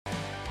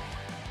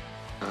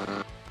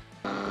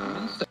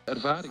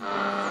Ervaring.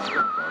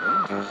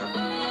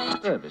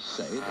 Service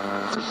said.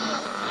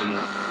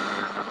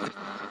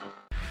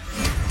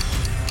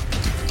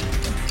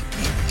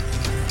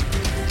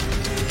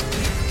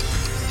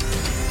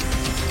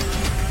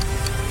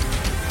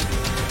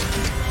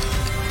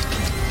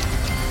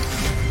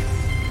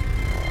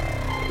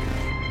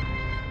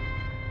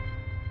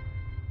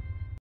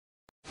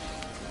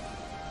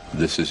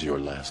 This is your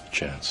last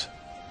chance.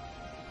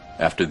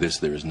 After this,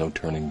 there is no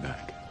turning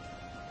back.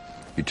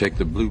 You take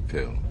the blue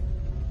pill,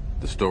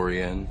 the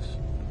story ends.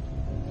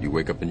 You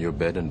wake up in your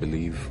bed and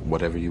believe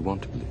whatever you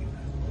want to believe.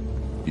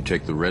 You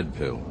take the red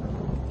pill,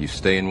 you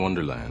stay in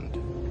Wonderland,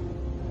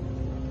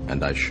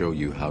 and I show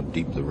you how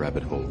deep the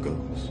rabbit hole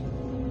goes.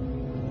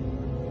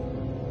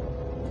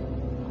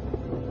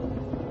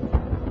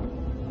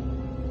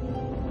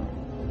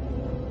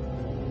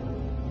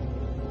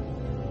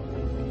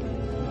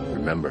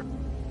 Remember,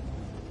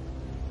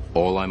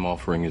 all I'm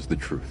offering is the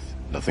truth,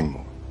 nothing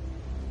more.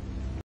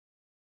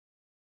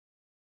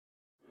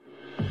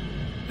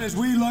 As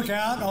we look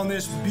out on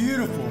this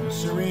beautiful,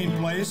 serene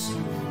place,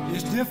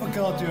 it's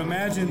difficult to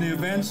imagine the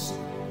events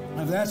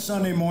of that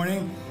Sunday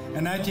morning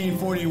in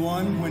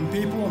 1941 when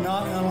people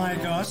not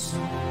unlike us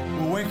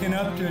were waking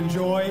up to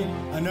enjoy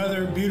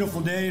another beautiful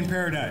day in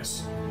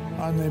paradise.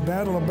 On the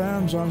Battle of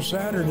Bands on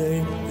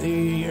Saturday,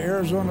 the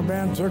Arizona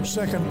band took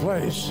second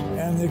place,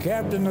 and the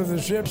captain of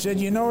the ship said,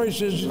 you know, he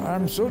says,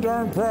 I'm so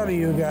darn proud of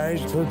you guys.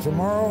 For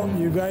tomorrow,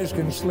 you guys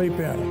can sleep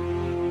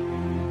in.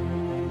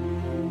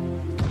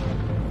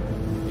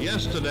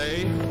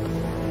 Yesterday,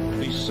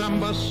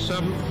 December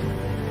 7th,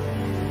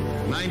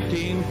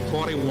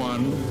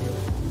 1941,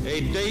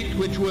 a date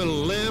which will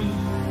live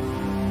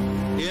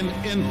in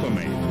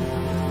infamy.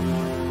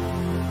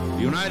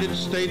 The United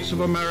States of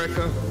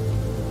America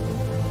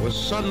was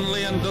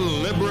suddenly and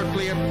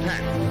deliberately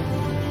attacked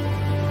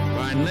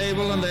by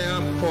naval and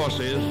air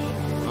forces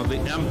of the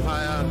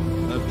Empire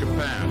of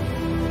Japan.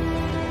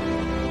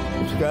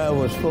 The sky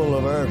was full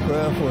of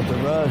aircraft with the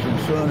rising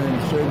sun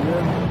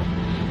insignia.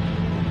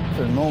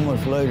 And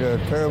moments later, a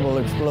terrible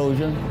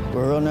explosion. We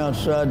run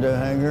outside the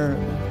hangar,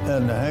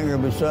 and the hangar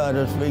beside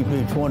us,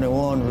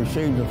 VP-21,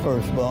 received the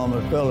first bomb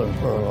that fell in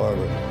Pearl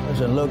Harbor.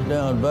 As I looked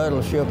down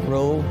Battleship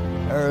Row,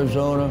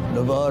 Arizona,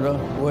 Nevada,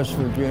 West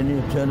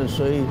Virginia,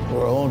 Tennessee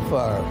were on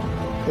fire.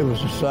 It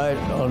was a sight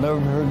I'll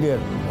never forget.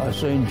 I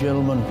seen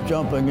gentlemen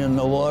jumping in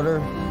the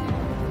water,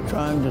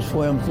 trying to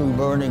swim through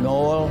burning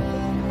oil.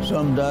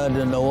 Some died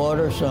in the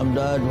water, some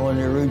died when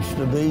they reached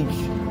the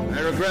beach. I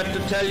regret to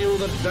tell you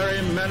that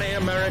very many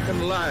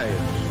American lives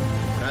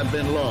have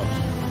been lost.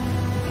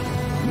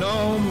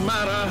 No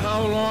matter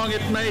how long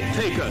it may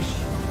take us,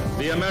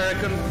 the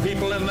American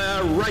people in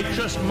their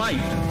righteous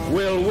might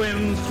will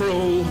win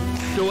through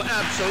to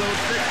absolute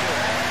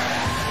victory.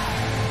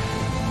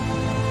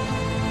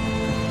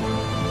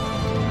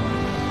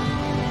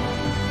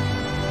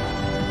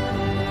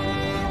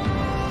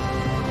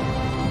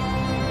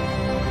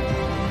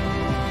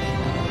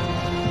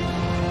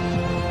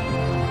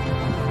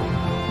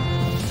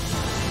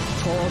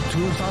 For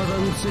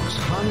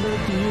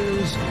 2,600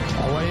 years,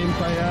 our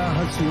empire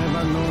has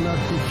never known a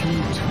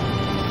defeat.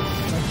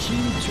 The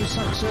key to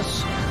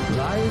success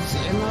lies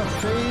in our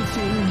faith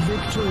in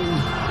victory.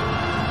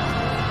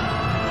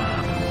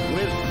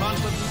 With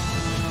confidence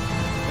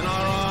in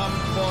our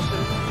armed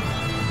forces,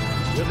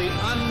 with the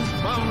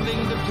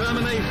unbounding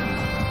determination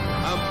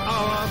of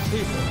our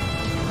people,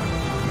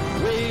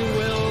 we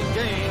will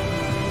gain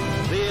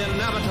the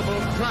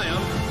inevitable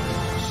triumph,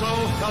 so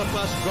help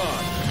us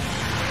God.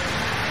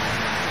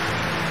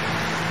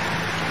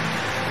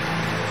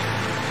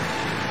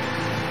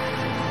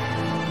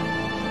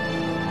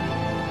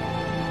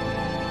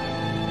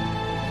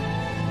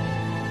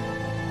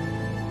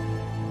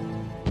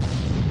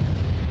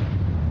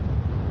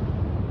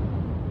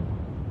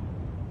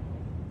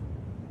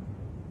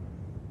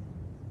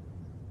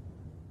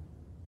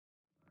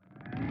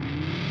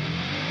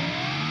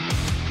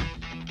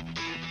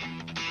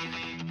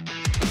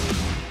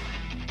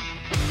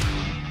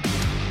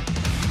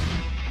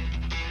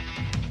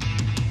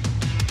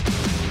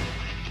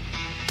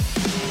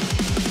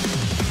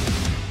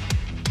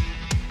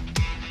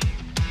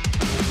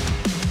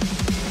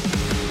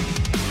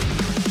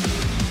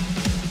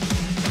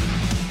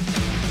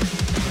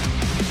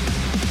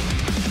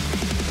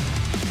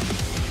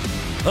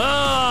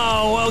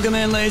 Welcome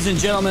in, ladies and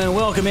gentlemen.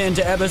 Welcome in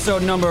to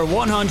episode number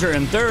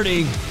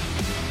 130.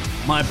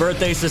 My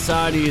Birthday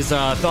Society's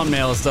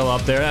thumbnail is still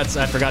up there. I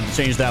forgot to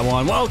change that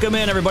one. Welcome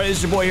in, everybody. This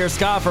is your boy here,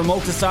 Scott from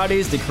Oak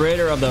Societies, the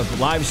creator of the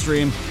live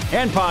stream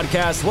and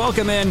podcast.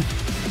 Welcome in.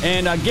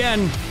 And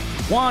again,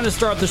 wanted to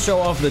start the show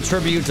off with a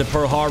tribute to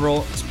Pearl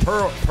Harbor.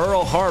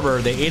 Pearl Harbor,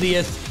 the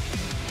 80th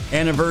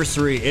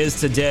anniversary is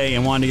today,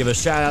 and wanted to give a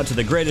shout out to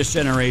the greatest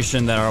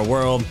generation that our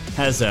world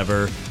has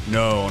ever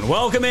known.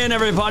 Welcome in,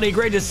 everybody.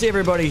 Great to see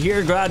everybody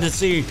here. Glad to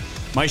see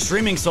my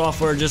streaming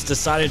software just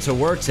decided to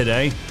work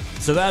today,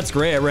 so that's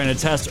great. I ran a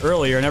test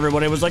earlier and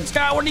everybody was like,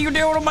 Scott, what are you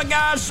doing? Oh my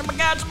gosh, oh my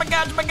gosh, oh my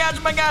gosh, oh my gosh,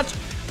 oh my gosh.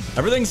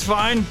 Everything's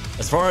fine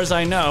as far as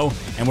I know,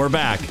 and we're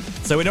back.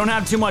 So we don't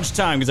have too much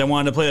time because I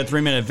wanted to play that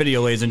 3-minute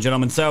video, ladies and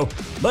gentlemen. So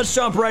let's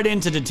jump right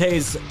into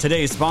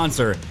today's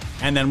sponsor,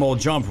 and then we'll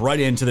jump right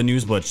into the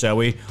news blitz, shall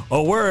we?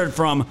 A word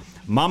from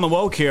Mama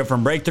Woke here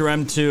from Breakthrough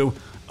M2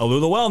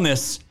 Alula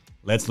Wellness.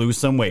 Let's lose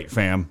some weight,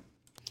 fam.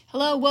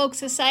 Hello, Woke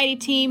Society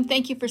team.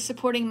 Thank you for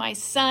supporting my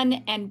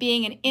son and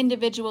being an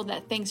individual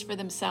that thinks for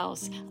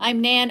themselves. I'm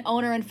Nan,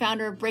 owner and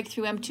founder of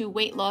Breakthrough M2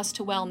 Weight Loss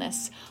to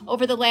Wellness.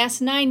 Over the last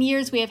 9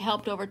 years, we have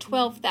helped over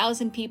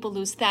 12,000 people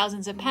lose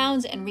thousands of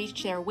pounds and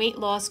reach their weight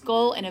loss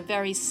goal in a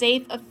very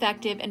safe,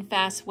 effective, and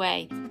fast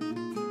way.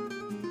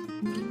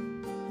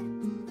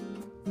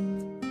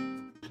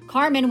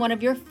 Carmen, one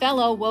of your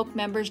fellow Woke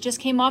members, just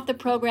came off the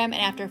program,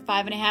 and after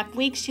 5.5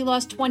 weeks, she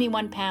lost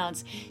 21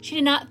 pounds. She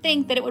did not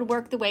think that it would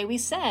work the way we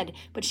said,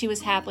 but she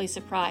was happily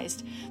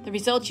surprised. The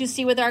results you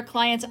see with our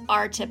clients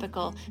are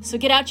typical. So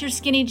get out your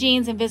skinny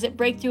jeans and visit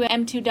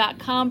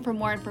BreakthroughM2.com for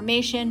more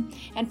information.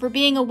 And for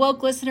being a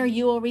Woke listener,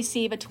 you will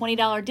receive a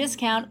 $20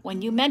 discount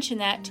when you mention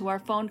that to our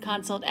phone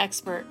consult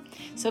expert.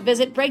 So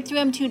visit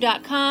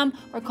BreakthroughM2.com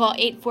or call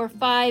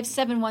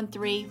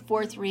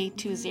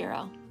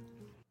 845-713-4320.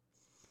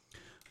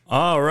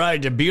 All right,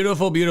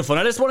 beautiful, beautiful. And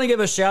I just want to give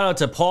a shout out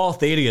to Paul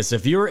Thaddeus.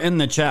 If you're in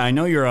the chat, I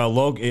know you're a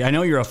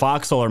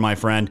foxholer, my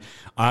friend.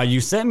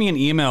 You sent me an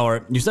email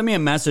or you sent me a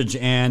message,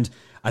 and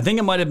I think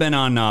it might have been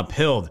on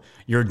Pilled,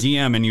 your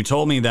DM, and you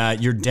told me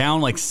that you're down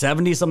like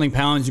 70-something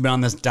pounds. You've been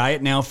on this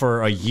diet now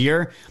for a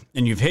year,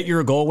 and you've hit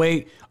your goal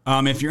weight.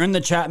 If you're in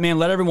the chat, man,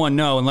 let everyone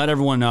know and let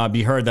everyone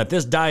be heard that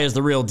this diet is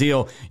the real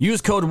deal.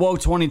 Use code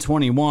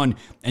WOKE2021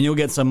 and you'll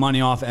get some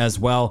money off as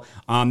well.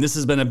 This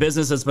has been a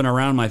business that's been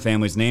around my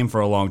family's name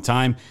for a long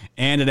time,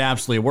 and it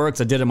absolutely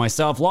works. I did it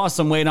myself, lost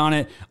some weight on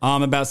it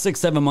about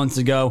 6-7 months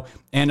ago,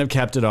 and have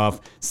kept it off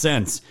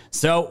since.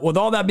 So with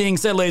all that being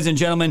said, ladies and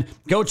gentlemen,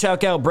 go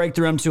check out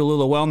Breakthrough M2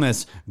 Alula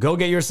Wellness. Go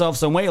get yourself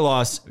some weight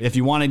loss if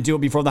you want to do it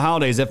before the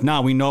holidays. If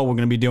not, we know we're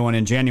going to be doing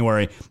in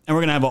January, and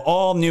we're going to have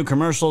all new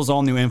commercials,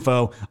 all new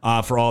info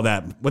for all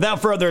that.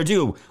 Without further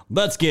ado,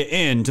 let's get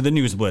into the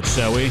news blitz,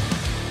 shall we?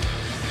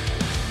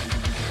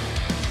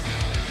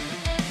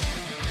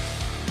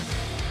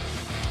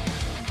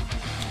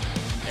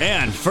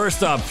 And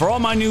first up, for all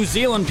my New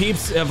Zealand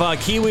peeps, if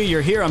Kiwi,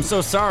 you're here, I'm so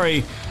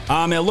sorry.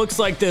 It looks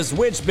like this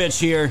witch bitch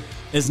here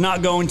is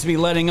not going to be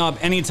letting up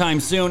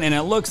anytime soon, and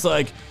it looks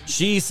like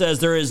she says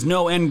there is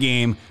no end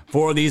game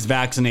for these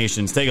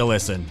vaccinations. Take a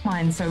listen.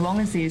 Fine, so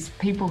long as there's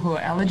people who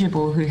are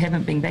eligible who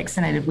haven't been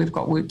vaccinated, we've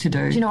got work to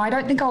do. You know, I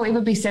don't think I'll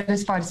ever be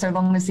satisfied so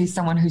long as there's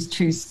someone who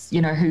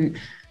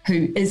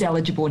is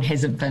eligible and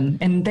hasn't been.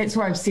 And that's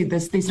why I've said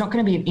this, there's not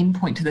going to be an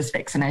endpoint to this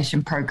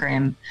vaccination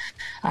program.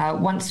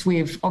 Once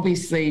we're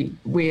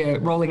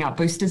rolling out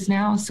boosters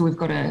now, so we've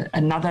got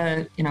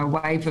another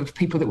wave of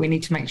people that we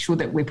need to make sure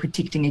that we're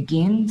protecting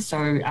again.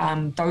 So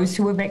those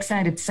who were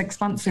vaccinated 6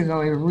 months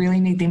ago, we really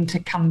need them to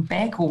come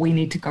back, or we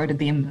need to go to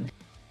them.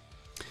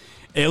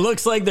 It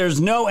looks like there's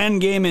no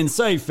end game in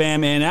sight,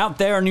 fam. And out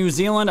there in New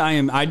Zealand,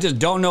 I just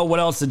don't know what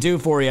else to do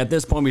for you at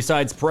this point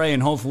besides pray,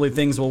 and hopefully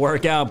things will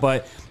work out.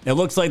 But it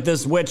looks like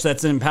this witch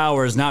that's in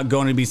power is not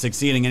going to be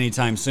succeeding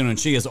anytime soon, and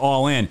she is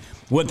all in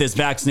with this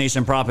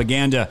vaccination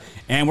propaganda.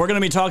 And we're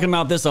going to be talking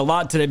about this a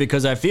lot today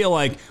because I feel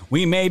like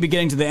we may be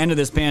getting to the end of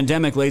this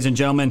pandemic, ladies and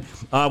gentlemen.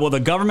 Will the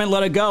government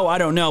let it go? I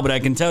don't know, but I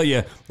can tell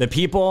you the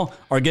people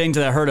are getting to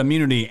that herd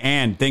immunity,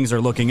 and things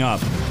are looking up.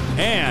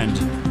 And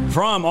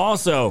from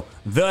also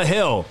The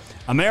Hill,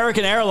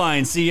 American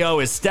Airlines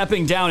CEO is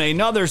stepping down,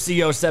 another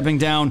CEO stepping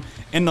down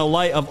in the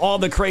light of all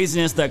the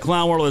craziness that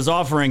Clown World is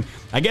offering.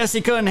 I guess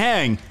he couldn't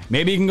hang.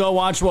 Maybe you can go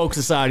watch Woke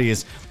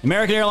Societies.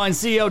 American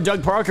Airlines CEO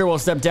Doug Parker will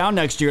step down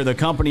next year, the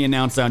company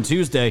announced on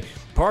Tuesday.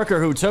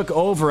 Parker, who took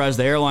over as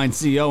the airline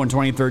CEO in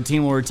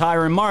 2013, will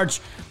retire in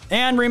March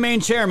and remain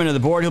chairman of the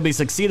board. He'll be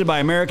succeeded by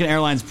American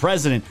Airlines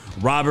president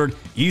Robert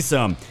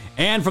Isom.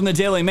 And from the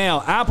Daily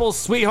Mail, Apple's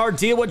sweetheart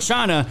deal with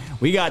China.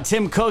 We got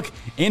Tim Cook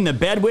in the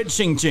bed with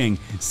Xi Jinping.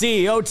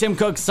 CEO Tim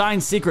Cook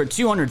signed secret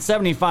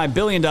 $275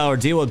 billion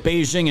deal with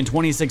Beijing in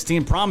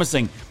 2016,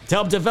 promising to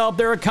help develop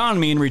their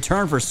economy in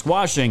return for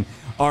quashing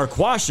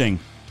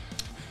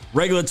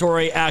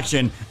regulatory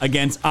action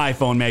against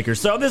iPhone makers.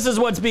 So this is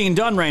what's being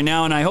done right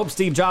now, and I hope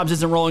Steve Jobs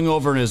isn't rolling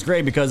over in his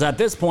grave, because at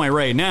this point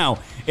right now,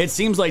 it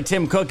seems like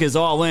Tim Cook is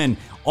all in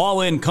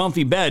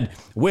comfy bed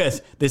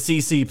with the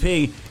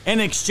CCP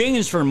in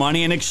exchange for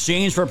money, in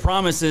exchange for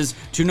promises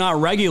to not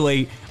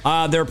regulate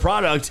their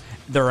product,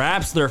 their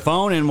apps, their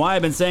phone. And why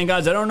I've been saying,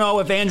 guys, I don't know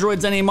if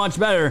Android's any much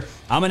better.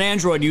 I'm an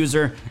Android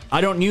user.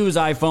 I don't use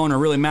iPhone or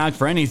really Mac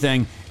for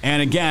anything.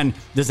 And again,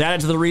 this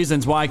added to the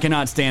reasons why I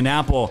cannot stand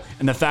Apple,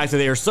 and the fact that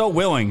they are so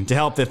willing to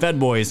help the Fed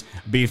boys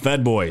be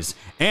Fed boys.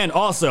 And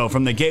also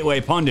from the Gateway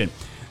Pundit,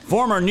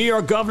 former New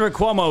York Governor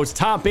Cuomo's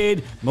top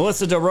aide,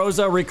 Melissa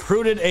DeRosa,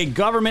 recruited a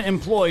government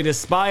employee to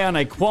spy on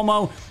a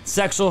Cuomo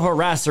sexual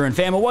harasser. And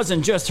fam, it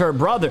wasn't just her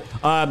brother,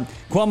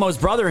 Cuomo's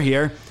brother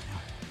here,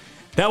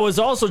 that was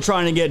also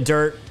trying to get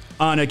dirt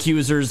on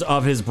accusers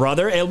of his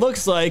brother. It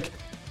looks like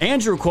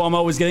Andrew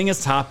Cuomo was getting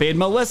his top aide,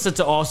 Melissa,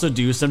 to also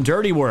do some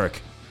dirty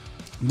work.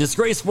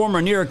 Disgraced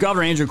former New York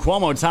Governor Andrew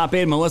Cuomo top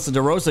aide Melissa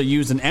DeRosa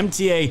used an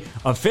MTA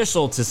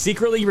official to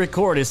secretly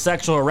record his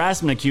sexual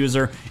harassment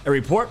accuser, a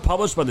report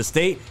published by the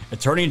state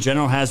attorney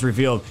general has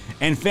revealed.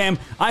 And fam,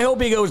 I hope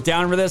he goes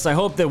down for this. I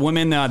hope that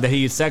women that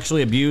he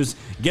sexually abused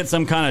get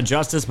some kind of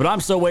justice, but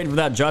I'm still waiting for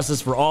that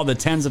justice for all the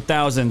tens of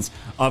thousands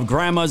of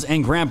grandmas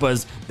and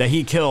grandpas that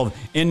he killed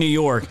in New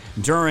York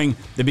during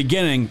the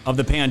beginning of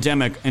the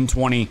pandemic in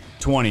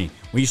 2020.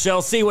 We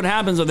shall see what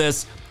happens with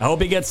this. I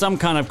hope he gets some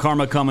kind of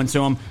karma coming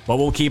to him, but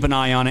we'll keep an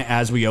eye on it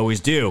as we always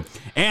do.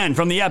 And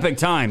from the Epic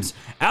Times,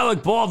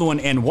 Alec Baldwin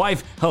and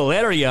wife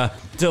Hilaria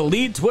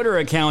delete Twitter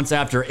accounts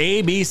after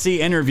ABC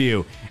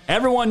interview.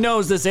 Everyone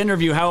knows this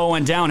interview, how it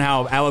went down,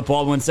 how Alec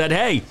Baldwin said,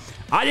 hey,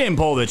 I didn't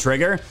pull the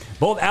trigger.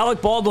 Both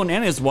Alec Baldwin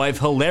and his wife,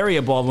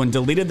 Hilaria Baldwin,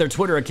 deleted their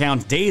Twitter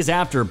accounts days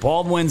after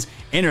Baldwin's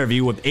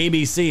interview with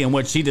ABC, in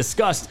which he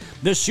discussed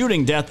the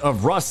shooting death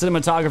of Rust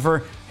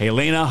cinematographer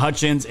Helena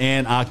Hutchins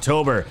in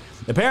October.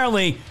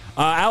 Apparently,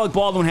 Alec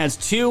Baldwin has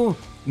two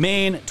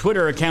main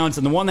Twitter accounts,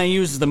 and the one that he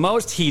uses the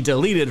most, he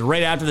deleted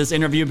right after this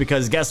interview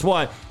because guess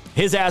what?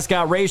 His ass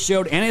got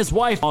ratioed, and his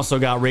wife also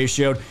got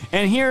ratioed.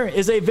 And here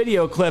is a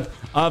video clip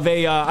of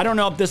I don't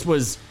know if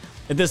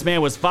this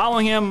man was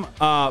following him,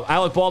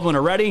 Alec Baldwin,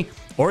 already,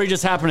 or he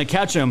just happened to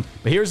catch him.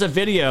 But here's a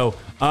video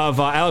of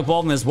Alec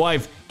Baldwin and his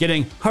wife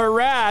getting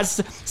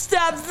harassed.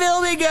 Stop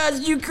filming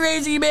us, you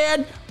crazy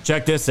man.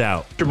 Check this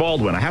out. Mr.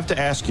 Baldwin, I have to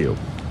ask you,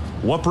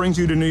 what brings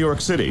you to New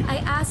York City? I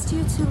asked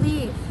you to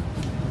leave.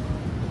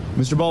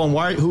 Mr.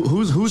 Baldwin,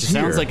 who's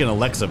here? Sounds like an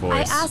Alexa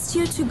voice. I asked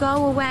you to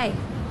go away.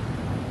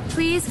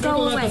 Please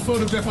go away.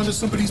 Photograph under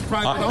somebody's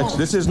private home.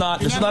 This is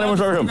not anyone's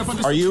private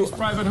home. Are you?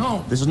 Private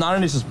home. This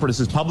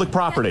is public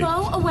property.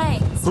 Go away.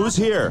 Who's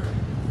here?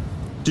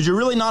 Did you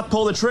really not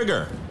pull the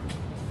trigger?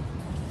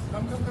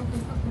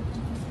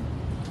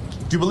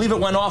 Do you believe it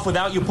went off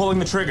without you pulling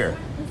the trigger?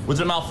 Was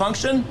it a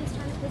malfunction?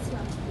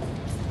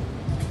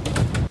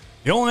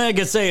 The only thing I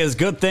can say is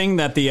good thing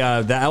that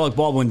that Alec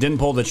Baldwin didn't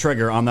pull the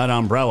trigger on that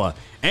umbrella.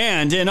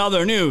 And in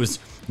other news,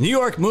 New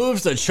York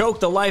moves to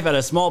choke the life out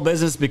of small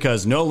business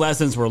because no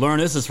lessons were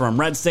learned. This is from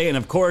Red State. And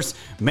of course,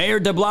 Mayor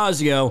de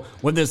Blasio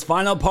with his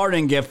final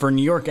parting gift for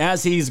New York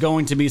as he's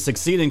going to be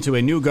succeeding to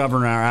a new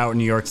governor out in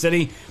New York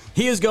City.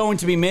 He is going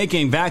to be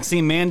making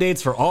vaccine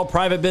mandates for all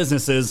private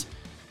businesses,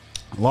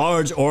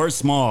 large or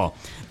small.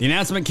 The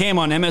announcement came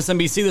on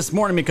MSNBC this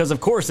morning because of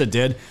course it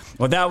did,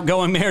 without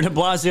going Mayor de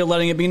Blasio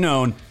letting it be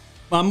known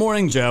on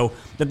Morning Joe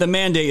that the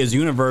mandate is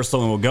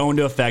universal and will go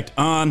into effect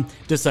on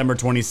December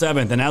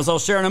 27th. And as I'll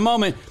share in a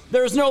moment,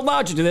 there is no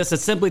logic to this.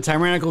 It's simply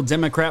tyrannical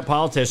Democrat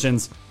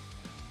politicians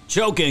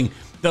choking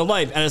the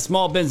life out of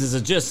small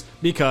businesses just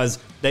because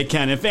they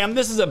can. And fam,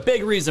 this is a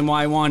big reason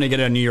why I wanted to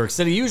get out of New York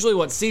City. Usually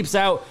what seeps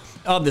out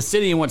of the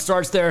city and what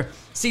starts there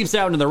seeps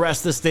out into the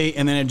rest of the state,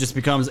 and then it just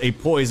becomes a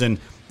poison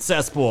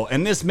cesspool.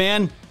 And this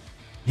man,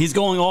 he's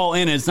going all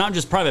in. And it's not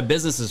just private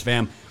businesses,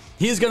 fam.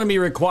 He's going to be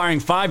requiring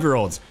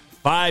 5-year-olds,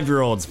 5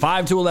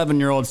 to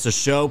 11-year-olds to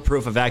show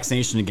proof of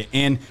vaccination to get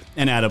in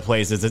and out of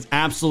places. It's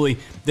absolutely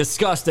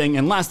disgusting.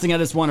 And last thing I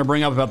just want to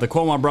bring up about the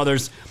Cuomo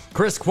brothers,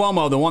 Chris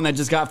Cuomo, the one that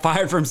just got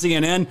fired from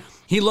CNN,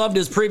 he loved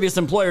his previous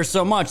employer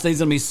so much that he's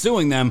going to be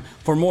suing them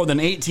for more than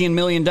 $18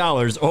 million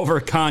over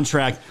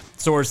contract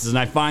sources. And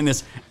I find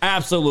this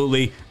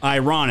absolutely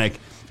ironic.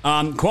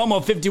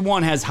 Cuomo,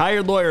 51, has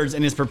hired lawyers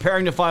and is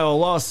preparing to file a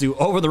lawsuit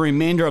over the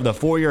remainder of the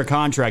 4-year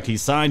contract he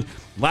signed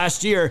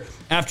last year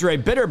after a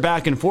bitter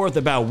back and forth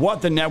about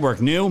what the network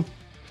knew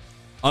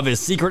of his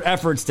secret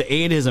efforts to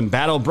aid his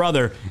embattled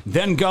brother.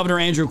 Then Governor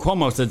Andrew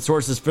Cuomo said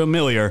sources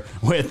familiar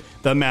with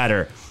the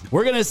matter.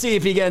 We're going to see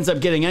if he ends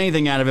up getting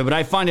anything out of it, but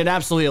I find it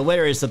absolutely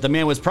hilarious that the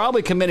man was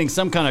probably committing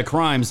some kind of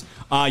crimes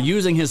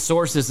using his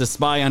sources to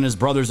spy on his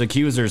brother's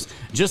accusers,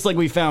 just like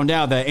we found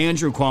out that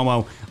Andrew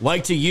Cuomo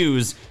liked to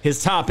use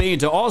his top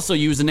aide to also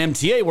use an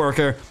MTA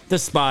worker to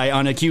spy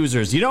on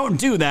accusers. You don't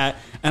do that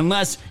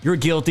unless you're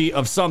guilty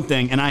of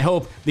something, and I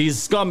hope these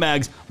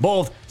scumbags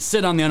both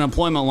sit on the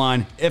unemployment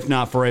line, if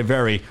not for a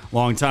very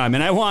long time.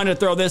 And I wanted to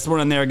throw this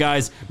one in there,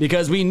 guys,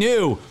 because we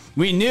knew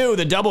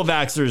the double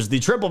vaxxers, the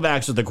triple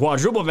vaxxers, the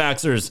quadruple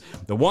vaxxers,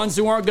 the ones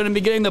who aren't going to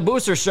be getting the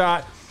booster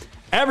shot,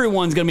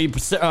 everyone's going to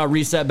be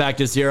reset back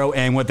to zero.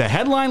 And with a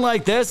headline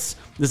like this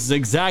is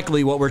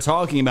exactly what we're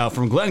talking about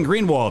from Glenn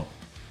Greenwald.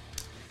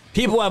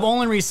 People who have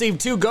only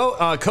received 2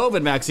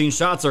 COVID vaccine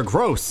shots are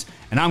gross,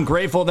 and I'm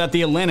grateful that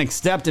the Atlantic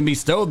stepped and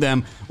bestowed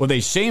them with a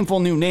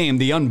shameful new name,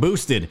 the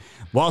unboosted,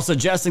 while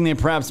suggesting they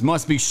perhaps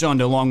must be shunned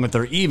along with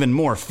their even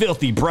more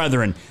filthy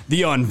brethren,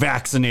 the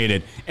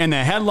unvaccinated. And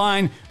the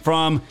headline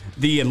from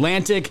the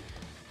Atlantic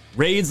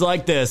reads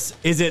like this: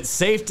 is it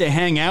safe to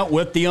hang out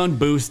with the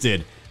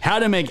unboosted? How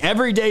to make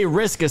everyday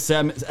risk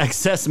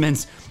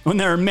assessments when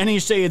there are many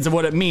shades of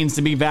what it means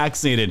to be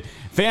vaccinated.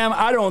 Fam,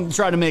 I don't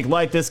try to make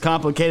life this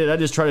complicated. I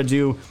just try to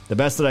do the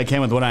best that I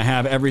can with what I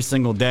have every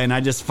single day. And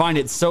I just find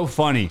it so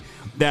funny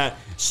that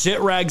shit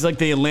rags like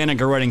the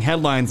Atlantic are writing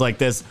headlines like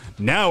this.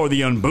 Now are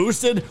the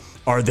unboosted?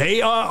 Are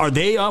they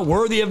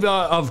worthy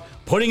of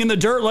putting in the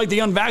dirt like the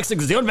unvaccinated,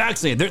 because the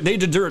unvaccinated, they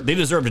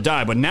deserve to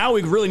die. But now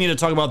we really need to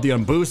talk about the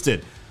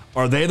unboosted.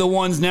 Are they the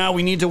ones now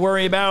we need to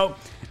worry about?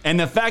 And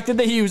the fact that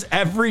they use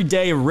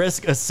everyday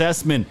risk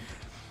assessment.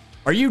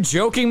 Are you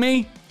joking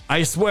me?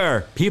 I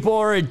swear, people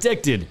are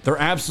addicted. They're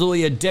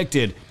absolutely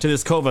addicted to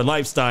this COVID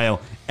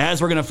lifestyle.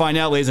 As we're going to find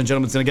out, ladies and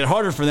gentlemen, it's going to get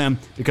harder for them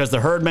because the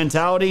herd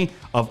mentality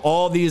of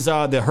all these,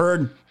 the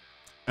herd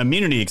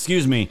immunity,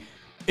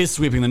 is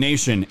sweeping the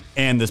nation,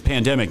 and this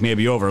pandemic may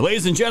be over.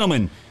 Ladies and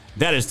gentlemen,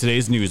 that is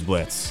today's News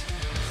Blitz.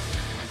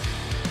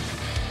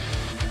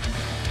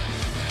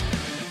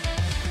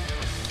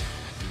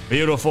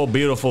 Beautiful,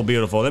 beautiful,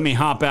 beautiful. Let me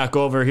hop back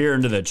over here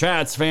into the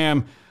chats,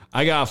 fam.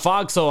 I got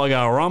Foxhole, I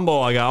got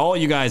Rumble, I got all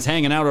you guys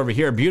hanging out over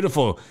here.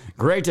 Beautiful.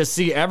 Great to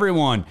see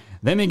everyone.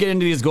 Let me get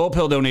into these gold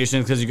pill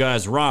donations because you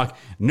guys rock.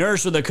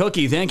 Nurse with a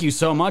cookie, thank you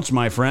so much,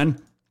 my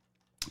friend.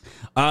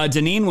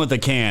 Deneen with a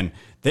can,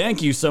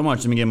 thank you so much.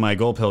 Let me get my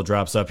gold pill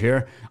drops up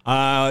here.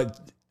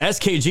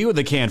 SKG with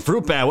a can.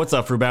 Fruit Bat, what's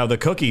up, Fruit Bat with a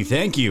cookie?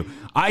 Thank you.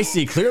 I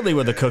see clearly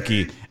with a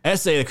cookie.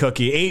 SA the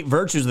cookie. 8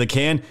 Virtues with a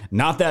can.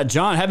 Not That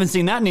John. Haven't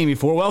seen that name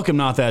before. Welcome,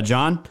 Not That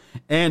John.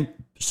 And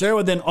Share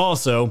Within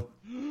also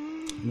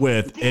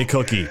with a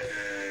cookie.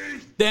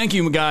 Thank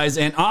you, guys.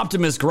 And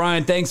Optimus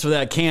Grind, thanks for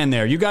that can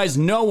there. You guys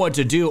know what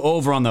to do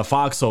over on the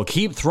Foxhole.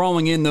 Keep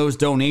throwing in those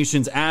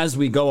donations as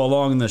we go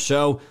along in the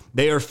show.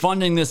 They are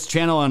funding this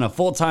channel on a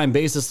full-time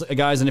basis,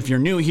 guys. And if you're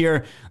new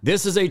here,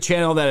 this is a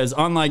channel that is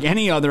unlike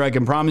any other. I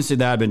can promise you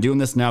that. I've been doing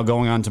this now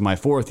going on to my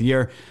 4th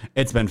year.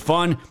 It's been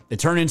fun. It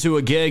turned into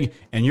a gig.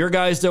 And your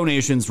guys'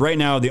 donations right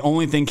now are the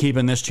only thing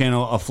keeping this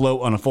channel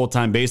afloat on a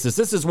full-time basis.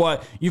 This is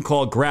what you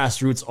call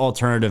grassroots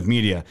alternative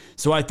media.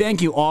 So I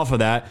thank you all for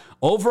that.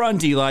 Over on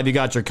DLive, you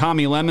got your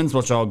Commie Lemons,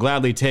 which I'll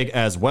gladly take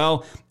as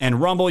well.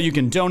 And Rumble, you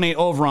can donate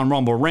over on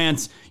Rumble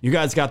Rants. You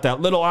guys got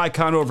that little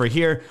icon over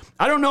here.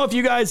 I don't know if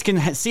you guys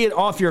can see it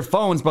off your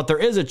phones, but there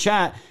is a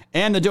chat,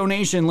 and the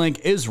donation link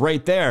is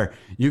right there.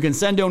 You can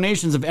send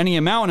donations of any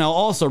amount, and I'll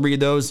also read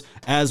those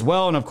as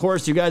well. And, of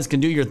course, you guys can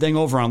do your thing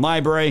over on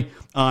Library,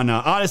 on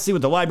Odyssey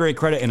with the library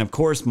credit, and, of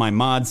course, my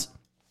mods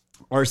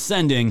are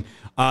sending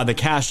the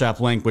Cash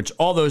App link, which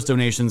all those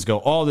donations go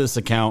all this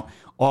account,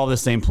 all the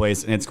same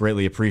place, and it's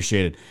greatly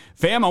appreciated.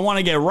 Fam, I want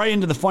to get right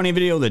into the funny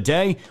video of the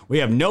day. We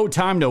have no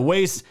time to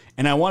waste,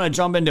 and I want to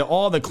jump into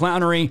all the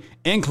clownery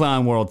in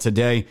Clown World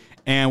today.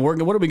 And what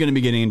are we going to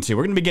be getting into?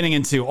 We're going to be getting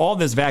into all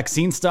this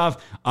vaccine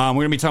stuff. We're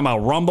going to be talking about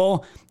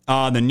Rumble,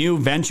 the new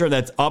venture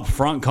that's up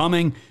front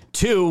coming,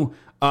 to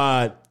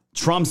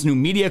Trump's new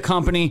media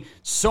company.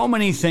 So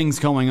many things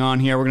going on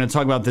here. We're going to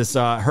talk about this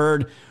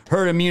herd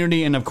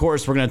immunity. And, of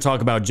course, we're going to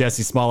talk about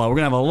Jussie Smollett. We're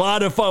going to have a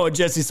lot of fun with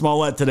Jussie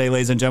Smollett today,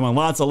 ladies and gentlemen.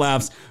 Lots of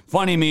laughs,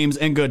 funny memes,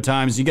 and good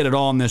times. You get it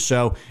all in this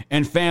show.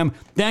 And, fam,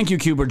 thank you,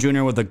 Cooper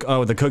Jr. with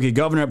the Cookie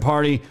Governor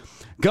Party.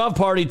 Gov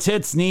Party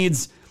Tits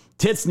needs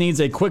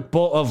a quick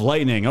bolt of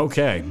lightning.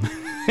 Okay.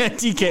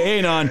 TK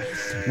Anon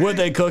with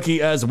a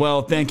cookie as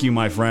well. Thank you,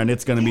 my friend.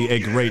 It's going to be a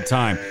great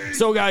time.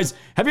 So, guys,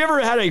 have you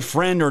ever had a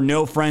friend or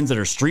no friends that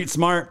are street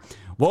smart?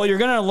 Well, you're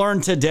going to learn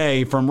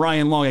today from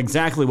Ryan Long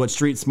exactly what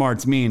street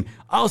smarts mean.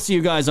 I'll see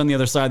you guys on the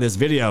other side of this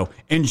video.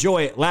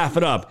 Enjoy it. Laugh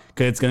it up,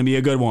 because it's going to be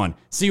a good one.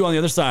 See you on the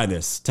other side of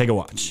this. Take a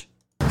watch.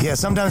 Yeah,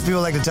 sometimes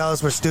people like to tell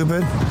us we're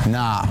stupid.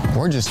 Nah,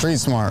 we're just street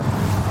smart.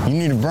 You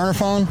need a burner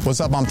phone?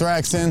 What's up, I'm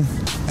Thraxton,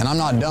 and I'm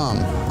not dumb.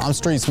 I'm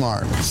street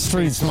smart.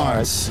 Street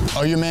smarts.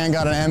 Oh, your man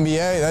got an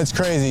MBA? That's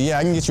crazy. Yeah,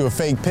 I can get you a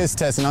fake piss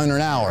test in under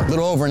an hour. A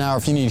little over an hour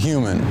if you need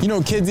human. You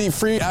know kids eat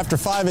free after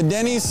 5 at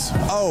Denny's?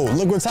 Oh,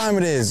 look what time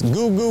it is.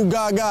 Goo goo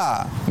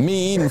gaga.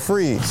 Me eating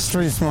free.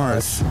 Street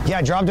smarts. Yeah,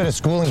 I dropped out of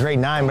school in grade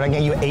 9, but I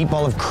get you 8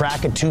 ball of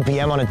crack at 2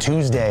 p.m. on a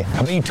Tuesday.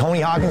 I bet you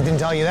Tony Hawkins didn't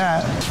tell you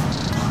that.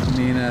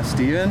 You mean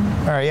Steven?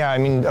 All right, yeah, I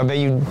mean, I bet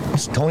you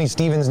Tony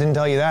Stevens didn't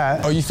tell you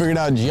that. Oh, you figured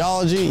out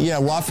geology? Yeah,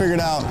 well, I figured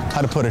out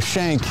how to put a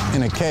shank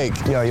in a cake.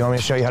 Yo, you want me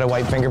to show you how to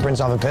wipe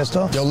fingerprints off a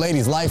pistol? Yo,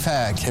 ladies, life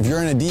hack. If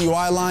you're in a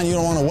DUI line, you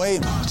don't want to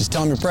wait, just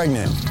tell them you're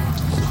pregnant.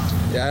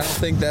 Yeah, I don't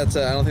think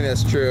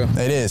that's true.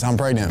 It is. I'm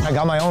pregnant. I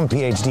got my own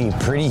PhD.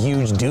 Pretty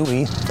huge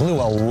Dewey. Flew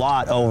a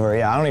lot over.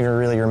 Yeah, I don't even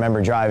really remember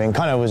driving.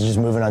 Kind of was just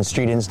moving on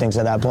street instincts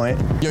at that point.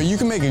 Yo, you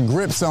can make a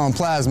grip selling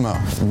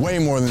plasma. Way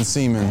more than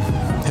semen.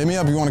 Hit me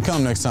up if you want to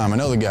come next time. I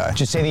know the guy.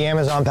 Just say the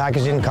Amazon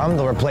package didn't come,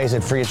 they'll replace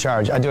it free of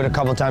charge. I do it a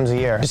couple times a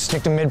year. Just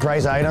stick to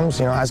mid-price items.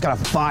 You know, I just got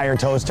a fire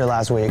toaster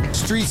last week.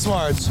 Street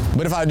smarts.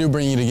 But if I do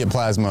bring you to get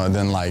plasma,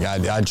 then like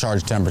I'd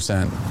charge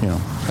 10%. You know,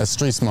 that's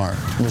street smart.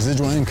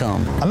 Residual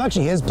income. I'm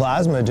actually his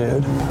plasma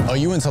dude. Oh,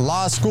 you went to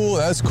law school?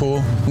 That's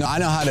cool. No, I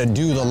know how to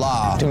do the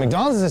law. Dude,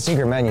 McDonald's is a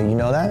secret menu. You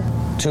know that?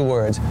 2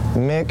 words.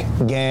 Mick,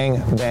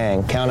 gang,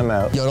 bang. Count them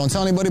out. Yo, don't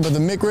tell anybody, but the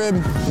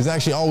McRib is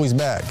actually always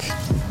back.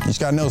 You just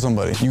gotta know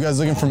somebody. You guys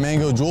looking for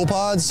mango jewel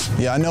pods?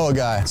 Yeah, I know a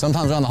guy.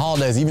 Sometimes around the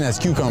holidays, even has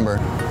cucumber.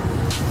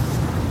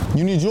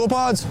 You need jewel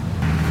pods?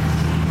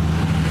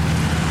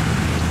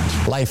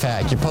 Life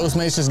hack. Your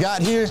Postmates just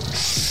got here?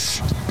 Shh.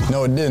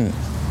 No, it didn't.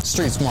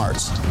 Street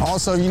smarts.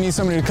 Also, if you need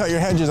somebody to cut your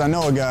hedges, I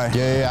know a guy.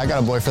 Yeah, I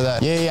got a boy for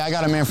that. Yeah, I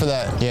got a man for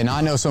that. Yeah, no, I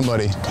know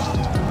somebody.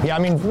 Yeah, I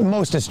mean,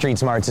 most of street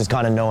smarts is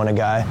kind of knowing a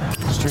guy.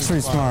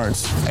 Street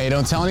Smarts. Hey,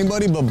 don't tell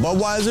anybody, but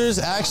Budweiser's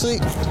actually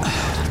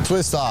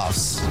twist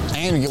offs.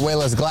 And you get way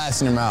less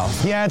glass in your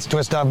mouth. Yeah, it's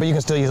twist off, but you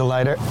can still use a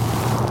lighter.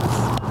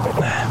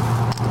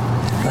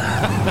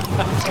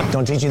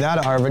 Don't teach you that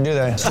at Harvard, do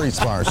they? Street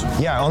Smarts.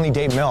 Yeah, only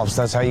date MILFs.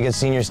 That's how you get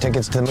seniors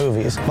tickets to the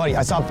movies. Buddy,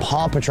 I saw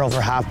Paw Patrol for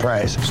half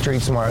price.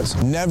 Street Smarts.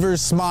 Never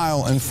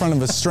smile in front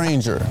of a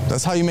stranger.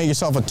 That's how you make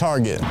yourself a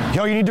target.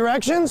 Yo, you need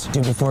directions?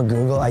 Dude, before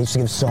Google, I used to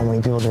give so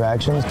many people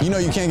directions. You know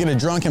you can't get a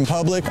drunk in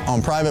public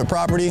on private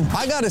property?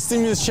 I got a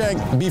stimulus check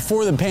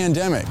before the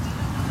pandemic.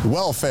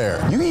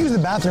 Welfare. You can use the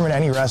bathroom at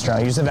any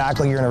restaurant. You just have to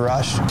act like you're in a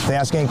rush. If they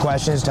ask any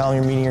questions, tell them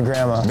you're meeting your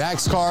grandma.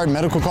 Vax card,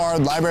 medical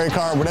card, library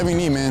card, whatever you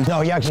need, man.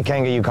 No, you actually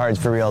can get you cards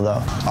for real,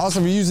 though. Also,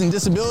 if you're using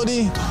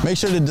disability, make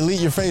sure to delete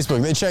your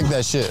Facebook. They check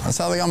that shit. That's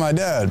how they got my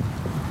dad.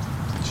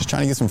 Just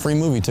trying to get some free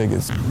movie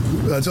tickets.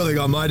 That's how they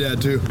got my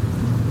dad, too.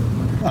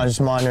 I was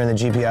just monitoring the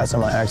GPS on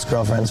my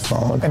ex-girlfriend's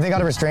phone. If they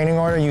got a restraining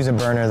order, use a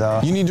burner,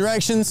 though. You need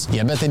directions?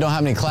 Yeah, I bet they don't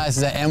have any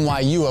classes at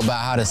NYU about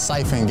how to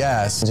siphon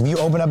gas. If you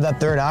open up that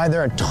third eye,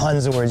 there are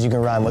tons of words you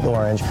can rhyme with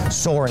orange.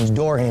 Sorange,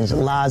 door hinge,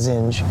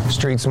 lozenge,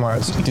 street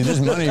smarts. Dude,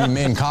 there's money to be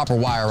made in copper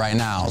wire right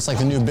now. It's like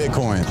the new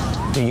Bitcoin.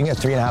 Dude, you can get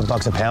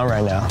 $3.50 a pound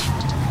right now.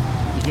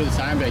 You the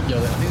sign back,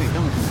 yo. I think they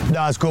coming.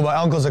 No, it's cool. My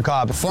uncle's a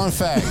cop. Fun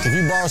fact, if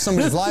you borrow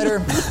somebody's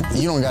lighter,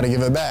 you don't got to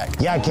give it back.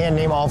 Yeah, I can't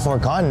name all 4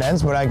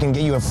 continents, but I can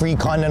get you a free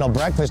continental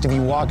breakfast if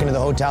you walk into the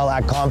hotel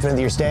act confident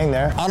that you're staying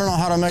there. I don't know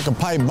how to make a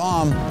pipe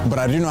bomb, but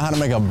I do know how to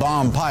make a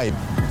bomb pipe.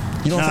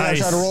 You don't think I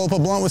try to roll up a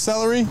blunt with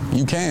celery?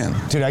 You can.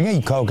 Dude, I get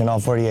you coke in all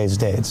 48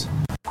 states.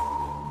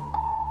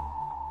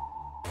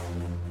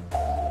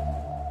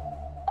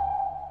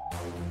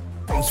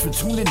 Thanks for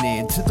tuning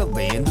in to the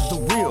land of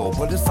the real.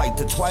 But it's like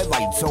the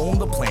Twilight Zone,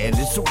 the plan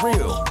is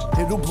surreal.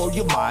 It'll blow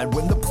your mind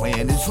when the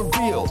plan is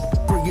revealed.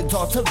 Bring it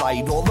all to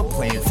light, all the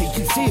plans they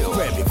conceal.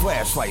 Grab your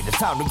flashlight, it's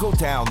time to go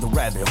down the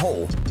rabbit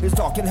hole. It's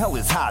dark and hell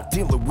is hot,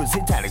 dealing with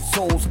satanic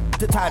souls.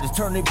 The tide is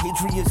turning,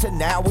 patriots are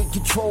now in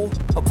control.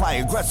 Apply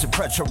aggressive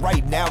pressure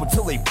right now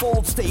until they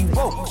fold. Stay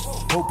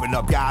woke, open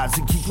up your eyes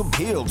and keep them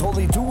peeled. All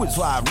they do is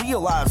lie,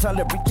 realize not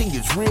everything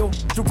is real.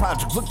 Through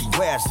Project Looking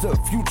Glass, the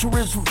future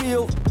is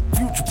revealed.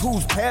 Future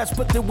proves past,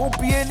 but there won't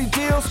be any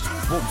deals.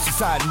 Woke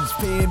society's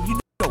fam, you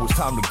know it's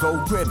time to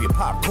go. Grab your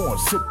popcorn,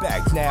 sit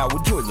back now,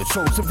 enjoy the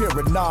show. Severe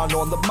and non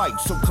on the mic,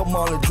 so come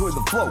on, enjoy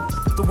the flow.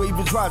 The wave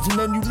is rising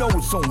and you know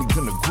it's only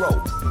gonna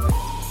grow.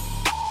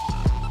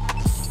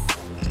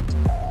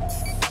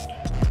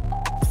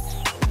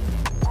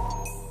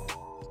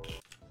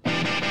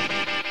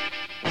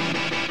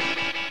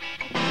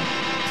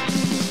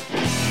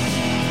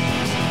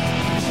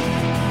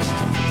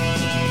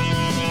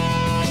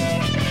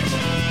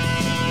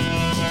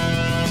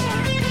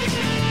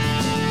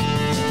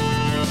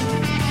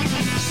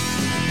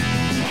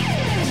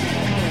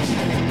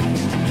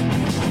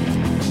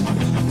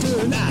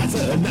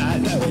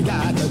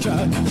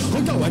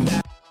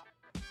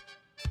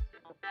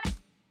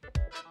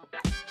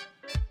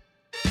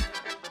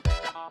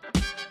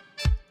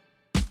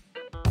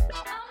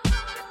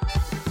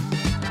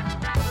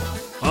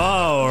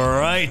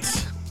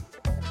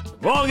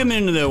 Welcome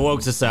into the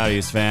Woke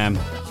Societies, fam.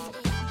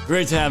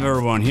 Great to have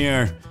everyone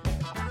here.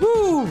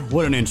 Woo!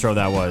 What an intro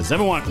that was.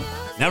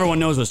 Everyone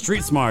knows what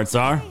street smarts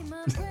are.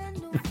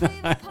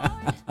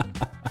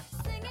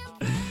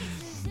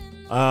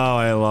 Oh,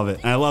 I love it.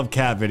 I love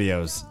cat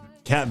videos.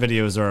 Cat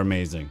videos are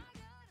amazing.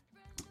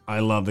 I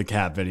love the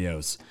cat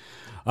videos.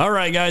 All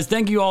right, guys.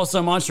 Thank you all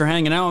so much for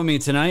hanging out with me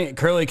tonight.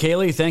 Curly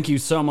Kaylee, thank you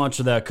so much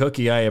for that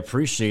cookie. I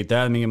appreciate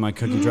that. Let me get my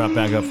cookie drop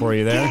back up for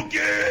you there.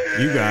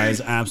 You guys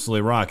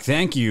absolutely rock.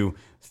 Thank you.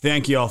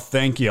 Thank y'all.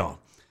 Thank y'all.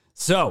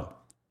 So,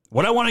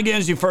 what I want to get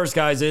into first,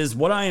 guys, is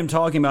what I am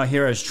talking about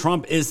here as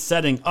Trump is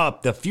setting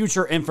up the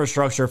future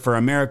infrastructure for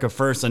America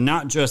first, and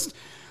not just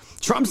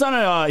Trump's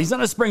he's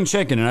not a spring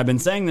chicken, and I've been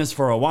saying this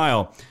for a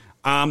while.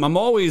 I'm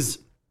always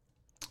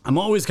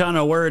kind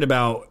of worried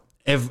about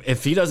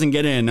if he doesn't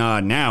get in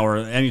now or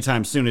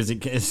anytime soon, is he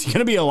going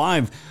to be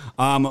alive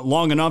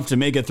long enough to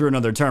make it through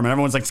another term? And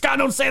everyone's like, Scott,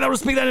 don't say that or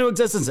speak that into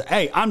existence.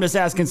 Hey, I'm just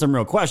asking some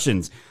real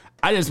questions.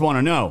 I just want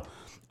to know.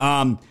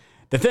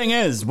 The thing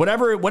is,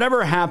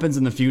 whatever happens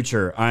in the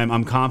future,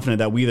 I'm confident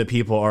that we the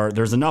people are.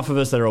 There's enough of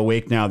us that are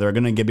awake now. They're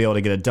going to be able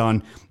to get it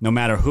done, no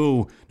matter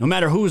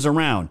who's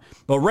around.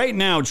 But right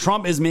now,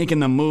 Trump is making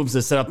the moves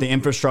to set up the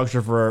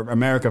infrastructure for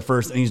America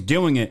first, and he's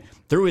doing it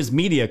through his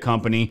media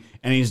company,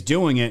 and he's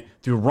doing it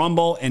through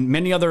Rumble and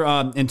many other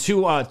and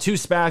two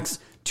SPACs.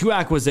 2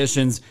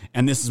 acquisitions,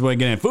 and this is what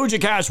again. Fuji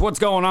Cash, what's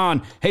going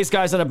on? Hey,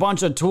 guys, had a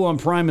bunch of Tool and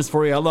Primus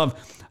for you. I love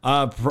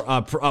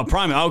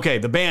Primus. Okay,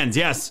 the bands,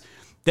 yes.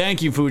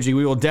 Thank you, Fuji.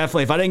 We will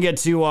definitely. If I didn't get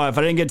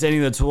to any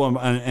of the Tool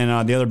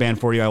and the other band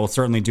for you, I will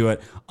certainly do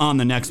it on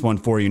the next one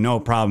for you. No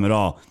problem at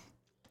all.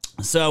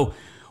 So,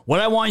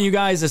 what I want you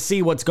guys to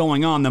see what's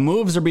going on. The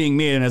moves are being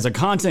made, and as a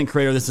content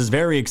creator, this is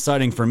very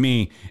exciting for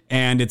me.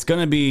 And it's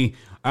gonna be,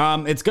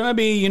 It's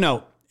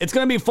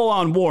going to be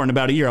full-on war in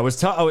about a year.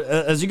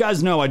 As you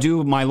guys know, I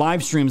do my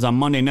live streams on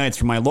Monday nights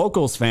for my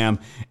locals fam.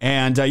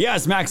 And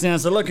yes, Max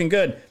Nance, they're looking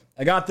good.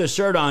 I got this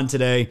shirt on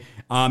today.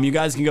 You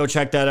guys can go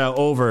check that out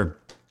over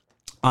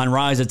on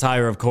Rise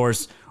Attire, of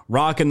course.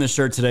 Rocking the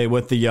shirt today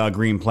with the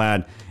green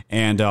plaid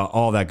and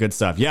all that good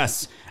stuff.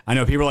 Yes, I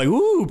know people are like,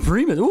 ooh,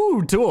 Primus,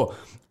 ooh, Tool.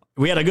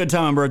 We had a good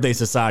time on Birthday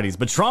Societies,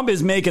 but Trump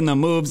is making the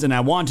moves, and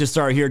I want to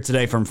start here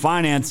today from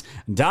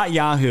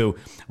finance.yahoo.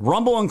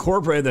 Rumble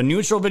incorporated the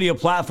neutral video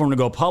platform to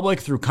go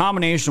public through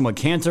combination with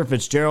Cantor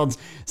Fitzgerald's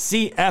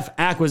CF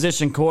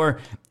Acquisition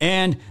Corp,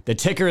 and the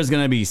ticker is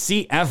going to be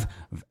CFVI.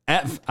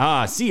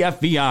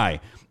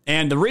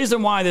 And the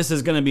reason why this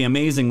is going to be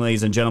amazing,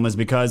 ladies and gentlemen, is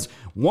because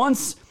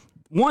once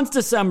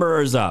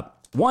December is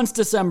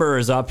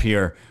up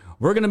here,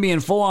 we're going to be in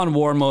full-on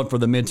war mode for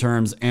the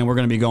midterms, and we're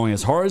going to be going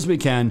as hard as we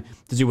can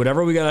to do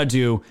whatever we got to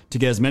do to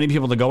get as many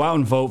people to go out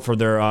and vote for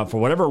their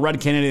for whatever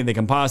red candidate they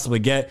can possibly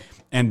get,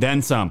 and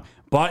then some.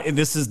 But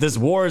this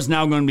war is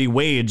now going to be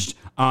waged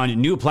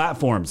on new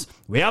platforms.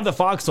 We have the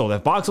Foxhole.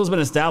 The Foxhole's been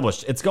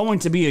established. It's going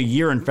to be a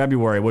year in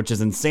February, which is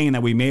insane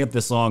that we made it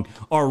this long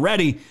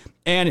already.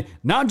 And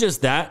not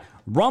just that,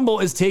 Rumble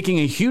is taking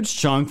a huge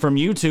chunk from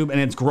YouTube, and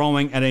it's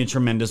growing at a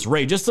tremendous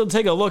rate. Just to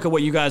take a look at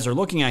what you guys are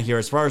looking at here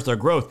as far as their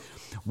growth.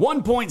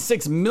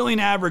 1.6 million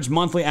average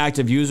monthly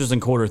active users in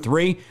quarter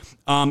three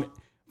from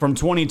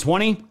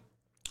 2020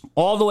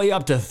 all the way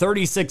up to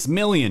 36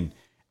 million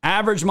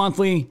average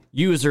monthly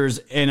users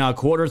in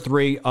quarter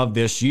three of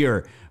this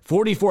year.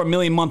 44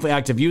 million monthly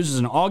active users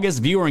in August.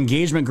 Viewer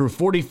engagement grew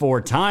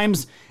 44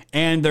 times.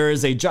 And there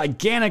is a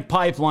gigantic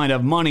pipeline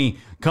of money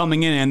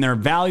coming in, and they're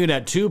valued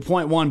at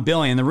 $2.1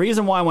 billion. The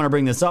reason why I want to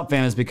bring this up,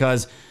 fam, is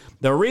because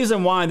the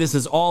reason why this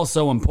is all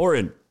so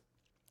important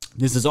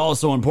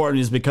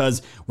is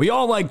because we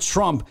all like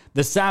Trump,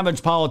 the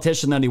savage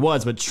politician that he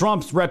was, but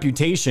Trump's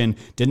reputation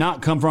did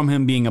not come from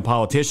him being a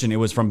politician. It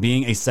was from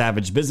being a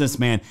savage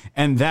businessman,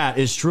 and that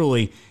is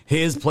truly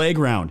his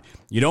playground.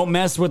 You don't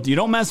mess with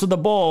the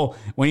bull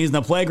when he's in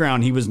the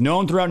playground. He was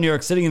known throughout New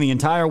York City and the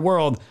entire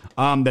world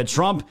that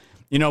Trump,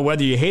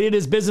 whether you hated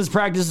his business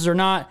practices or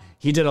not,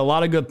 he did a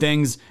lot of good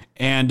things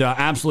and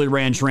absolutely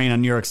ran train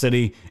on New York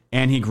City,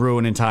 and he grew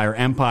an entire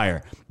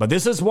empire. But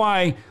this is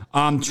why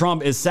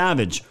Trump is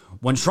savage.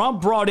 When Trump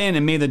brought in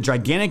and made the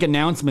gigantic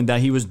announcement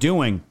that he was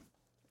doing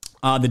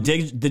the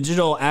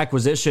digital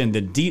acquisition,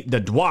 the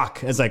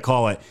DWAC, as I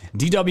call it,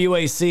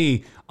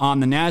 DWAC on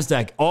the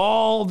NASDAQ,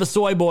 all the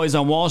soy boys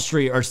on Wall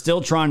Street are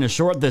still trying to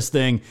short this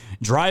thing,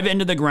 drive it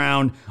into the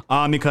ground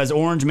because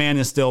Orange Man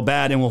is still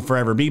bad and will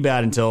forever be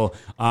bad until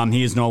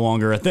he is no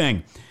longer a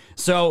thing.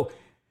 So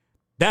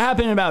that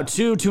happened about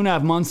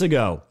 2.5 months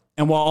ago.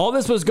 And while all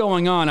this was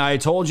going on, I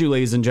told you,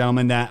 ladies and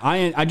gentlemen, that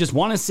I just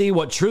want to see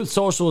what Truth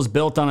Social is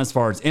built on as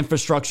far as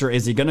infrastructure.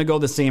 Is he going to go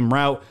the same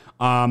route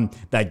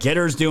that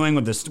Getter's doing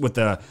with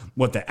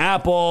the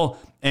Apple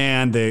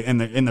and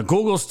the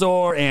Google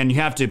Store, and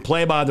you have to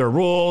play by their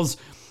rules?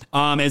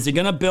 Is he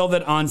going to build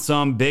it on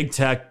some big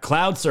tech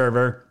cloud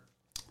server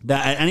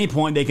that at any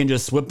point they can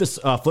just flip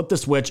the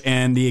switch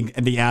and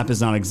the app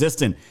is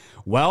non-existent?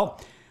 Well,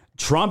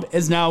 Trump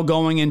is now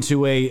going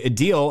into a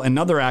deal,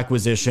 another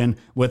acquisition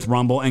with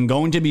Rumble, and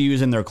going to be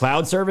using their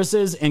cloud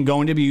services and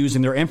going to be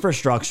using their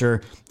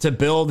infrastructure to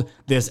build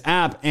this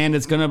app. And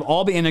it's going to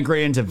all be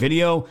integrated into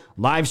video,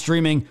 live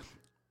streaming,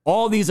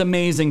 all these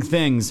amazing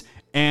things.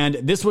 And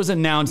this was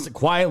announced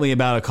quietly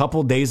about a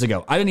couple days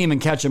ago. I didn't even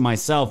catch it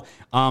myself.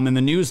 And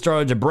the news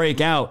started to break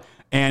out.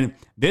 And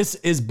this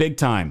is big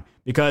time.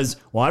 Because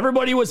while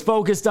everybody was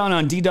focused on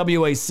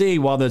DWAC,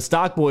 while the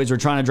stock boys were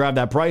trying to drive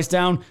that price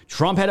down,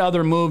 Trump had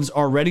other moves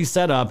already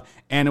set up,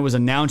 and it was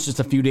announced just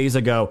a few days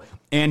ago,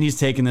 and he's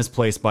taking this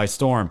place by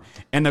storm.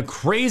 And the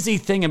crazy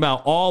thing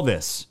about all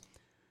this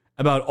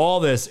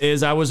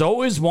is I was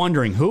always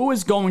wondering who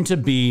is going to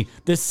be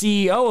the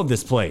CEO of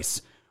this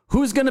place.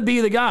 Who's going to be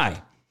the guy?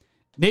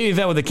 Navy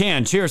Vet with a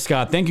can. Cheers,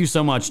 Scott. Thank you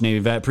so much, Navy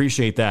Vet.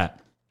 Appreciate that.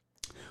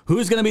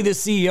 Who's going to be the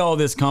CEO of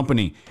this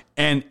company?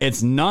 And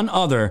it's none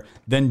other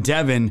than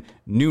Devin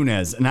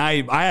Nunes. And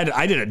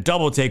I did a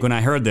double take when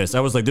I heard this. I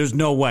was like, there's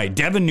no way.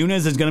 Devin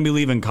Nunes is going to be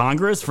leaving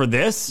Congress for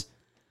this?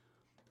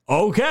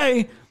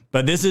 Okay,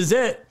 but this is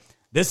it.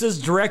 This is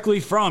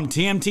directly from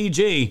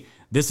TMTG.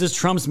 This is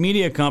Trump's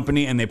media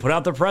company, and they put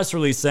out the press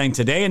release saying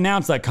today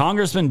announced that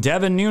Congressman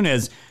Devin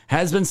Nunes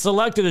has been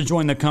selected to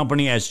join the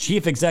company as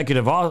Chief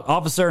Executive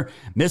Officer.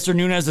 Mr.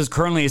 Nunes is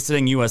currently a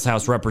sitting U.S.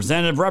 House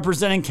Representative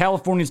representing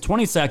California's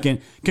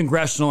 22nd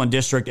Congressional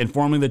District and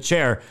formerly the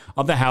chair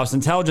of the House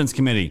Intelligence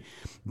Committee.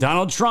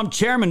 Donald Trump,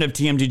 chairman of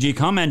TMTG,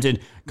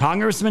 commented,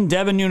 Congressman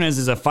Devin Nunes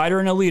is a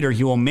fighter and a leader.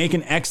 He will make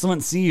an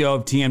excellent CEO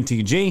of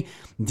TMTG.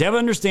 Devin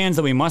understands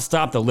that we must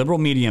stop the liberal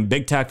media and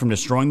big tech from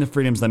destroying the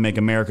freedoms that make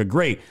America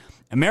great.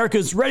 America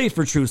is ready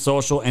for Truth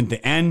Social and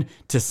the end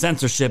to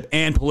censorship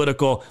and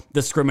political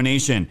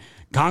discrimination.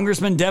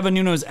 Congressman Devin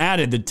Nunes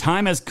added, the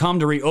time has come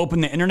to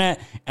reopen the internet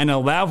and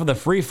allow for the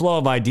free flow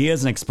of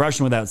ideas and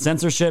expression without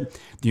censorship.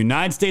 The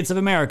United States of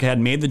America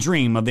had made the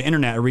dream of the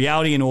internet a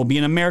reality, and it will be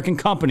an American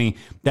company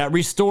that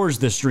restores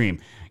this dream.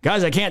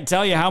 Guys, I can't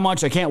tell you how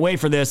much I can't wait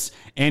for this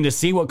and to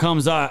see what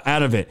comes out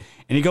of it.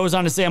 And he goes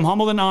on to say, I'm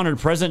humbled and honored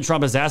President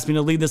Trump has asked me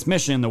to lead this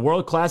mission in the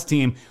world-class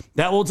team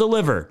that will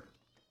deliver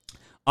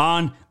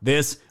on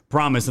this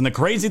promise. And the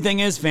crazy thing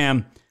is,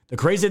 fam, the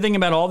crazy thing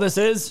about all this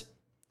is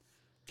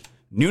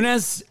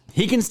Nunes,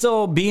 he can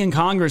still be in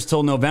Congress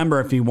till November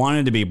if he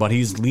wanted to be, but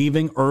he's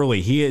leaving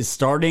early. He is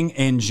starting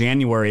in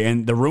January.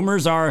 And the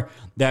rumors are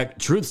that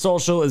Truth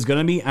Social is going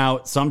to be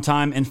out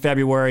sometime in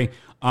February.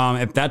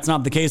 If that's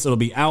not the case, it'll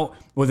be out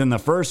within the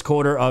first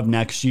quarter of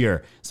next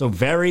year. So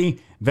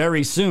very,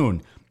 very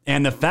soon.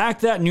 And the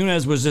fact that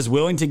Nunes was just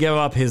willing to give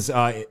up his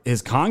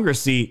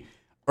Congress seat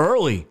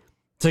early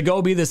to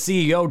go be the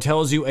CEO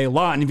tells you a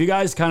lot. And if you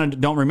guys kind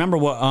of don't remember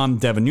what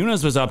Devin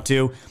Nunes was up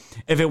to,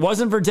 if it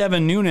wasn't for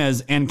Devin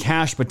Nunes and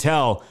Kash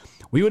Patel,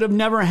 we would have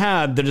never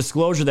had the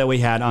disclosure that we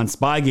had on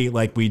Spygate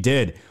like we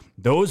did.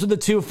 Those are the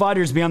two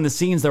fighters behind the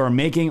scenes that were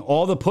making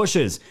all the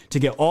pushes to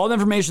get all the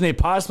information they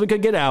possibly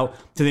could get out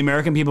to the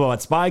American people at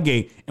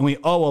Spygate, and we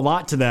owe a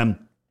lot to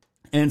them.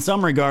 And in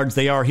some regards,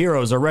 they are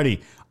heroes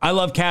already. I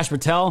love Kash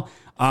Patel.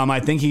 I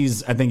think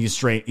he's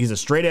straight. He's a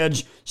straight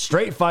edge,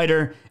 straight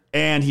fighter,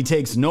 and he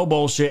takes no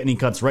bullshit and he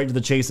cuts right to the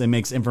chase and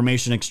makes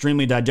information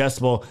extremely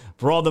digestible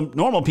for all the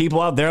normal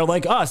people out there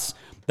like us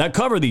that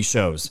cover these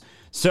shows.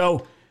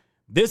 So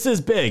this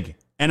is big.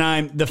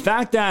 And the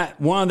fact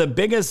that one of the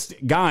biggest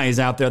guys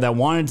out there that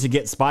wanted to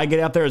get Spygate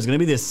out there is going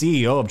to be the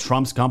CEO of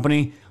Trump's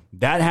company.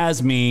 That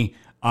has me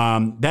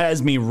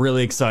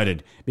really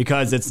excited,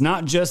 because it's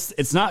not just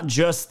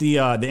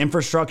the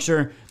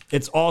infrastructure.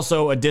 It's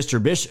also a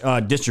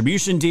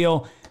distribution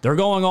deal. They're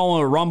going all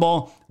over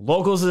Rumble.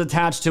 Locals is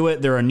attached to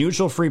it. They're a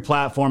neutral free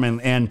platform.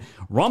 And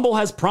Rumble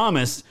has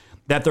promised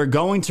that they're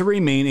going to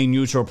remain a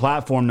neutral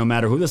platform no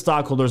matter who the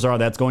stockholders are.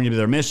 That's going to be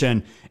their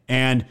mission.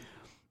 And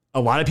a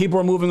lot of people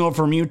are moving over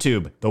from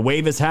YouTube. The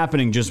wave is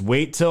happening. Just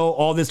wait till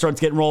all this starts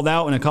getting rolled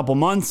out in a couple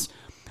months.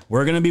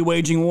 We're going to be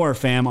waging war,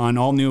 fam, on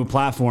all new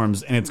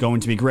platforms. And it's going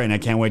to be great. And I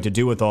can't wait to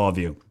do with all of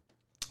you.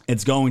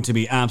 It's going to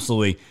be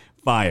absolutely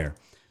fire.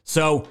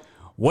 So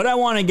what I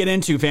want to get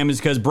into, fam, is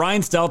because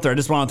Brian Stelter, I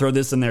just want to throw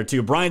this in there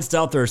too. Brian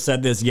Stelter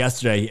said this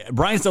yesterday.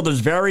 Brian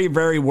Stelter's very,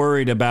 very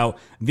worried about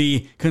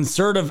the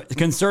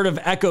conservative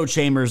echo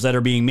chambers that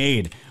are being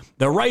made.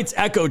 The right's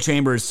echo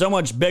chamber is so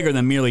much bigger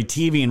than merely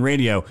TV and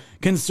radio.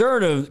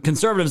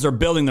 Conservatives are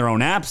building their own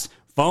apps,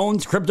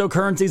 phones,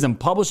 cryptocurrencies, and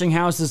publishing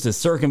houses to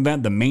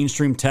circumvent the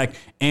mainstream tech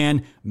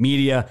and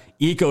media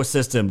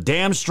ecosystem.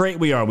 Damn straight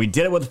we are. We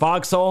did it with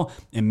Foxhole,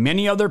 and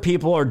many other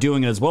people are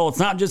doing it as well. It's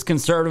not just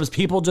conservatives.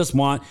 People just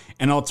want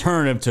an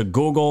alternative to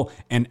Google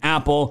and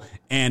Apple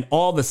and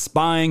all the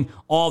spying,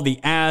 all the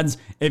ads.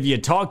 If you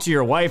talk to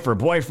your wife or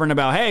boyfriend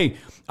about, hey,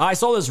 I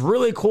saw this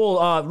really cool,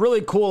 I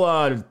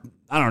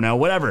don't know,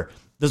 whatever,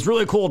 this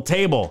really cool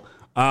table.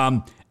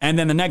 And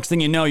then the next thing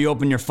you know, you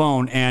open your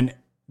phone and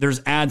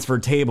there's ads for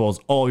tables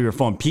all over your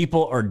phone.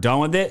 People are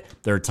done with it.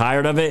 They're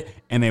tired of it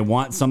and they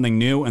want something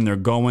new and they're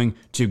going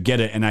to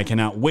get it. And I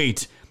cannot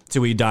wait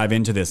till we dive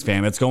into this,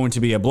 fam. It's going to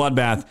be a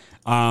bloodbath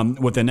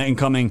with the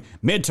incoming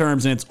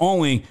midterms, and it's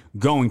only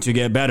going to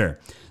get better.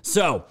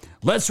 So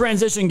let's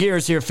transition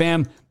gears here,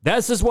 fam.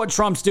 That's just what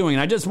Trump's doing.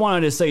 And I just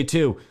wanted to say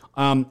too,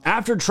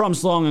 after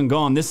Trump's long and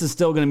gone, this is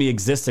still going to be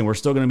existing. We're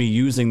still going to be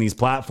using these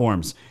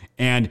platforms.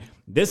 And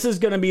this is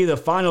going to be the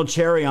final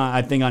cherry on,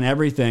 I think, on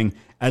everything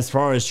as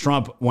far as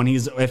Trump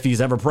if he's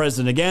ever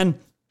president again,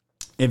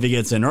 if he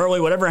gets in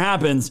early, whatever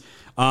happens,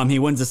 he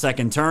wins a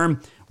second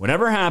term.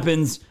 Whatever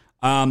happens,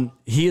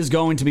 he is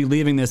going to be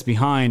leaving this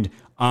behind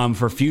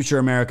for future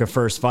America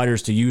First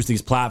fighters to use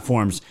these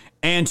platforms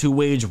and to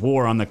wage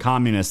war on the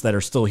communists that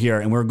are still here.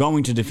 And we're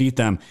going to defeat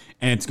them,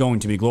 and it's going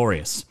to be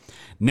glorious.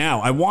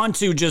 Now, I want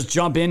to just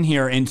jump in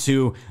here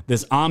into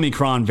this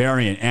Omicron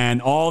variant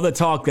and all the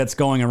talk that's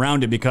going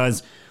around it,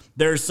 because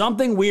there's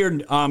something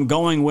weird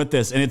going with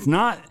this. And it's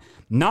not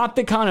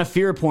the kind of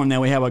fear porn that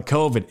we have with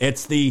COVID.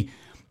 It's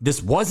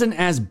this wasn't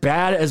as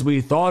bad as we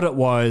thought it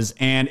was,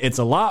 and it's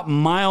a lot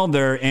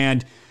milder.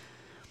 And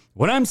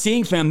what I'm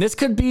seeing, fam, this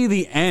could be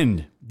the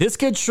end. This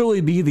could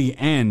truly be the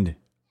end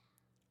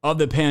of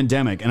the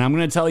pandemic. And I'm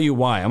going to tell you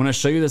why. I'm going to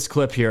show you this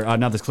clip here.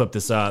 This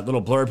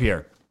little blurb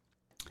here.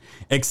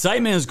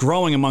 Excitement is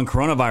growing among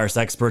coronavirus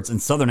experts in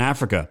Southern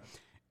Africa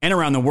and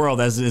around the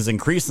world as it is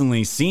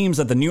increasingly seems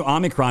that the new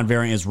Omicron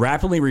variant is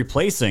rapidly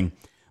replacing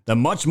the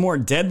much more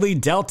deadly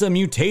Delta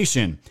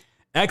mutation.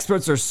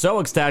 Experts are so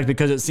ecstatic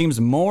because it seems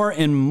more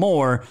and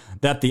more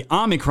that the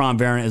Omicron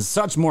variant is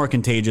such more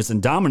contagious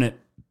and dominant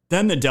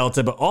than the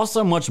Delta, but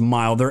also much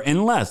milder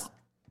and less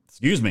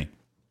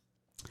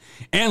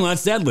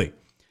deadly.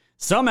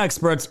 Some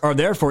experts are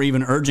therefore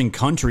even urging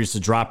countries to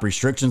drop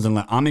restrictions and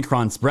let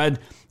Omicron spread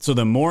so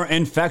the more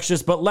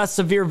infectious but less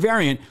severe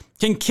variant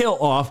can kill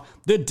off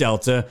the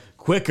Delta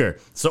quicker.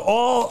 So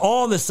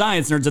all the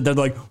science nerds that they're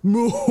like,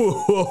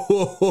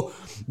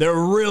 they're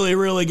really,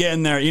 really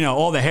getting there,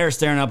 all the hair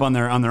staring up on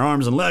their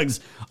arms and legs,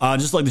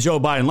 just like the Joe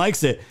Biden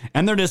likes it.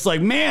 And they're just like,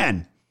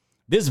 man,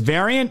 this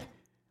variant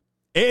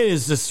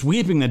is just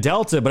sweeping the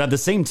Delta, but at the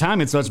same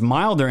time, it's much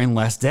milder and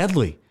less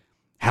deadly.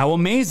 How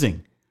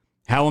amazing.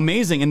 How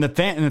amazing. And the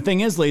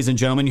thing is, ladies and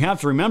gentlemen, you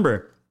have to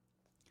remember,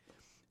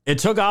 it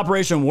took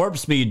Operation Warp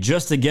Speed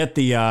just to get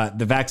the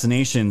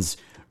vaccinations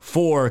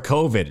for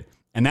COVID.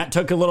 And that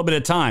took a little bit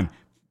of time.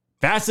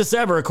 Fastest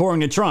ever,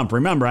 according to Trump.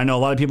 Remember, I know a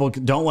lot of people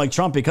don't like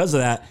Trump because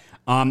of that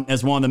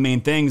as one of the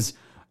main things.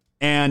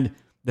 And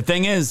the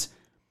thing is,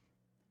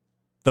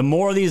 the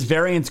more these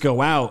variants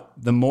go out,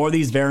 the more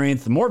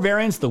variants,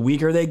 the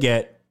weaker they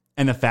get,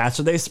 and the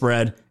faster they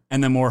spread,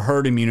 and the more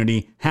herd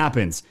immunity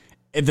happens.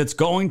 If it's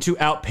going to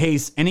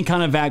outpace any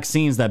kind of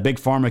vaccines that Big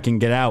Pharma can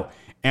get out,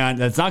 and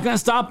that's not going to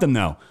stop them,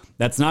 though.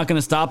 That's not going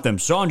to stop them.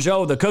 Sean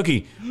Joe, the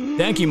cookie.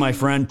 Thank you, my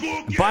friend.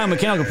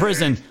 Biomechanical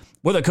Prison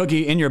with a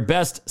cookie in your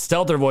best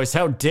stealther voice.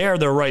 How dare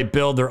the right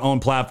build their own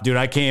platform? Dude,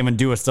 I can't even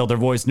do a stealther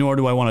voice, nor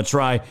do I want to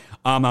try.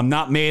 I'm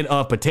not made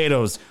of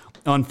potatoes,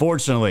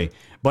 unfortunately.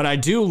 But I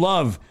do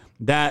love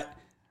that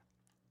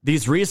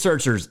these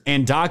researchers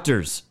and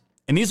doctors,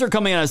 and these are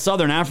coming out of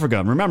Southern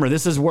Africa. Remember,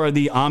 this is where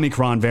the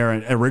Omicron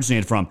variant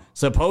originated from,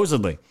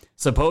 supposedly.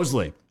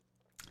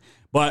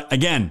 But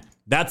again,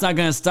 that's not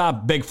going to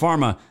stop Big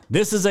Pharma.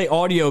 This is an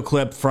audio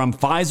clip from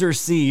Pfizer's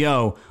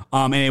CEO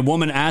and a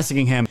woman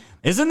asking him,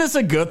 isn't this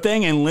a good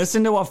thing? And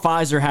listen to what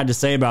Pfizer had to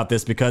say about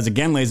this, because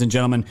again, ladies and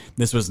gentlemen,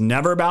 this was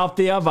never about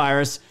the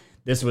virus.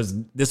 This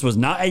was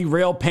not a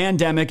real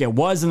pandemic. It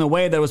was in the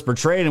way that it was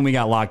portrayed, and we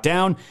got locked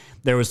down.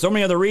 There was so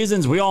many other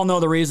reasons. We all know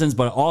the reasons,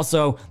 but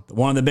also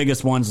one of the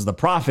biggest ones is the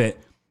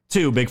profit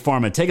to Big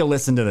Pharma. Take a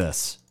listen to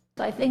this.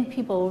 I think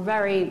people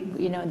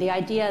the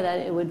idea that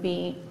it would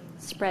be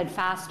spread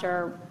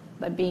faster,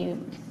 but be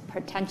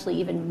potentially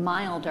even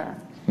milder,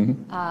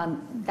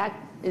 that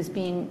is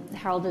being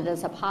heralded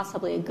as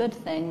possibly a good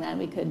thing, that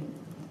we could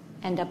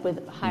end up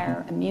with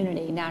higher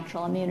immunity,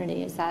 natural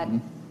immunity. Does that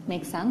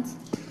make sense?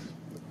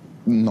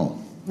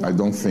 No, I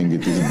don't think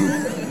it is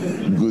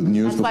good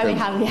news. That's why we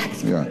have the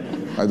expert.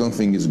 Yeah, I don't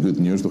think it's good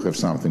news to have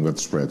something that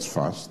spreads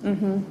fast.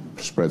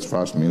 Spreads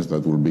fast means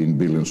that will be in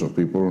billions of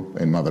people.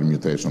 Another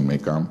mutation may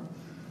come.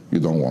 You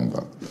don't want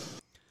that.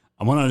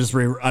 I want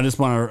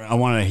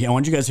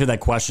you guys to hear that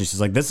question. She's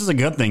like, "This is a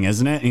good thing,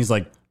 isn't it?" And he's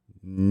like,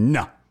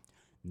 "No,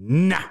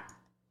 nah."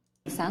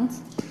 Make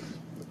sense?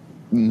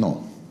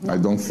 No, I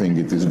don't think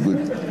it is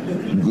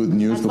good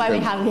news. That's why we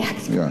have the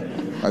expert.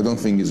 Yeah, I don't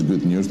think it's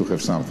good news to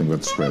have something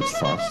that spreads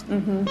fast.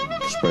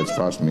 Spreads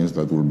fast means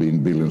that will be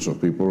in billions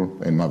of people.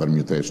 Another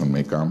mutation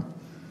may come.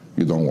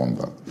 You don't want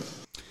that.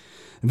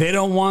 They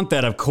don't want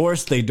that. Of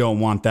course they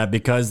don't want that,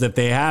 because if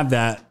they have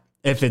that,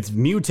 if it's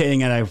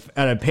mutating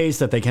at a pace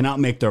that they cannot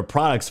make their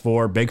products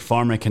for, Big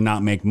Pharma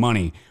cannot make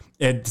money.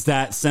 It's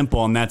that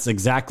simple, and that's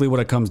exactly what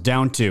it comes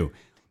down to.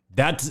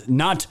 That's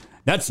not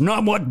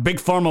what Big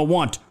Pharma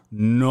want.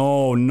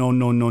 No,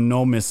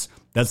 miss.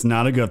 That's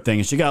not a good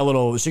thing. She got a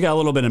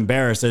little bit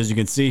embarrassed, as you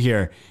can see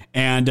here.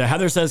 And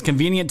Heather says,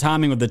 convenient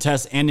timing with the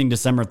test ending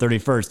December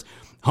 31st.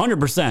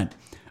 100%.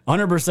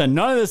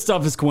 None of this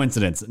stuff is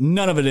coincidence.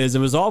 None of it is. It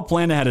was all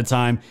planned ahead of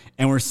time,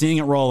 and we're seeing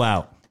it roll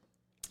out.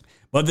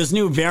 But this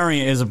new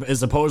variant is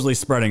supposedly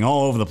spreading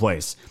all over the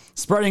place.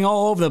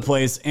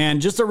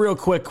 And just a real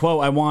quick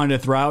quote I wanted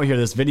to throw out here,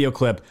 this video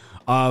clip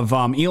of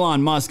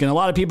Elon Musk. And a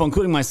lot of people,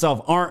 including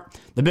myself, aren't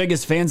the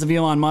biggest fans of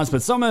Elon Musk,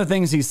 but some of the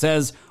things he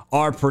says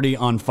are pretty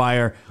on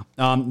fire.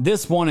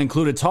 This one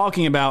included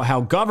talking about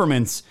how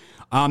governments,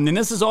 and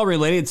this is all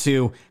related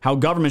to how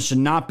governments should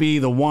not be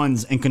the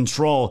ones in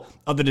control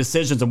of the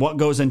decisions of what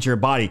goes into your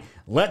body.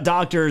 Let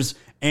doctors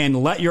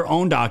and let your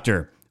own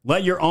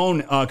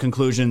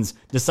conclusions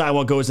decide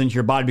what goes into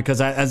your body,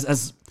 because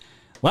as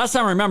last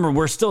time I remember,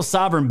 we're still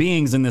sovereign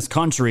beings in this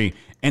country,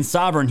 and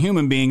sovereign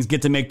human beings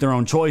get to make their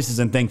own choices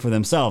and think for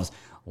themselves.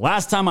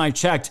 Last time I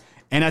checked,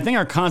 and I think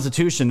our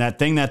Constitution, that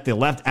thing that the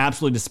left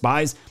absolutely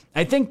despise,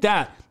 I think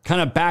that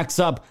kind of backs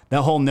up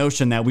that whole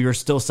notion that we are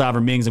still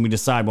sovereign beings and we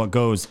decide what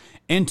goes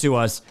into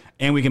us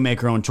and we can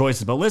make our own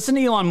choices. But listen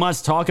to Elon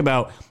Musk talk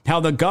about how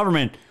the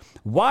government,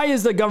 why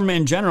is the government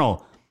in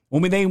general,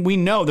 when we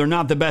know they're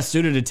not the best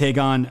suited to take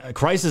on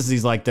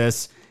crises like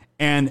this.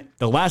 And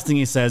the last thing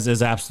he says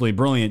is absolutely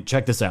brilliant.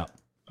 Check this out.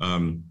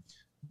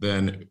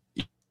 Then,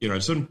 at a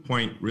certain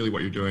point, really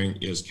what you're doing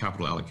is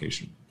capital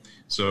allocation.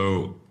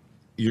 So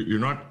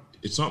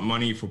it's not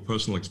money for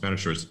personal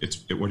expenditures.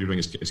 What you're doing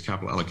is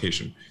capital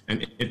allocation.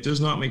 And it does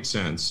not make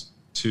sense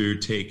to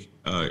take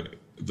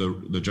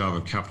the job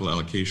of capital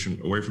allocation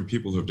away from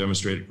people who have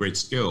demonstrated great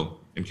skill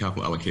in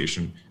capital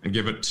allocation and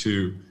give it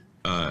to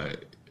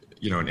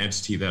an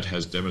entity that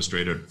has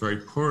demonstrated very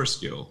poor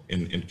skill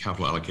in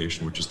capital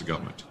allocation, which is the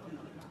government.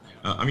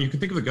 You can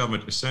think of the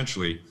government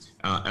essentially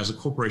as a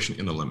corporation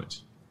in the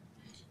limit.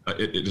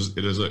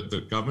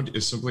 The government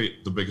is simply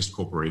the biggest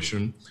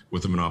corporation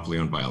with a monopoly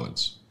on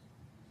violence.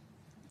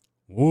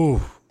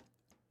 Ooh,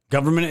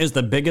 government is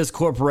the biggest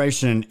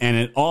corporation, and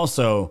it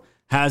also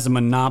has a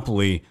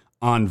monopoly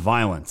on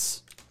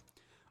violence.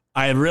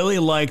 I really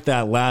like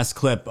that last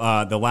clip,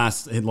 the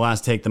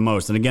last take the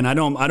most. And again, I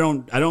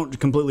don't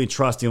completely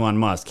trust Elon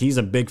Musk. He's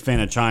a big fan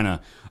of China,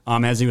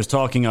 as he was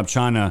talking up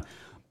China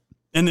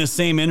in this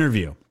same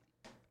interview.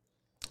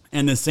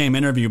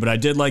 But I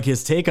did like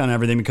his take on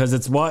everything, because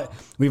it's what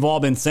we've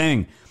all been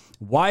saying.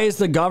 Why is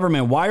the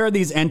government? Why are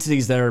these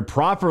entities that are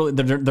properly?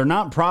 They're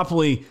not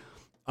properly,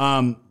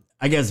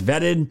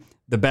 vetted,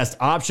 the best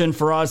option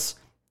for us?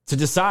 to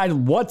decide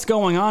what's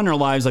going on in our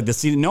lives. Like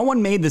no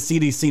one made the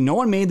CDC. No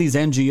one made these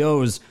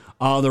NGOs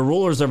the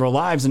rulers of our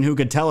lives and who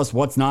could tell us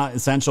what's not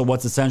essential,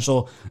 what's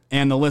essential,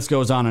 and the list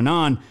goes on.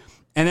 And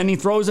then he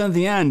throws in at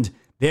the end,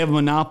 they have a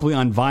monopoly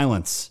on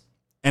violence.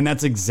 And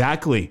that's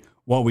exactly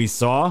what we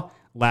saw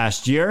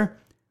last year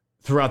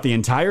throughout the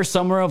entire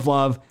summer of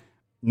love.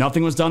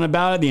 Nothing was done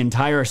about it. The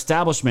entire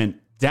establishment,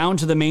 down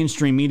to the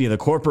mainstream media, the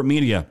corporate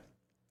media,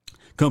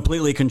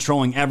 completely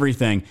controlling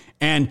everything.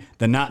 And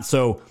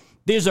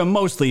these are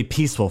mostly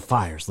peaceful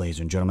fires, ladies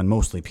and gentlemen,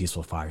 mostly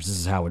peaceful fires. This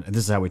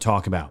is how we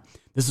talk about.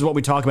 This is what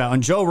we talk about.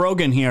 And Joe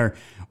Rogan here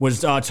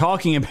was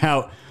talking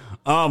about,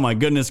 oh my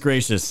goodness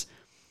gracious.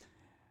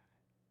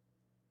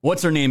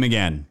 What's her name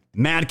again?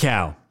 Mad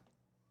Cow.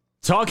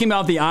 Talking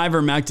about the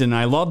ivermectin.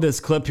 I love this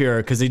clip here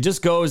because he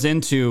just goes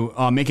into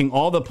making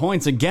all the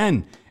points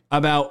again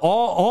about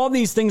all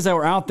these things that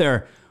were out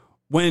there.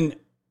 When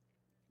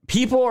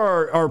people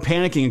are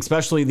panicking,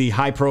 especially the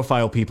high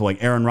profile people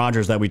like Aaron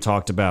Rodgers that we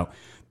talked about,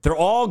 they're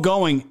all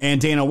going,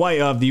 and Dana White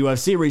of the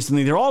UFC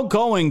recently, they're all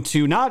going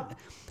to not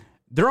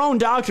their own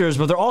doctors,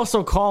 but they're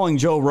also calling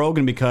Joe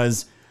Rogan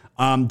because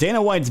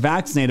Dana White's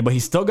vaccinated, but he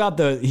still got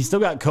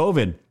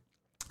COVID,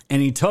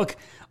 and he took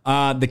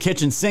the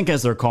kitchen sink,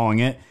 as they're calling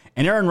it.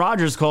 And Aaron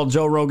Rodgers called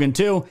Joe Rogan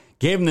too,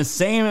 gave him the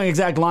same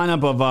exact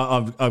lineup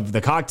of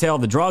the cocktail,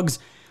 the drugs,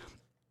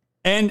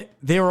 and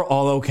they were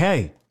all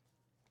okay.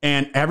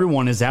 And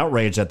everyone is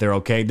outraged that they're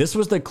okay. This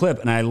was the clip,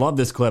 and I love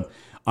this clip.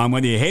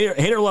 Whether you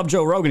hate or love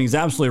Joe Rogan, he's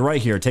absolutely right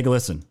here. Take a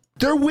listen.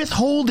 They're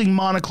withholding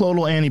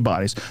monoclonal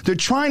antibodies. They're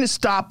trying to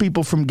stop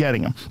people from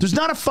getting them. There's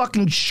not a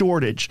fucking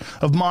shortage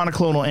of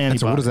monoclonal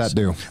antibodies. So what does that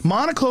do?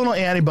 Monoclonal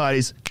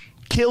antibodies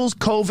kills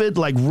COVID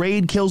like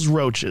Raid kills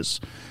roaches.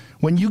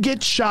 When you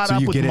get shot so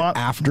up you with get it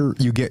after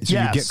you get you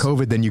get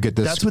COVID, then you get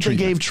this. That's what treatment.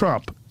 They gave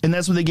Trump, and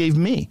that's what they gave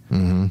me.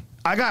 Mm-hmm.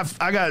 I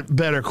got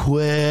better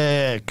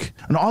quick,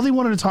 and all they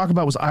wanted to talk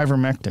about was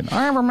ivermectin.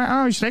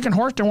 Oh, he's taking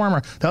horse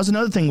dewormer. That was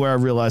another thing where I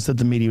realized that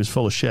the media was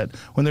full of shit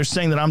when they're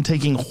saying that I'm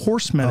taking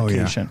horse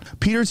medication. Oh, yeah.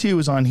 Peter Thiel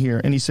was on here,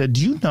 and he said,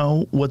 "Do you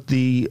know what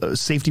the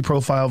safety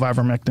profile of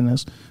ivermectin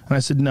is?" And I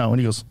said, "No." And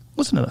he goes,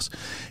 "Listen to this."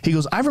 He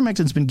goes,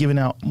 "Ivermectin's been given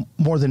out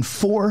more than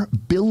 4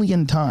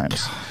 billion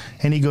times."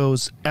 And he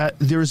goes,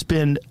 "There's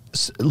been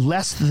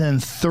less than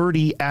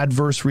 30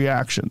 adverse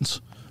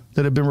reactions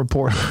that have been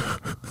reported."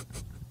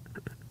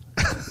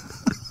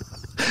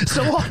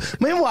 So,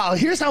 meanwhile,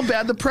 here's how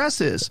bad the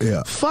press is.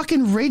 Yeah.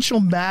 Fucking Rachel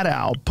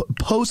Maddow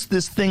posts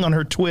this thing on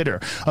her Twitter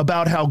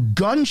about how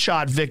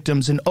gunshot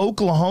victims in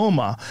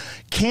Oklahoma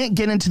can't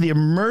get into the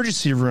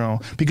emergency room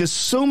because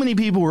so many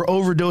people were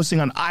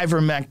overdosing on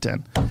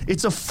ivermectin.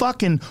 It's a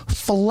fucking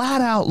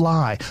flat-out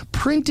lie,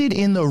 printed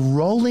in the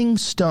Rolling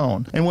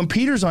Stone. And when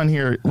Peter's on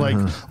here,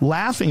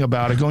 laughing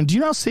about it, going, "Do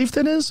you know how safe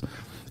that is?"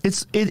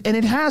 And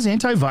it has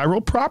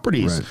antiviral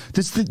properties.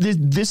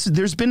 Right.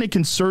 There's been a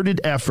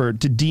concerted effort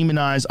to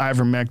demonize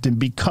ivermectin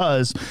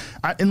because,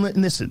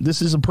 listen,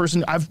 this is a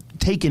person, I've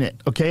taken it,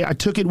 okay? I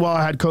took it while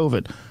I had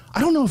COVID. I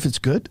don't know if it's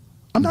good.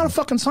 I'm not a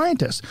fucking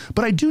scientist,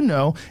 but I do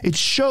know it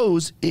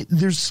shows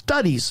there's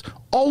studies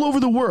all over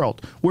the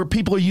world where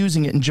people are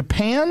using it. In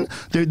Japan,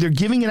 they're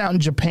giving it out in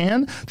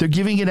Japan. They're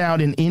giving it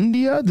out in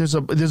India. There's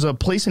a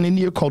place in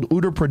India called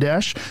Uttar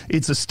Pradesh.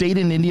 It's a state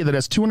in India that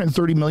has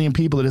 230 million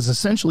people that is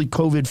essentially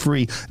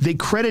COVID-free. They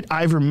credit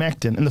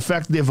ivermectin and the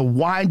fact that they have a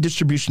wide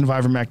distribution of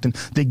ivermectin.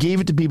 They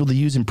gave it to people to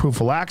use in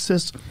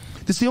prophylaxis.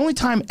 This is the only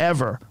time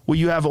ever where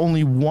you have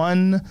only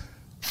one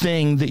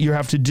thing that you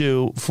have to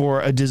do for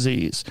a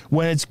disease.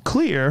 When it's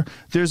clear,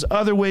 there's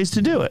other ways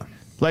to do it.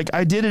 Like,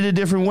 I did it a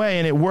different way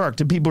and it worked,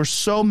 and people are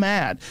so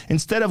mad.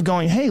 Instead of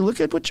going, "Hey, look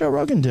at what Joe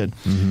Rogan did.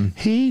 Mm-hmm.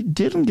 He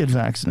didn't get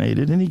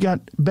vaccinated and he got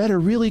better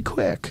really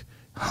quick.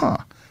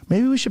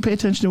 Maybe we should pay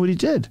attention to what he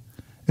did."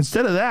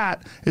 Instead of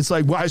that, it's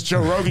like, why is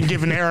Joe Rogan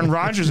giving Aaron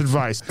Rodgers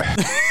advice?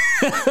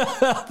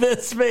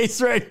 This face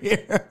right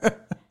here.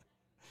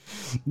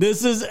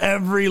 This is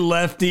every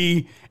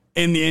lefty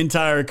in the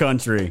entire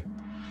country.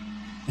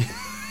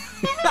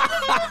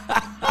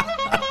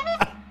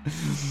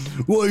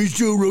 Why is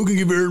Joe Rogan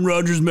give Aaron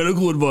Rodgers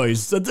medical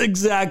advice? That's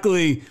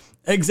exactly.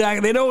 They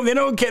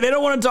don't care. They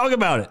don't want to talk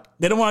about it.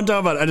 They don't want to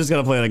talk about it. I just got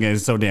to play that game.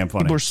 It's so damn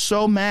funny. People are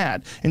so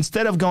mad.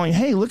 Instead of going,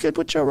 "Hey, look at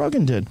what Joe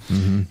Rogan did.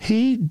 Mm-hmm.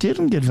 He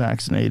didn't get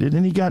vaccinated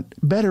and he got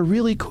better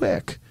really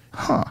quick.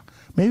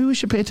 Maybe we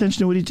should pay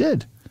attention to what he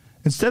did."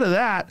 Instead of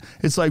that,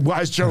 it's like,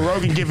 why is Joe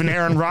Rogan giving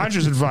Aaron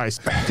Rodgers advice?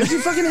 Because he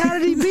fucking, how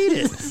did he beat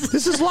it?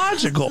 This is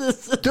logical.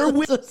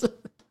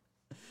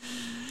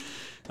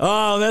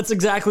 Oh, that's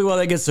exactly why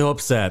they get so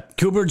upset.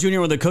 Cooper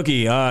Jr. with a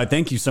cookie.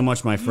 Thank you so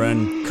much, my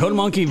friend. Code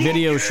Monkey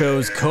video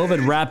shows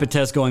COVID rapid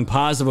test going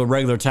positive with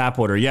regular tap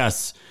water.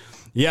 Yes,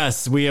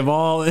 we have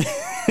all.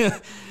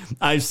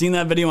 I've seen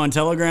that video on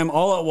Telegram.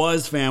 All it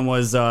was, fam,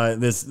 was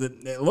this.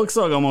 It looks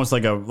like almost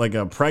like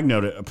a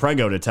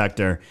Prego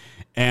detector,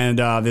 and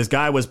this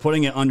guy was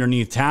putting it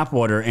underneath tap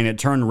water, and it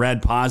turned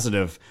red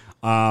positive.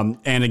 And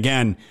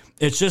again,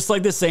 it's just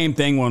like the same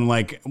thing when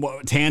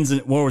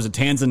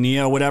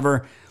Tanzania, or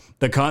whatever.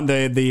 the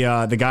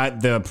guy,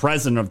 the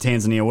president of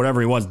Tanzania, whatever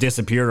he was,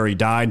 disappeared or he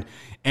died,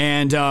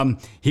 and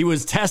he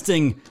was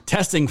testing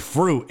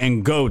fruit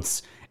and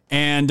goats,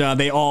 and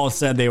they all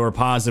said they were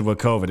positive with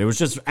COVID. It was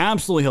just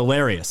absolutely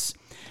hilarious.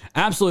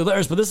 Absolutely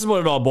hilarious. But this is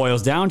what it all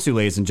boils down to,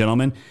 ladies and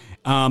gentlemen.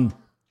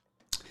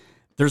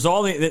 There's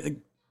all the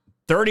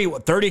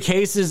 30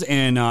 cases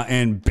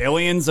and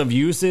billions of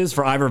uses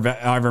for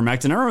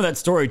ivermectin. I remember that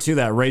story too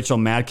that Rachel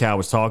Madcow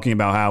was talking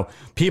about, how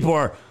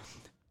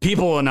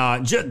people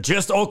in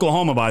just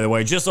Oklahoma, by the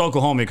way, just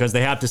Oklahoma, because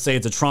they have to say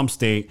it's a Trump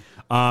state.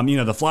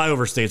 The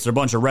flyover states are a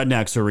bunch of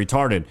rednecks who are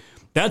retarded.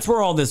 That's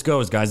where all this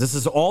goes, guys. This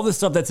is all the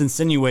stuff that's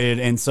insinuated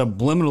and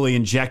subliminally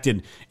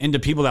injected into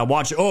people that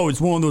watch. Oh,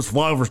 it's one of those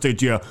flyover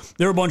states. Yeah,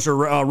 they're a bunch of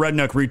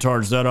redneck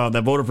retards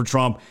that voted for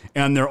Trump,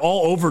 and they're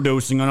all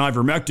overdosing on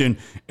ivermectin.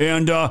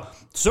 And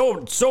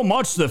so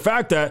much to the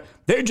fact that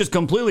they just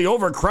completely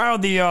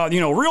overcrowd the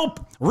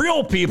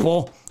real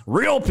people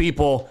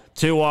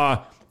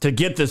to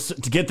get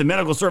the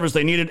medical service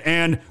they needed,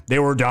 and they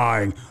were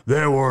dying.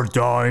 They were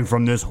dying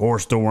from this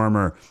horse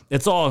dewormer.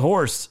 It's all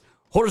horse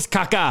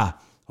caca.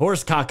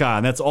 Horse caca,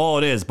 and that's all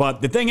it is.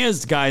 But the thing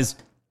is, guys,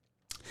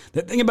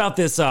 the thing about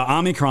this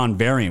Omicron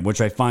variant, which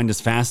I find is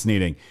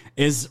fascinating,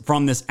 is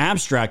from this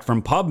abstract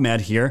from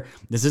PubMed here.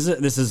 This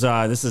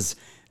is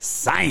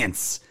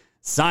science.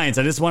 Science.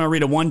 I just want to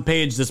read a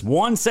one-page, this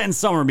one-sentence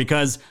summary,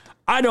 because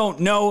I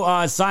don't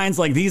know science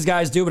like these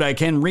guys do, but I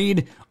can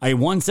read a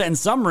one-sentence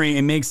summary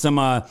and make some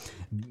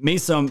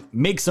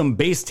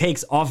base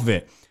takes off of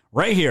it.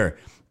 Right here.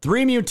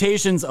 3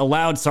 mutations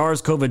allowed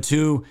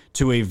SARS-CoV-2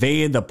 to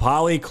evade the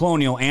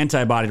polyclonal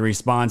antibody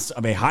response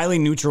of a highly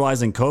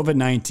neutralizing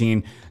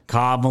COVID-19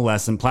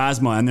 convalescent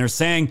plasma. And they're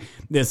saying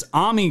this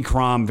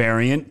Omicron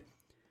variant,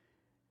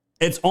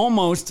 it's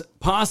almost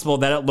possible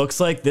that it looks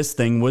like this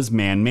thing was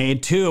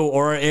man-made too,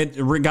 or it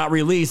got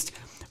released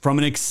from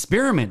an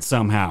experiment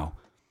somehow.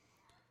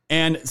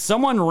 And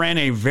someone ran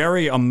a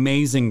very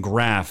amazing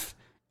graph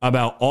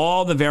about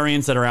all the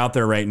variants that are out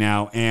there right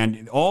now,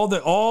 and all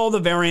the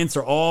variants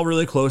are all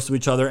really close to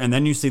each other, and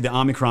then you see the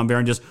Omicron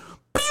variant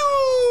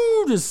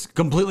just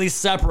completely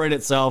separate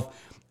itself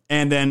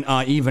and then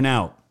even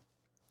out.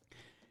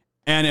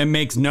 And it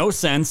makes no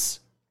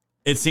sense.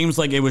 It seems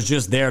like it was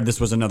just there.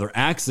 This was another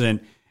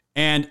accident.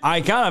 And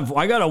I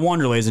gotta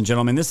wonder, ladies and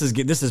gentlemen, this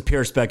is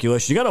pure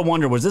speculation. You gotta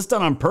wonder, was this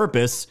done on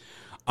purpose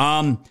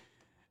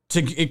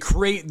to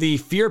create the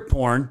fear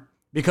porn?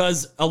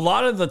 Because a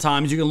lot of the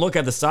times you can look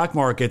at the stock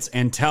markets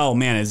and tell,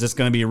 man, is this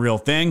going to be a real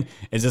thing?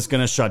 Is this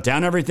going to shut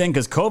down everything?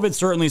 Because COVID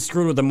certainly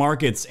screwed with the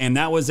markets, and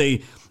that was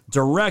a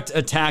direct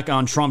attack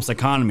on Trump's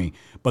economy.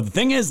 But the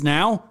thing is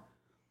now,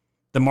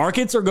 the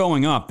markets are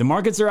going up. The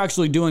markets are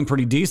actually doing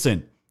pretty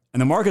decent. And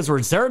the markets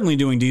were certainly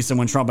doing decent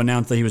when Trump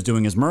announced that he was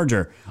doing his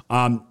merger.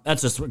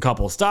 That's just a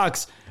couple of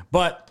stocks.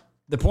 But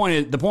the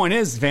point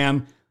is,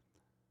 fam,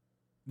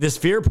 this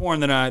fear porn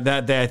that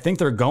I think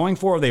they're going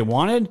for, they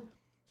wanted,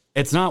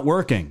 it's not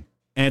working,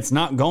 and it's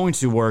not going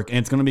to work, and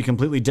it's going to be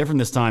completely different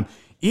this time,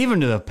 even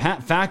to the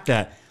fact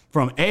that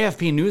from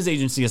AFP News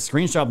Agency, a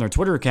screenshot on their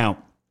Twitter account,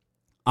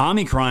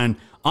 Omicron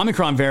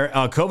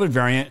COVID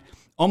variant,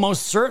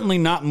 almost certainly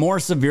not more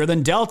severe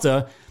than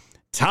Delta.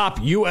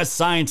 Top U.S.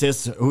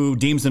 scientist, who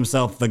deems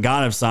himself the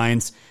god of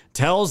science,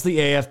 tells the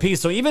AFP.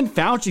 So even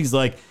Fauci's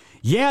like,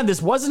 yeah,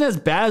 this wasn't as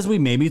bad as we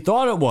maybe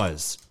thought it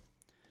was.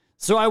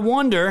 So I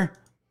wonder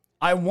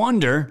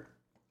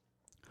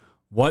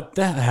what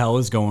the hell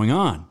is going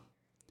on?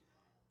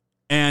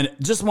 And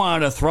just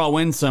wanted to throw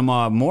in some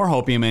more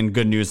hopium and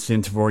good news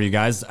for you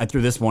guys. I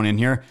threw this one in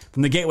here.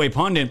 From the Gateway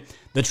Pundit,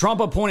 the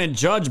Trump-appointed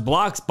judge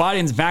blocks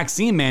Biden's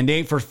vaccine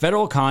mandate for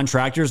federal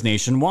contractors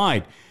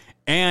nationwide.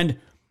 And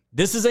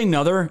this is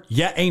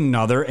yet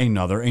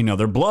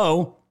another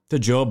blow to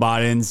Joe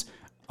Biden's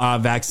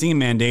vaccine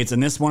mandates,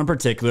 and this one in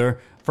particular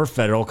for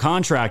federal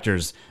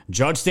contractors.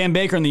 Judge Stan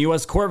Baker in the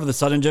U.S. Court for the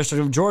Southern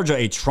District of Georgia,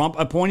 a Trump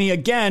appointee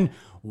again.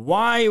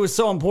 Why it was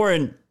so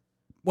important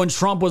when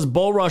Trump was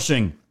bull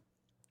rushing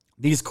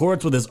these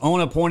courts with his own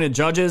appointed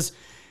judges.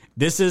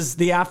 This is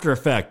the after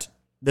effect.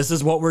 This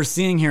is what we're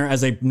seeing here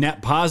as a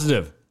net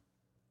positive.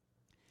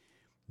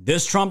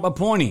 This Trump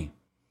appointee,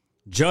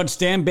 Judge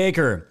Stan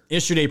Baker,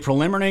 issued a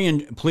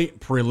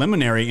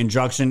preliminary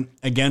injunction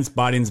against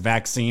Biden's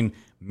vaccine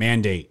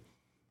mandate.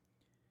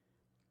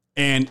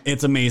 And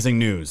it's amazing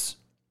news.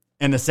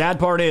 And the sad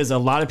part is a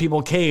lot of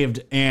people caved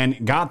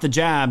and got the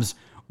jabs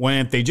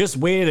when if they just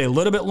waited a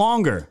little bit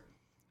longer,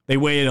 they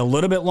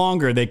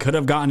could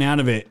have gotten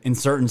out of it in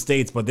certain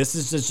states. But this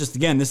is just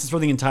again, this is for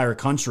the entire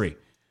country.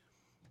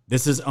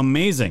 This is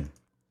amazing.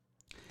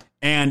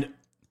 And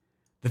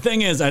the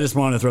thing is, I just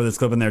wanted to throw this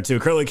clip in there too.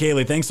 Curly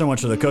Kaylee, thanks so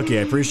much for the cookie.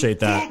 I appreciate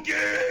that. Cookie!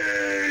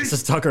 This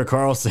is Tucker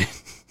Carlson.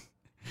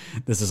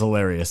 This is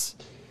hilarious.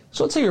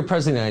 So let's say you're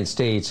president of the United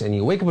States and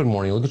you wake up in the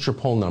morning, look at your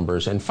poll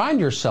numbers, and find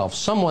yourself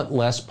somewhat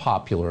less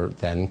popular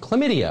than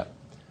chlamydia.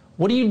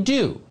 What do you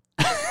do?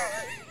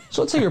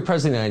 So let's say you're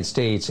president of the United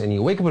States and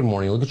you wake up in the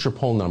morning, look at your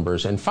poll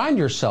numbers, and find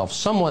yourself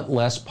somewhat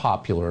less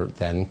popular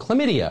than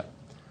chlamydia.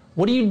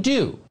 What do you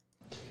do?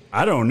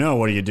 I don't know.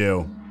 What do you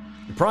do?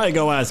 You probably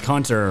go ask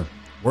Hunter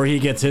where he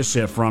gets his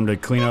shit from to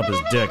clean up his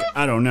dick.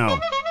 I don't know.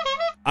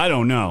 I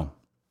don't know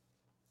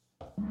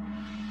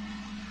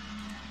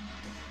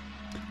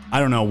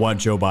what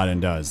Joe Biden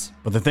does.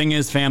 But the thing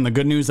is, fam, the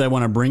good news I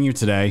want to bring you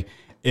today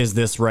is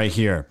this right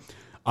here.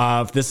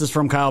 This is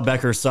from Kyle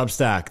Becker's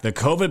Substack. The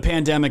COVID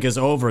pandemic is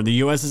over. The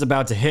U.S. is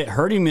about to hit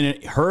herd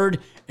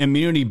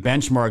immunity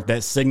benchmark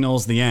that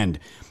signals the end.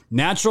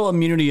 Natural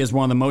immunity is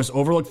one of the most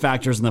overlooked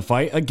factors in the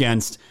fight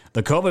against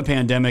the COVID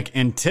pandemic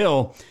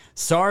until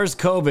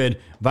SARS-CoV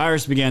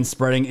virus began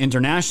spreading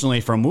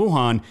internationally from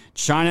Wuhan,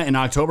 China in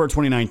October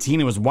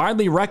 2019. It was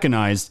widely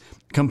recognized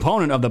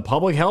component of the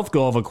public health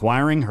goal of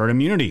acquiring herd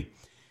immunity.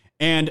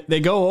 And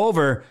they go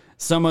over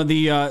some of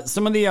the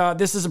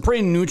this is a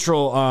pretty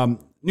neutral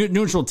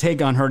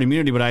take on herd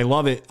immunity, but I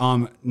love it.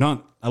 I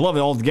love it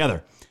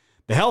altogether.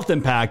 The health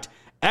impact.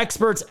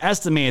 Experts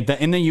estimate that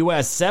in the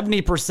U.S.,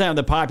 70% of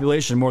the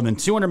population, more than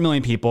 200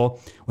 million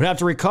people, would have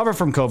to recover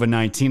from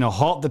COVID-19 to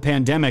halt the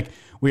pandemic.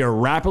 We are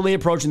rapidly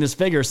approaching this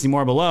figure. See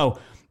more below.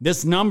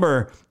 This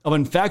number of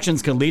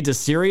infections could lead to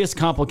serious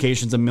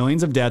complications and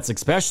millions of deaths,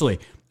 especially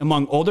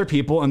among older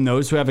people and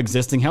those who have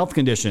existing health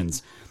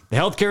conditions. The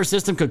healthcare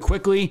system could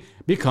quickly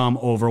become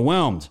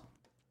overwhelmed.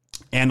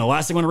 And the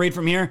last thing I want to read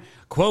from here,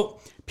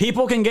 quote,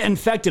 people can get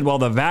infected while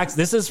the vaccine...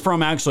 This is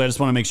from, actually, I just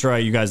want to make sure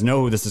you guys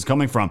know who this is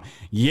coming from.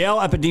 Yale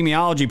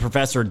epidemiology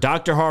professor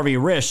Dr. Harvey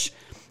Risch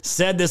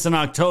said this in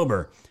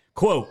October.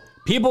 Quote,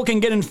 people can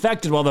get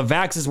infected while the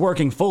vax is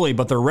working fully,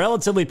 but they're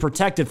relatively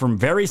protected from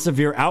very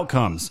severe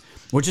outcomes,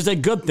 which is a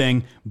good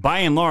thing by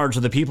and large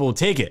for the people who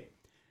take it.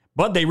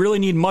 But they really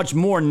need much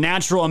more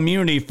natural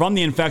immunity from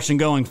the infection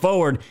going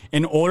forward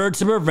in order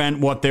to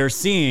prevent what they're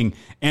seeing.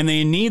 And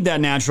they need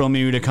that natural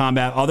immunity to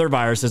combat other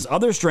viruses,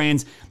 other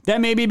strains that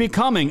may be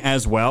becoming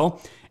as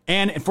well.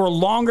 And for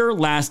longer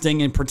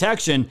lasting and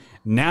protection,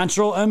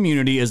 natural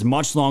immunity is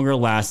much longer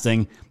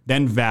lasting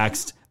than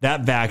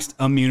vaxxed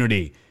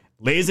immunity.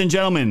 Ladies and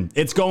gentlemen,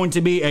 it's going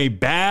to be a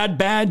bad,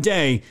 bad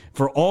day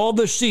for all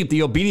the sheep,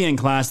 the obedient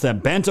class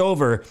that bent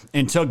over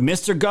and took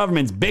Mr.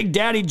 Government's Big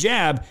Daddy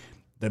jab,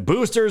 the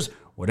boosters,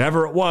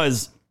 whatever it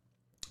was,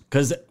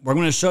 because we're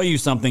going to show you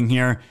something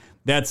here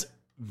that's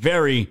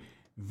very,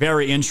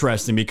 very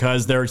interesting,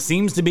 because there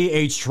seems to be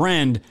a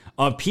trend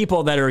of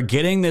people that are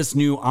getting this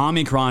new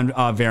Omicron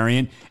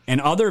variant and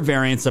other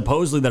variants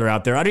supposedly that are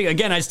out there.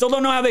 Again, I still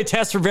don't know how they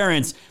test for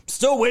variants.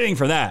 Still waiting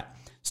for that.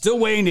 Still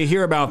waiting to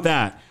hear about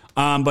that.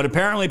 But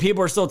apparently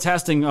people are still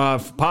testing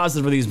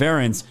positive for these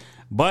variants.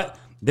 But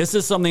this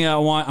is something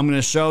I'm going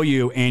to show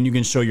you, and you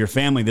can show your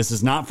family. This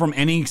is not from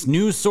any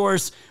news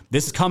source.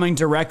 This is coming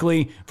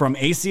directly from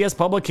ACS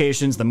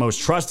Publications, the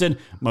most trusted,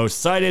 most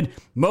cited,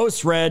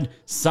 most read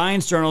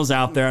science journals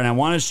out there. And I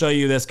want to show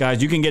you this,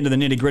 guys. You can get into the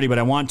nitty gritty, but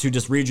I want to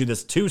just read you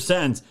this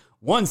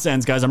one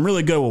sentence, guys. I'm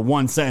really good with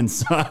one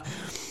sentence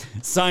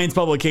science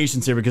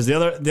publications here, because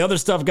the other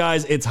stuff,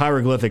 guys, it's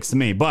hieroglyphics to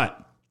me. But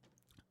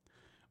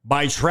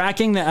by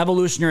tracking the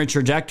evolutionary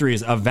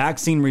trajectories of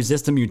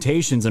vaccine-resistant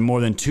mutations in more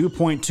than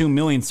 2.2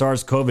 million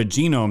SARS-CoV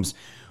genomes,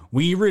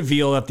 we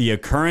reveal that the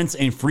occurrence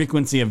and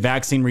frequency of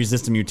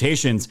vaccine-resistant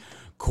mutations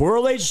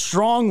correlates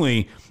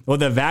strongly with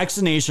the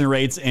vaccination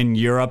rates in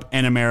Europe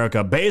and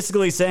America.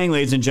 Basically saying,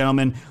 ladies and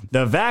gentlemen,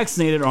 the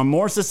vaccinated are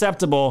more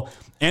susceptible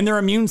and their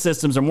immune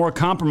systems are more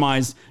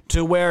compromised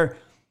to where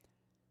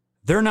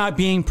they're not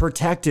being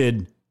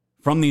protected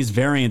from these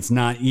variants,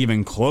 not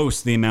even close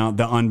to the amount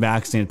the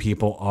unvaccinated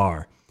people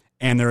are.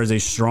 And there is a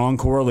strong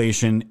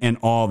correlation in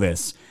all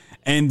this.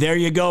 And there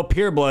you go,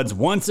 purebloods.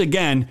 Once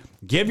again,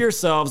 give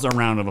yourselves a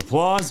round of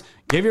applause.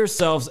 Give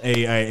yourselves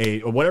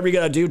a whatever you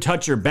got to do.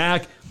 Touch your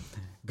back.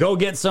 Go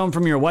get some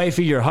from your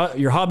wifey, your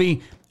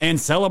hubby, and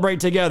celebrate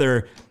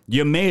together.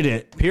 You made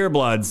it,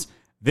 purebloods.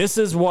 This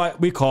is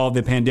what we call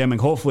the pandemic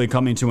hopefully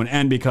coming to an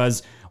end,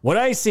 because what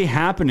I see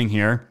happening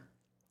here,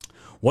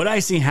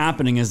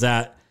 is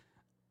that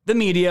the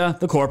media,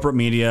 the corporate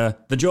media,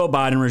 the Joe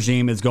Biden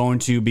regime is going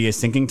to be a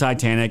sinking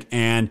Titanic,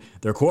 and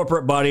their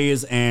corporate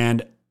buddies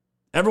and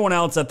everyone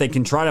else that they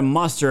can try to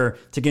muster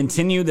to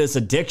continue this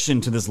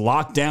addiction to this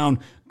lockdown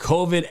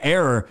COVID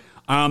era.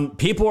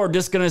 People are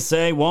just going to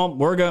say, well,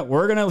 we're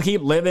going to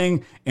keep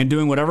living and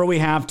doing whatever we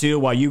have to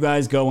while you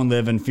guys go and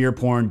live in fear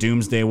porn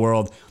doomsday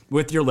world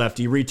with your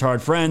lefty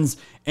retard friends.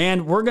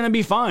 And we're going to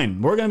be fine.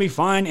 We're going to be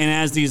fine. And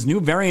as these new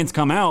variants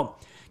come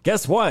out,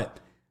 guess what?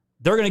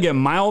 They're going to get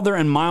milder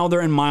and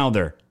milder and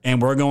milder,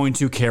 and we're going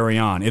to carry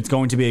on. It's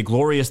going to be a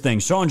glorious thing.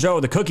 Sean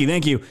Joe, the cookie,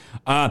 thank you.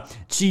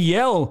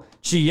 Chiel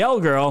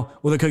girl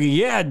with a cookie.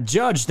 Yeah,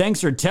 Judge, thanks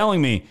for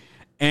telling me.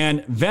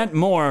 And Vent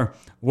More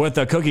with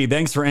a cookie.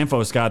 Thanks for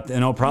info, Scott.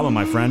 No problem,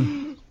 my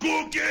friend.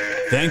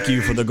 Thank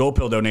you for the Gold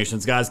Pill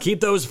donations, guys.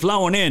 Keep those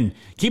flowing in.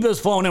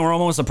 We're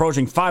almost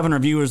approaching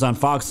 500 viewers on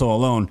Foxhole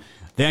alone.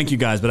 Thank you,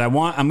 guys. But I'm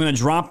going to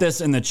drop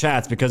this in the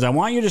chats because I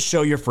want you to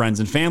show your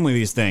friends and family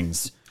these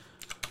things.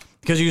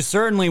 Because you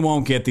certainly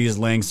won't get these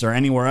links or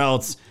anywhere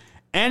else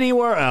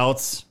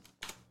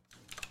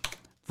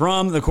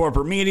from the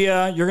corporate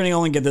media. You're going to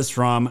only get this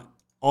from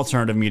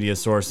alternative media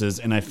sources,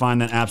 and I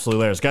find that absolutely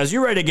hilarious. Guys,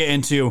 you ready to get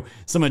into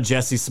some of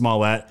Jussie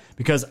Smollett?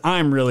 Because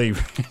I'm really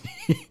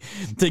ready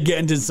to get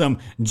into some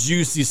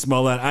juicy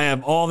Smollett. I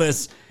have all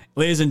this,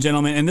 ladies and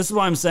gentlemen, and this is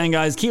what I'm saying,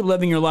 guys. Keep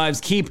living your lives.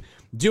 Keep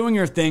doing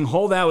your thing.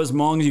 Hold out as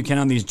long as you can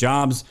on these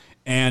jobs,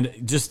 and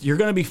just, you're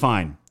going to be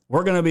fine.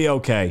 We're going to be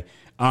okay.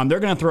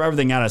 They're going to throw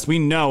everything at us. We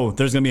know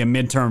there's going to be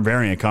a midterm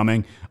variant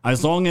coming.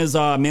 As long as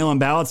mail-in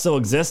ballots still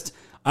exist,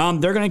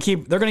 they're going to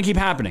keep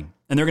happening,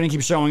 and they're going to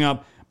keep showing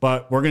up.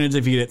 But we're going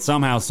to defeat it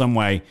somehow, some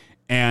way,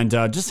 and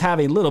just have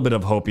a little bit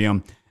of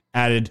hopium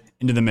added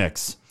into the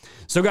mix.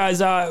 So,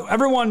 guys,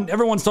 everyone's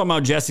talking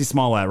about Jussie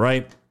Smollett,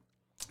 right?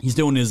 He's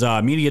doing his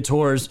media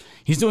tours.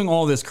 He's doing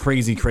all this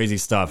crazy, crazy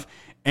stuff.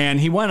 And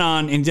he went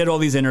on and did all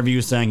these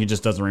interviews saying he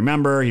just doesn't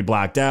remember. He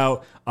blacked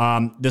out.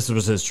 This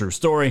was his true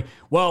story.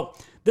 Well,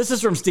 this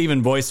is from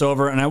Steven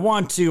Voiceover, and I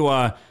want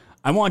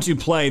to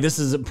play. This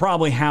is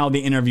probably how the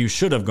interview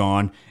should have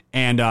gone.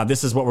 And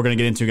this is what we're going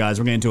to get into, guys.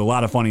 We're going to get into a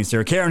lot of funnies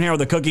here. Karen here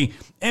with a cookie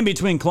in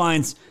between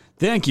clients.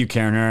 Thank you,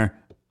 Karen here.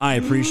 I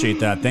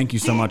appreciate that. Thank you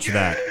so much for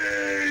that.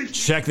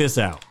 Check this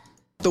out.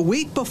 The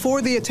week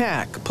before the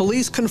attack,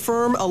 police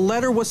confirm a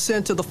letter was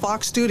sent to the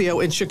Fox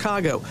studio in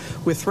Chicago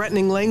with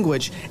threatening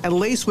language and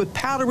laced with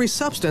powdery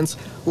substance,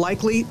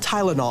 likely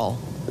Tylenol.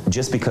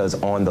 Just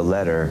because on the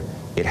letter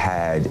it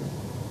had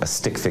a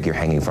stick figure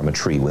hanging from a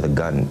tree with a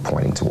gun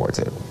pointing towards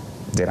it.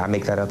 Did I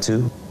make that up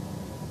too?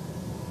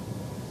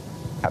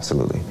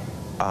 Absolutely.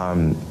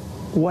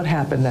 What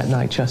happened that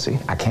night,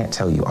 Jussie? I can't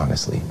tell you,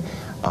 honestly.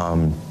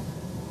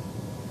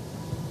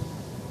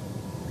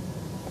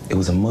 It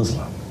was a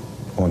Muslim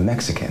or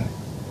Mexican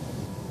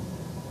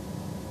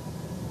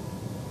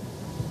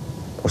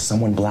or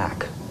someone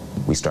black.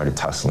 We started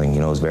tussling,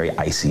 it was very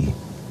icy,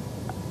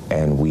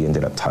 and we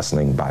ended up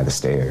tussling by the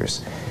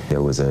stairs.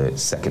 There was a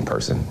second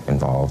person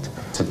involved.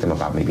 It took them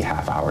about maybe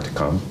half hour to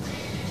come.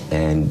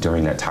 And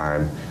during that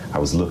time, I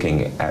was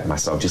looking at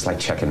myself, just like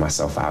checking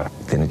myself out.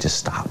 Then it just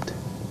stopped.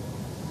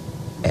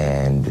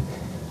 And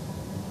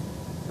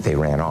they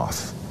ran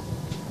off.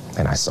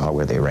 And I saw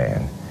where they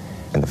ran.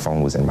 And the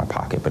phone was in my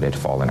pocket, but it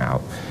had fallen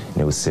out. And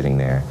it was sitting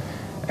there.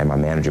 And my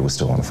manager was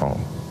still on the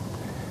phone.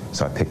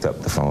 So I picked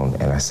up the phone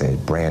and I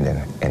said,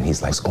 Brandon. And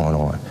he's like, what's going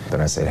on?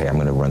 Then I said, hey, I'm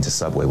going to run to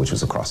Subway, which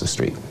was across the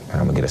street. And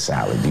I'm going to get a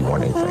salad. Do you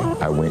want anything?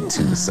 I went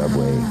to the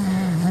Subway.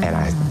 And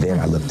then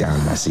I look down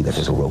and I see that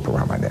there's a rope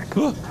around my neck,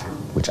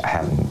 which I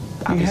hadn't.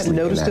 You hadn't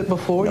noticed it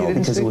before? No, you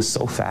didn't because see? It was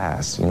so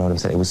fast. You know what I'm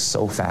saying? It was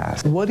so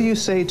fast. What do you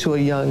say to a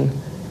young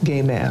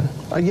gay man,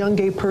 a young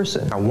gay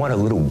person? I want a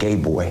little gay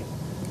boy.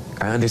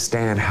 I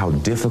understand how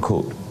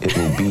difficult it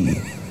will be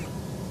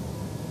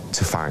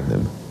to find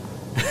them,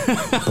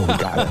 but we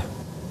gotta.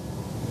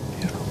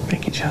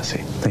 Thank you,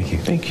 Jussie. Thank you.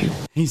 Thank you.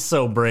 He's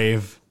so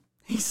brave.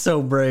 He's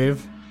so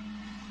brave.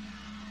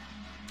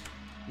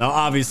 Now,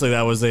 obviously,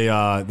 there was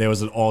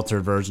an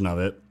altered version of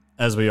it,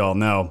 as we all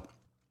know.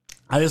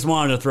 I just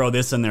wanted to throw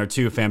this in there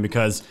too, fam,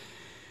 because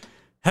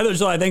Heather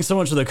July, thanks so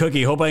much for the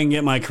cookie. Hope I can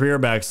get my career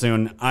back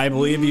soon. I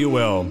believe you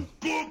will.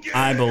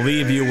 I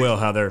believe you will,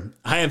 Heather.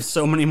 I have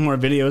so many more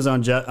videos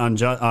on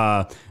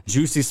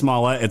Jussie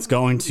Smollett. It's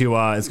going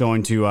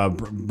to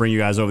bring you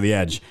guys over the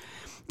edge.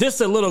 Just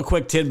a little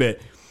quick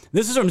tidbit.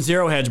 This is from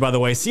Zero Hedge, by the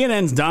way.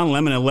 CNN's Don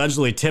Lemon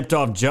allegedly tipped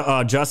off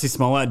Jussie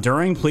Smollett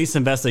during police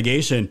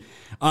investigation.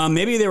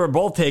 Maybe they were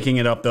both taking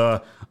it up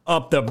the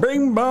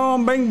bing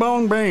bong, bing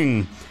bong,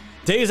 bing.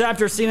 Days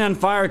after CNN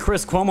fired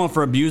Chris Cuomo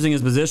for abusing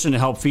his position to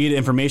help feed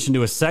information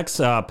to a sex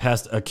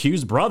pest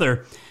accused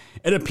brother,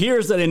 it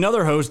appears that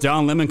another host,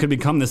 Don Lemon, could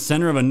become the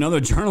center of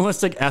another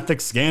journalistic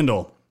ethics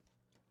scandal.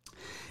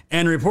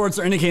 And reports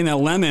are indicating that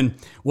Lemon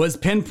was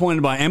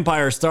pinpointed by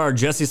Empire star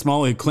Jussie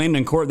Smollett, who claimed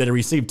in court that he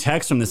received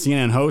texts from the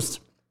CNN host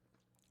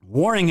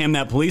warning him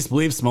that police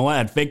believe Smollett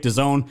had faked his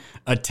own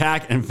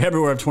attack in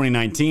February of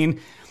 2019.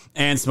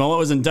 And Smollett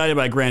was indicted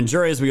by a grand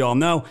jury, as we all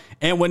know,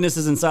 and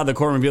witnesses inside the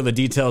court revealed the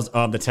details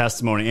of the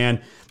testimony.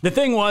 And the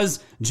thing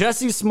was,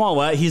 Jussie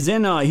Smollett, he's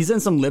in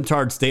some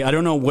libtard state. I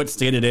don't know what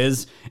state it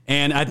is,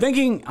 and I'm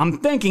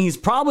thinking he's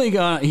probably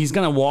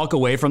gonna walk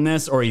away from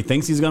this, or he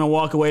thinks he's gonna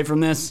walk away from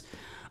this.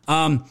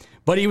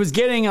 But he was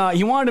getting,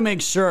 he wanted to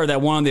make sure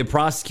that one of the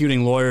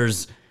prosecuting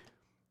lawyers,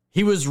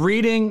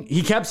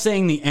 he kept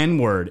saying the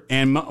N-word,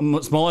 and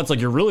Smollett's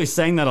like, you're really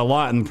saying that a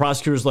lot, and the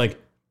prosecutor's like,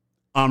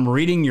 I'm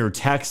reading your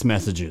text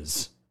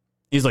messages.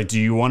 He's like, do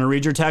you want to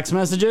read your text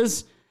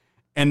messages?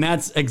 And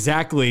that's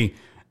exactly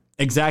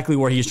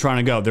where he's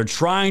trying to go.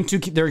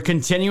 They're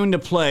continuing to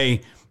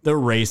play the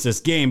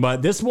racist game,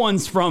 but this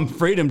one's from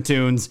Freedom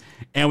Tunes,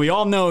 and we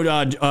all know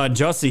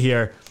Jussie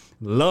here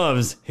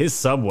loves his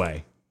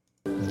Subway.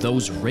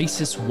 Those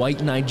racist white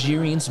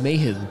Nigerians may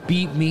have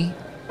beat me,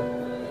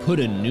 put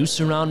a noose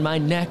around my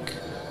neck,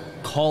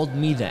 called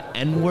me the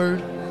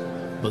N-word,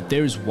 but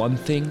there's one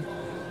thing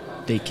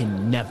they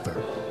can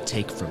never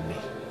take from me: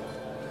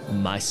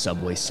 my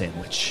Subway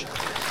sandwich.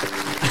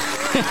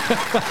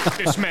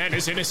 This man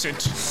is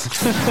innocent.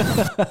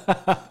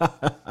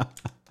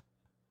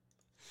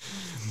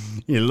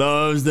 He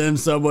loves them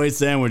Subway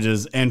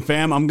sandwiches. And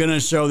fam, I'm going to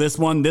show this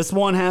one. This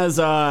one has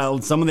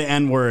some of the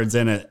N-words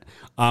in it.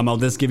 I'll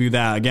just give you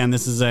that. Again,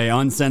 this is a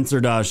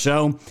uncensored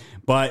show,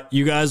 but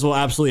you guys will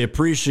absolutely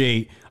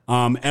appreciate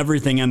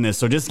everything in this.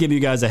 So just give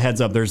you guys a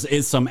heads up. There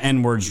is some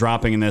N-words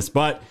dropping in this,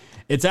 but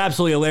it's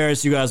absolutely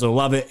hilarious. You guys will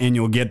love it, and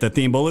you'll get the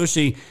theme.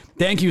 Belushi,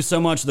 thank you so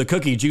much. The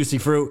cookie, Juicy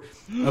Fruit.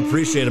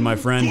 Appreciate it, my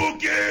friend.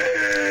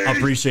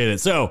 Appreciate it.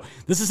 So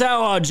this is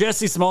how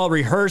Jesse Small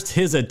rehearsed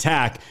his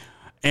attack,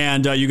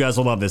 and you guys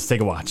will love this. Take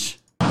a watch.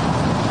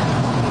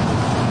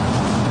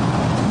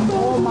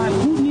 Oh, my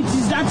goodness.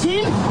 Is that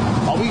it?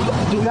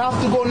 Do we have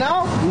to go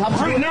now? We have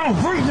to right now.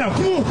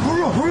 Come on,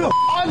 hurry up.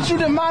 Aren't you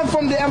the man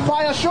from the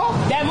Empire Show?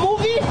 That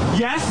movie?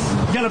 Yes.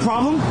 You got a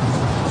problem?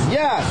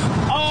 Yes.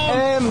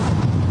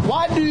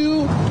 Why do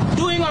you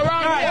doing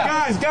around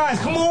here? Guys,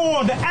 come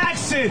on. The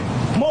accent.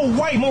 More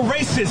white, more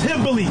racist,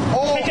 hillbilly.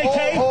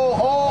 KKK?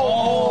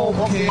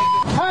 Okay.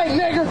 Hey,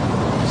 nigger.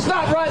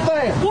 Stop right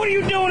there. What are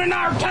you doing in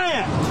our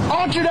town?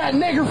 Aren't you that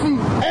nigger from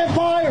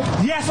Empire?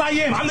 Yes, I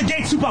am. I'm the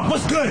gate Tupac.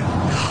 What's good?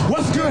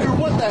 What's good? Nigger,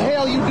 what the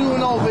hell you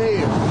doing over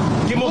here?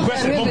 Get more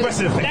aggressive, more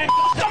aggressive.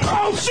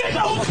 Oh, shit!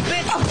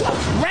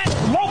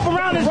 Rope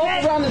around his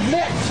neck.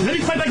 Let me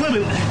fight back a little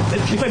bit.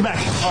 Let me fight back.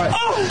 All right.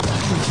 Oh!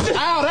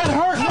 Ow, that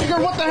hurt, nigger.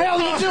 What the hell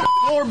you do?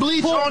 Pour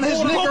bleach on his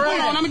nigger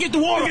ass. I'm gonna get the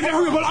water.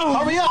 Hurry up.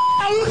 Hurry up.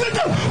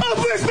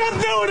 Please stop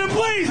doing it,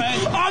 please.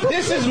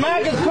 This is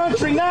MAGA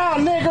country now,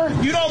 nigger.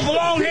 You don't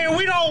belong here.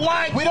 We don't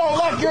like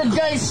your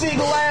gay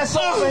seagull ass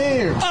over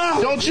here.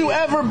 Don't you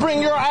ever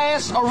bring your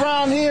ass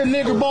around here,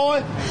 nigger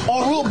boy,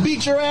 or we'll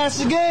beat your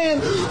ass again.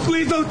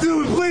 Please don't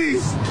do it,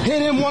 please.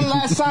 Hit him one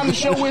last time to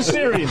show we're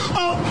serious.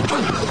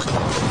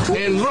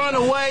 And run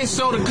away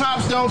so the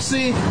cops don't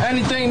see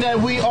anything that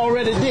we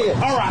already did.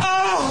 All right.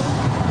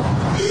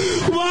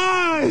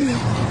 Why?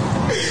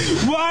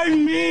 Why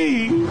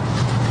me?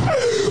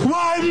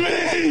 Why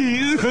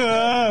me?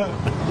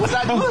 Was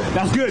that good?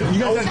 That's good.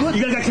 You guys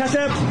got Cash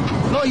App?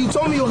 No, you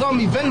told me it was on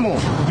me Venmo.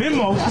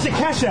 Venmo? I said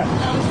Cash App.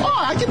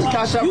 Oh, I get the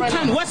Cash App right now.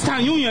 You can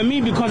Western Union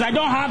me because I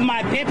don't have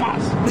my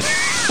papers.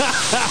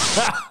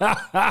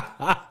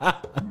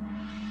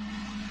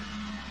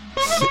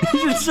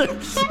 You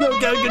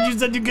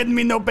said you couldn't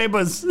mean no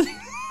papers.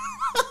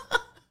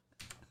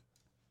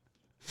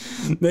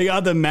 They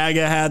got the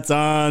MAGA hats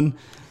on.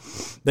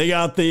 They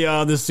got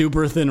the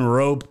super thin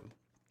rope.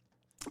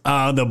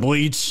 The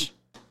bleach.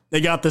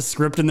 They got the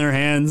script in their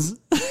hands.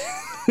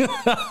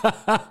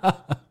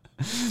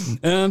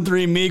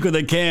 M3 Meek with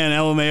a can.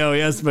 LMAO.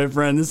 Yes, my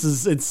friend.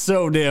 It's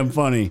so damn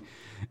funny.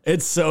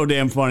 It's so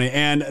damn funny.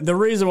 And the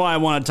reason why I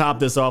want to top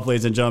this off,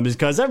 ladies and gentlemen, is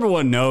because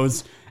everyone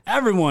knows.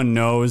 Everyone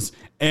knows.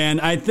 And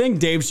I think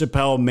Dave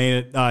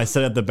Chappelle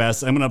said it the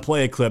best. I'm going to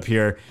play a clip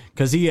here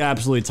because he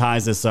absolutely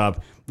ties this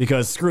up.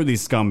 Because screw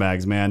these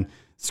scumbags, man.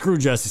 Screw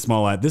Jesse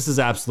Smollett. This is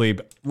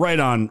absolutely right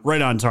on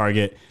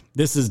target.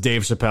 This is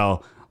Dave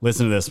Chappelle.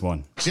 Listen to this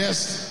one.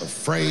 Just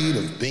afraid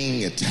of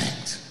being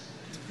attacked.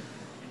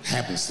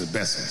 Happens to the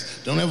best of us.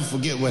 Don't ever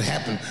forget what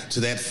happened to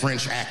that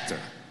French actor.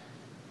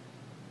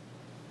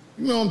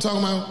 You know what I'm talking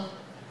about?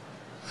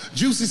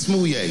 Juicy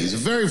Smouillet. He's a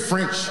very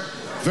famous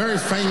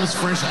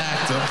French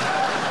actor.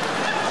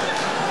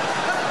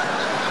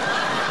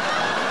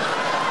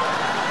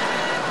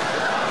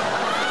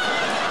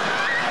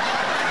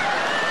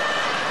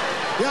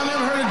 Y'all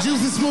never heard of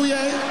Juicy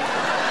Smouillet?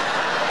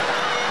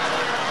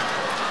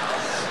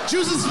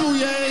 Juicy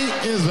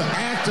Smouillet is an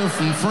actor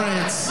from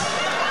France.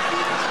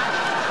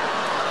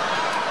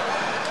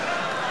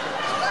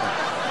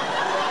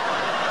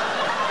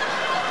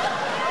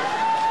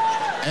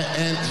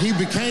 And he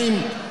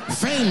became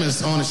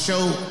famous on a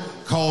show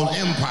called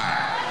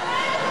Empire.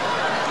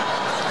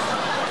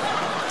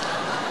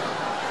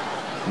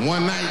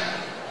 One night,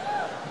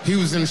 he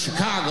was in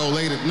Chicago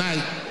late at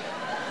night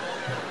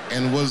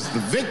and was the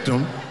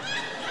victim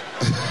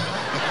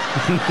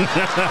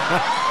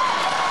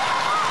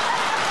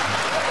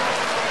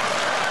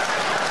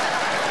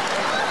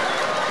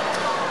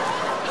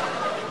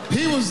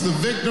he was the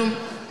victim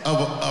of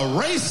a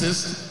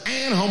racist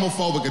and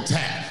homophobic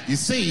attack. You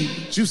see,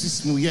 Juicy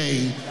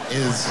Smouillet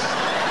is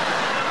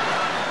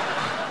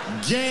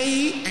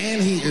gay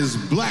and he is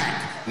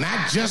black,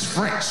 not just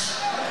French.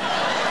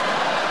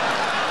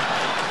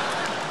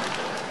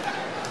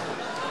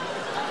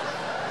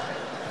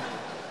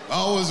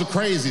 Oh, it was a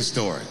crazy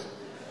story.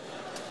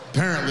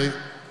 Apparently,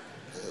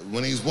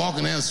 when he was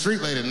walking down the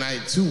street late at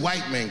night, two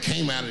white men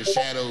came out of the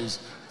shadows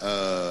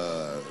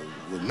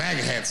with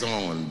MAGA hats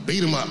on and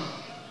beat him up.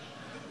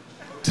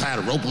 Tied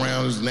a rope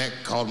around his neck,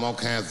 called him all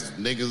kinds of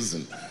niggas,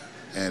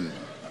 and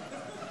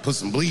put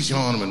some bleach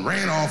on him and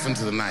ran off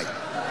into the night.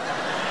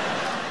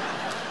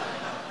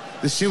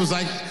 This shit was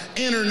like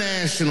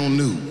international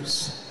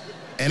news.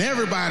 And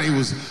everybody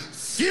was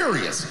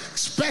furious,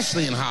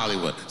 especially in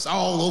Hollywood. It's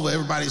all over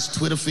everybody's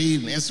Twitter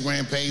feed and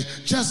Instagram page.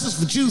 Justice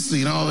for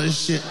Juicy and all this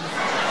shit.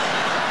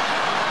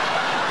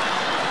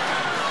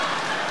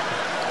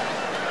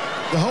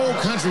 The whole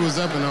country was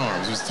up in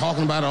arms. It was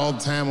talking about it all the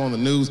time on the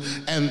news.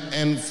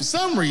 And for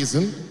some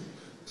reason,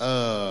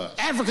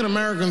 African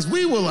Americans,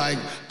 we were like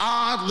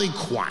oddly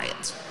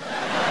quiet.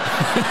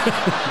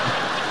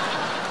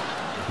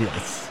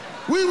 Yes.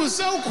 We were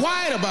so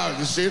quiet about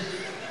this shit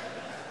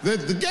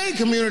that the gay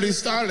community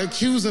started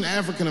accusing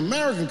African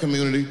American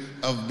community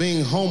of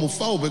being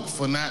homophobic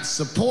for not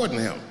supporting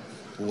him.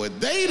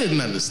 What they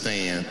didn't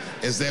understand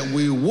is that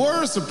we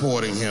were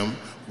supporting him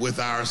with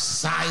our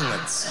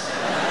silence.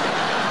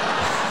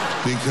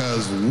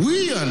 Because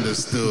we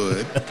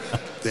understood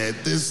that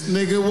this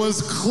nigga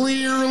was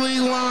clearly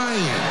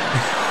lying.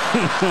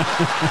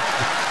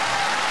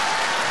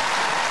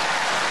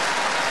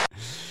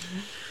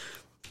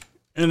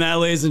 And that,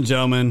 ladies and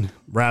gentlemen,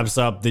 wraps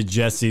up the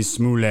Jesse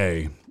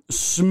Smollett.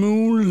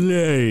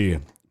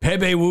 Smollett.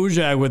 Pepe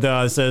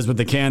Wujak says with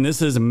the can,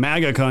 this is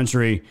MAGA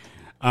country.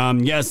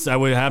 Yes, I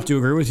would have to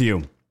agree with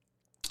you.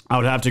 I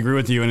would have to agree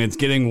with you, and it's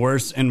getting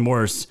worse and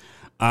worse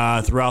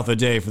throughout the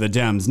day for the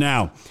Dems.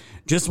 Now,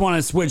 just want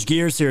to switch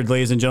gears here,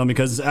 ladies and gentlemen,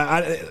 because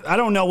I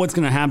don't know what's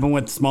going to happen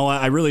with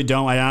Smollett. I really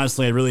don't. I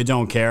really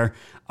don't care.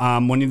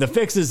 When the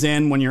fix is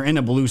in, when you're in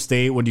a blue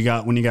state, when you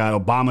got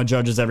Obama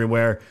judges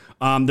everywhere,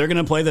 they're going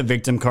to play the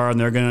victim card, and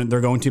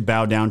they're going to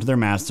bow down to their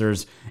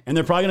masters, and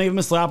they're probably going to give him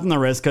a slap on the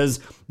wrist, because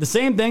the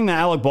same thing that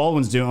Alec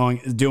Baldwin's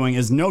doing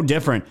is no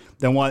different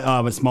than what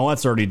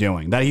Smollett's already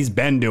doing, that he's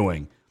been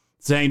doing.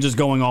 Saying, just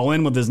going all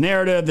in with his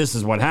narrative. This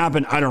is what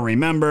happened. I don't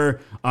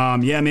remember.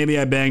 Maybe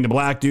I banged a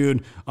black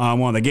dude,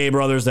 one of the gay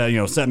brothers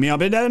that set me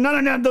up.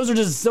 None. Those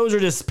are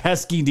just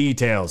pesky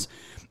details.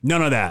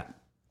 None of that.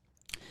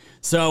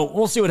 So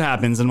we'll see what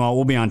happens, and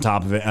we'll be on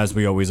top of it as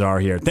we always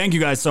are here. Thank you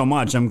guys so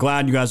much. I'm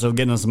glad you guys are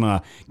getting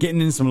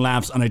in some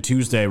laps on a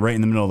Tuesday, right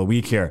in the middle of the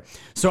week here.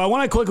 So I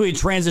want to quickly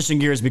transition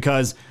gears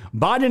because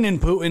Biden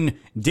and Putin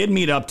did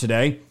meet up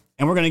today,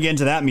 and we're going to get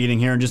into that meeting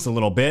here in just a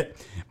little bit.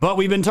 But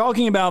we've been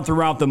talking about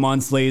throughout the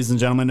months, ladies and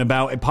gentlemen,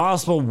 about a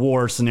possible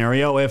war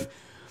scenario.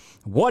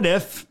 What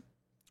if,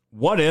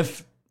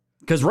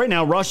 because right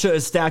now Russia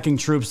is stacking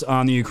troops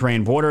on the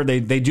Ukraine border.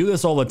 They do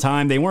this all the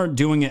time. They weren't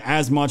doing it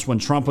as much when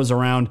Trump was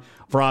around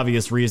for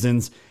obvious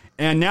reasons.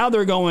 And now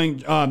they're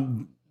going,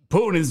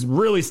 Putin is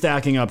really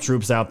stacking up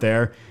troops out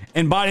there.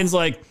 And Biden's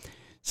like,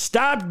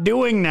 stop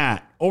doing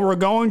that or we're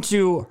going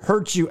to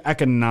hurt you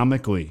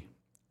economically.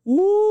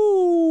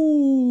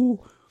 Ooh.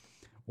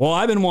 Well,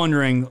 I've been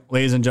wondering,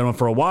 ladies and gentlemen,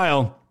 for a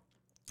while,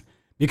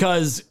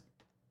 because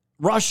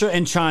Russia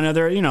and China,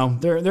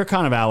 they're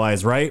kind of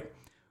allies, right?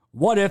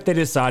 What if they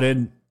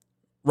decided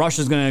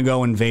Russia's going to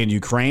go invade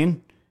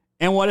Ukraine?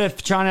 And what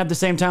if China at the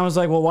same time was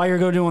like, well, why are you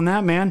go doing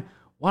that, man?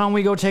 Why don't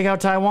we go take out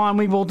Taiwan?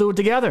 We both do it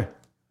together.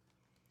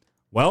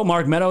 Well,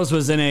 Mark Meadows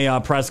was in a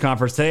press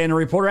conference today, and a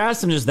reporter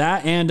asked him just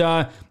that,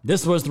 and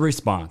this was the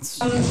response.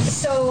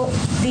 So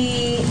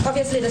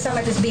obviously the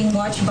summit is being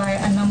watched by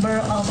a number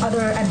of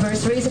other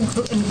adversaries,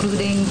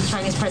 including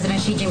Chinese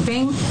President Xi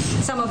Jinping.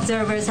 Some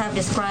observers have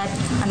described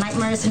a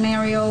nightmare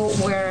scenario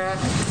where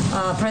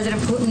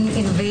President Putin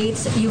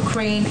invades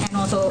Ukraine and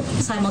also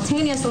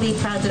simultaneously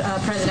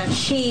President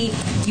Xi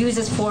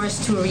uses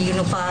force to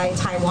reunify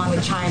Taiwan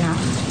with China.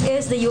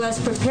 Is the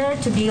U.S. prepared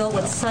to deal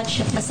with such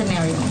a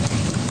scenario?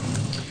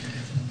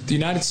 The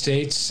United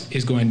States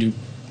is going to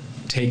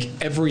take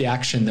every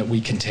action that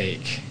we can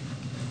take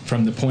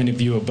from the point of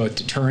view of both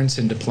deterrence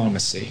and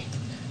diplomacy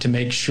to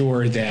make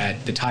sure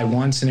that the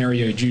Taiwan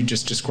scenario you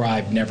just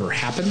described never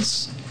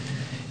happens,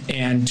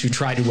 and to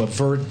try to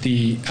avert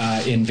the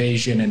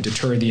invasion and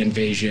deter the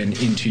invasion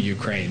into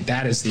Ukraine.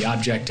 That is the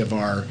object of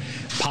our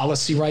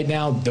policy right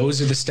now.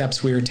 Those are the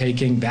steps we are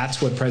taking. That's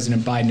what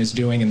President Biden is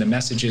doing and the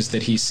messages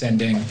that he's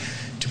sending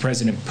to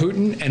President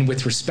Putin. And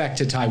with respect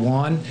to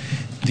Taiwan,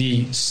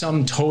 the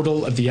sum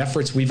total of the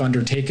efforts we've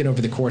undertaken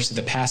over the course of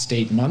the past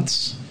 8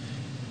 months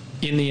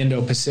in the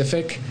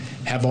Indo-Pacific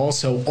have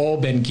also all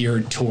been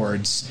geared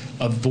towards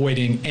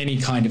avoiding any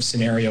kind of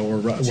scenario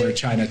where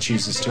China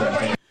chooses to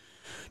invade.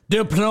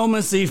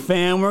 Diplomacy,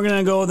 fam. We're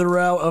going to go the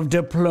route of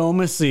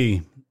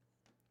diplomacy.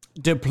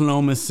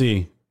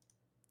 Diplomacy.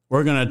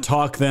 We're going to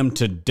talk them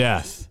to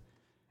death.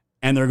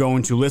 And they're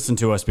going to listen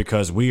to us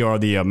because we are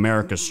the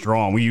America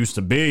strong we used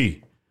to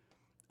be.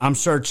 I'm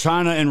sure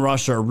China and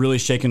Russia are really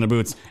shaking their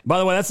boots. By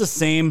the way, that's the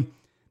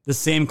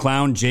same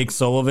clown, Jake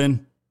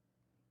Sullivan.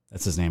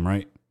 That's his name,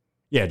 right?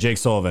 Yeah, Jake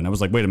Sullivan. I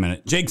was like, wait a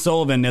minute. Jake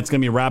Sullivan, that's going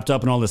to be wrapped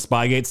up in all the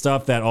Spygate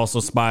stuff that also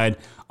spied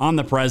on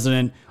the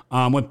president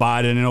with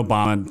Biden and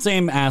Obama.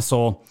 Same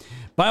asshole.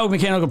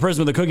 Biomechanical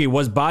prison with a cookie.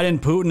 Was Biden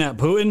Putin at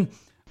Putin?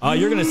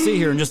 You're going to see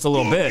here in just a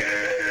little bit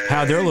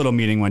how their little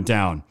meeting went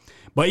down.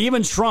 But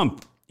even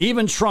Trump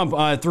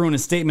threw in a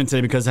statement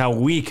today because how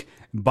weak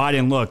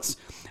Biden looks.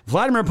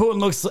 Vladimir Putin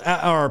looks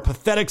at our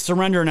pathetic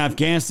surrender in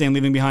Afghanistan,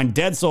 leaving behind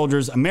dead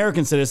soldiers,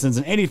 American citizens,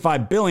 and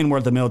 $85 billion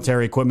worth of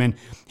military equipment.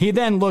 He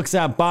then looks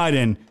at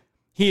Biden.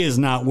 He is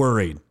not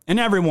worried. And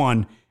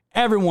everyone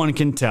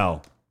can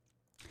tell.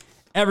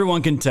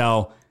 Everyone can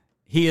tell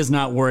he is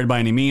not worried by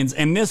any means.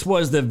 And this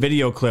was the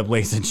video clip,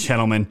 ladies and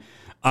gentlemen,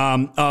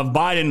 of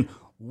Biden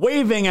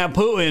waving at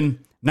Putin,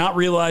 not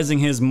realizing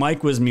his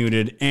mic was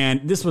muted.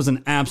 And this was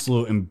an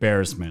absolute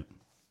embarrassment.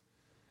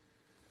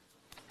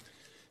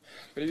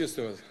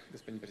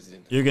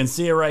 You can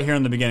see it right here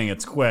in the beginning.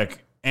 It's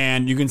quick.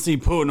 And you can see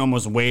Putin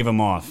almost wave him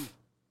off.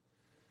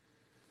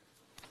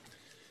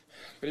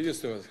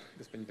 Приветствую вас,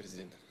 господин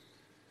президент.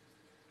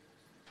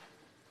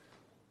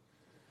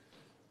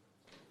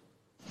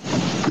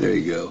 There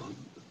you go.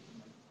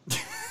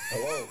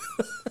 Hello.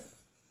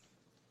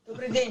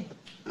 Добрый день.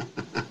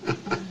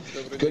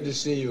 Good to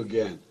see you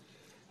again.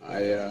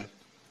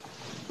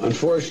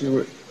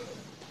 Unfortunately,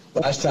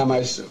 last time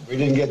we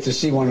didn't get to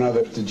see one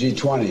another at the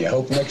G20. I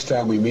hope next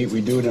time we meet,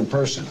 we do it in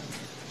person.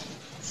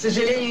 К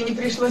сожалению, не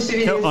пришлось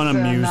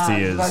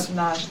увидеться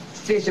на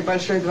встрече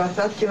Большой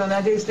Двадцатки, но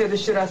надеюсь, в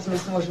следующий раз мы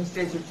сможем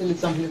встретиться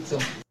лицом к лицу.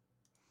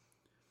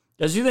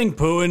 Does you think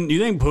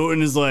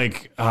Putin is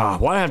like, why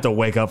do I have to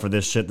wake up for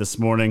this shit this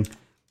morning?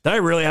 Did I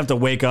really have to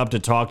wake up to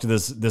talk to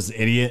this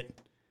idiot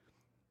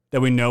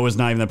that we know is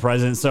not even the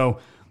president? So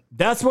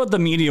that's what the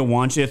media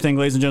wants you to think,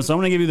 ladies and gentlemen. So I'm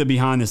going to give you the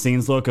behind the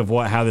scenes look of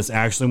how this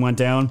actually went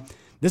down.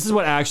 This is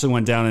what actually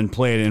went down and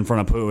played in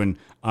front of Putin.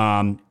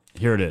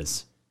 Here it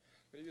is.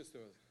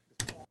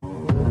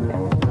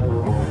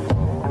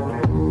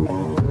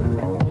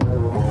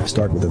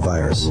 Start with a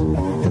virus,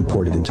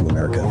 import it into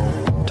America,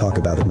 talk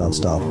about it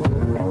nonstop,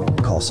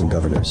 call some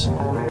governors,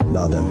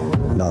 nod them,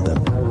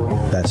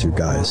 that's your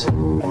guys,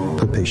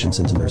 put patients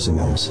into nursing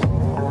homes,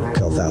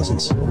 kill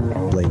thousands,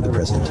 blame the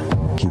president,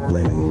 keep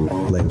blaming,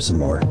 blame some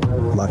more,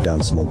 lock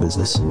down small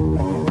business,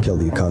 kill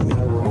the economy,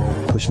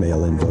 push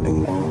mail-in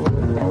voting,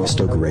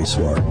 stoke a race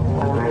war,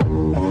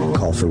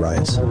 call for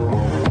riots,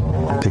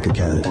 pick a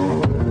candidate,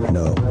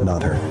 no,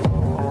 not her.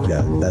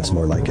 Yeah, that's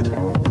more like it.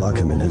 Lock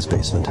him in his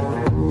basement.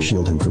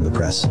 Shield him from the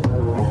press.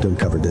 Don't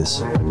cover this.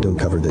 Don't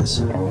cover this.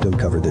 Don't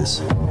cover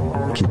this.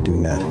 Keep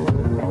doing that.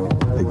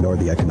 Ignore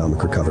the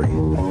economic recovery.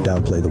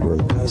 Downplay the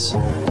world peace.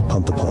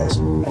 Pump the pulse.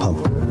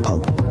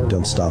 Pump.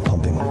 Don't stop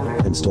pumping.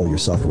 Install your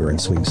software in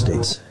swing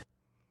states.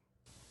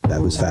 That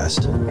was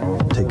fast.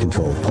 Take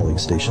control of polling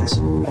stations.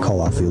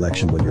 Call off the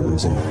election when you're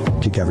losing.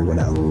 Kick everyone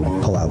out.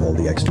 Pull out all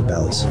the extra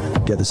ballots.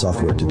 Get the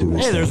software to do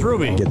its thing. There's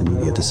Ruby. Get the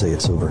media to say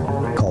it's over.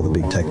 Call the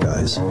big tech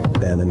guys.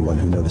 Ban anyone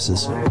who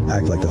notices.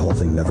 Act like the whole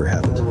thing never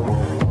happened.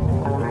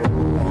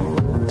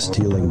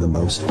 Stealing the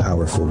most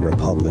powerful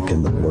republic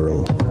in the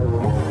world.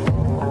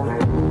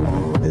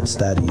 It's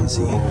that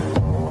easy.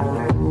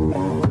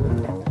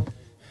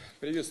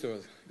 Приветствую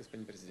вас,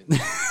 господин президент.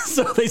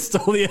 So they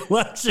stole the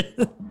election.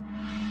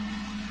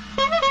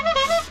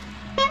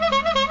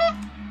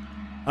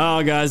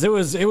 Oh, guys, it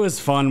was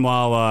fun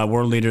while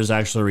world leaders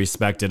actually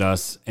respected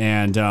us.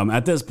 And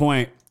at this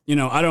point,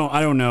 I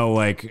don't know,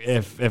 like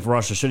if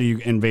Russia should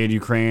invade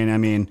Ukraine. I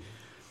mean,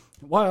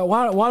 why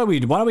do we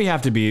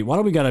have to be? Why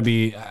do we gotta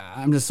be?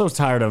 I'm just so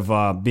tired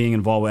of being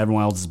involved with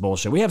everyone else's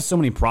bullshit. We have so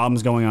many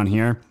problems going on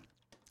here.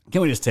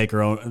 Can't we just take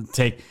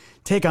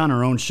on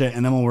our own shit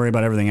and then we'll worry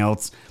about everything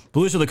else?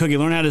 Belushi the Cookie,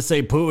 learn how to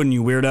say Putin,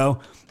 you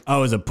weirdo.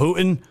 Oh, is it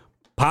Putin?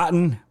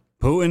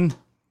 Putin?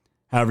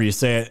 However you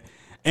say it.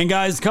 And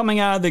guys, coming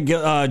out of the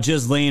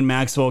Ghislaine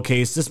Maxwell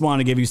case, just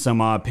wanted to give you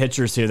some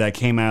pictures here that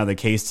came out of the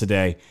case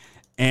today.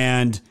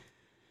 And,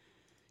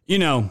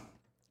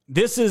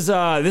 this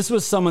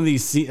was some of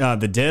these,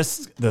 the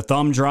discs, the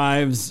thumb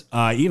drives,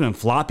 even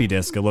floppy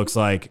disk, it looks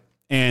like,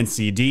 and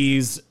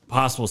CDs,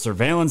 possible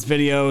surveillance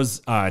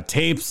videos,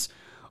 tapes,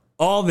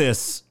 all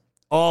this.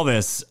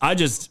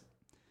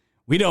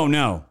 We don't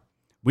know.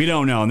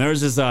 And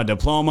there's this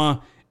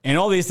diploma, and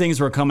all these things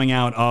were coming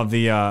out of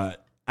the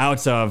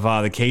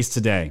case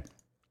today.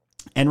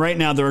 And right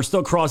now, they're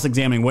still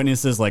cross-examining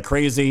witnesses like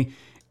crazy,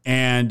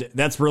 and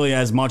that's really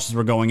as much as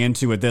we're going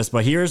into with this.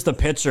 But here's the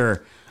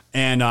picture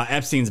in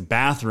Epstein's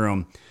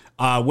bathroom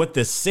with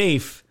the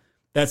safe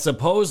that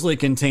supposedly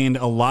contained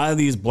a lot of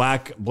these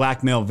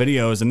blackmail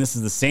videos, and this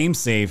is the same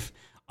safe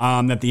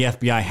that the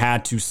FBI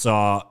had to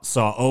saw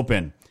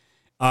open.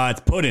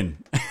 It's Putin.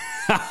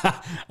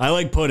 I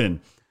like Putin.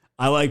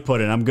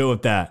 I'm good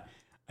with that.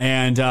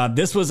 And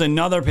this was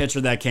another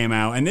picture that came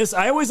out. And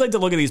I always like to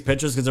look at these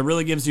pictures because it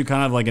really gives you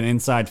kind of like an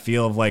inside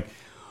feel of like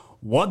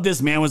what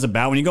this man was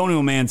about. When you go into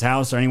a man's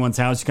house or anyone's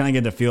house, you kind of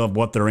get the feel of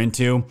what they're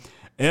into.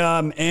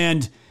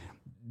 And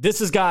this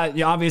has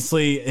got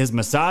obviously his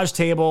massage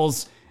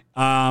tables,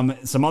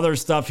 some other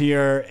stuff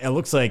here. It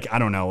looks like, I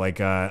don't know, like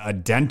a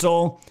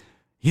dental.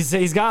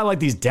 He's got like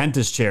these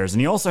dentist chairs,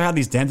 and he also had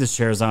these dentist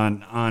chairs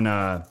on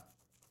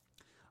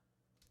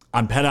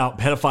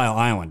Pedophile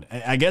Island.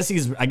 I guess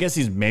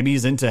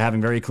he's into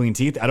having very clean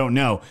teeth. I don't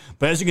know.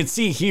 But as you can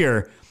see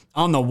here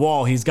on the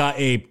wall, he's got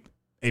a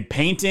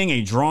painting,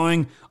 a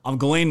drawing of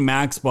Ghislaine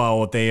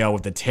Maxwell with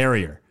a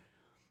terrier.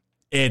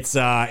 It's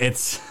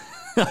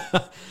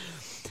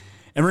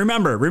and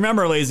remember,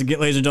 ladies and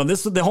gentlemen,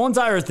 the whole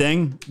entire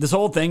thing, this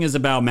whole thing is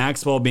about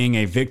Maxwell being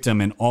a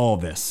victim in all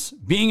this,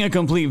 being a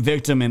complete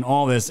victim in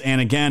all this.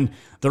 And again,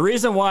 the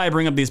reason why I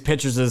bring up these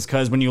pictures is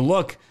because when you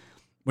look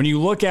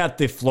at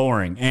the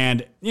flooring,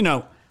 and,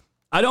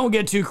 I don't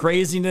get too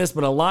crazy in this,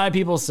 but a lot of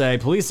people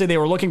police say they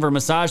were looking for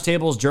massage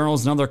tables,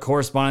 journals, and other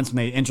correspondence when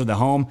they entered the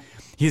home.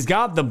 He's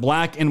got the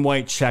black and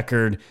white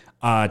checkered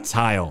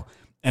tile.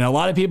 And a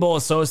lot of people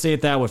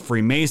associate that with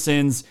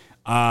Freemasons,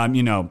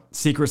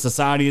 secret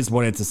societies,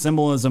 what it's a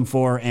symbolism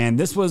for. And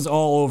this was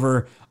all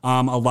over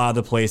a lot of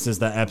the places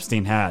that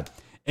Epstein had.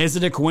 Is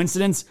it a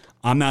coincidence?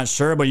 I'm not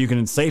sure, but you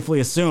can safely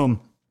assume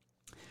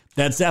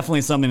that's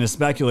definitely something to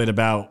speculate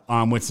about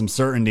with some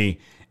certainty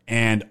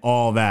and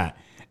all that.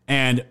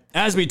 And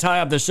as we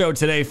tie up the show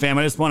today, fam,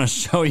 I just want to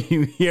show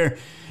you here.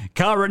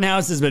 Kyle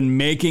Rittenhouse has been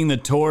making the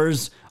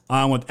tours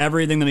with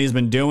everything that he's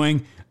been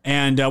doing.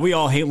 And we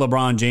all hate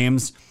LeBron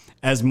James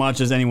as much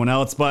as anyone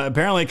else, but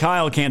apparently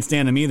Kyle can't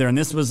stand him either. And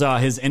this was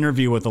his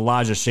interview with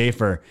Elijah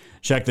Schaffer.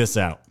 Check this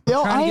out.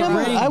 Yo,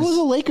 I was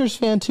a Lakers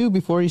fan too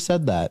before he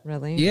said that.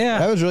 Really?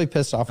 Yeah. I was really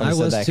pissed off when he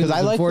said that because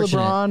I like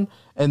LeBron,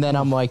 and then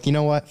I'm like, you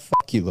know what?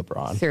 Fuck you,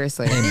 LeBron.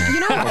 Seriously.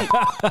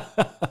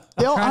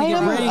 Yo,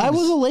 I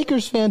was a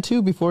Lakers fan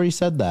too before he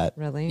said that.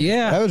 Really?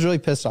 Yeah. I was really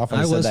pissed off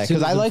when he said that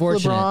because I like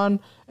LeBron,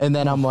 and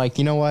then I'm like,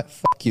 you know what?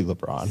 Fuck you,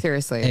 LeBron.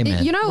 Seriously.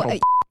 Amen. You know,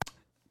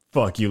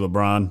 fuck you,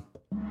 LeBron.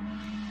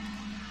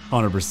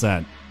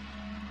 100%.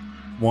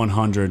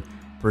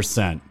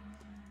 100%.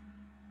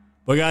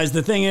 But guys,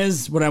 the thing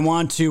is, what I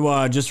want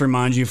to just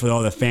remind you for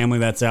all the family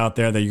that's out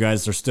there, that you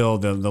guys are still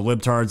the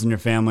libtards in your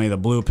family, the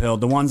blue pill,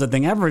 the ones that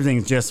think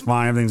everything's just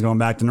fine, everything's going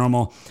back to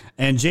normal.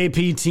 And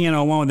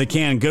JPTN01 with the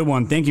can, good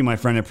one. Thank you, my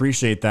friend. I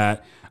appreciate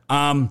that.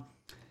 The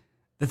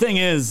thing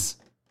is,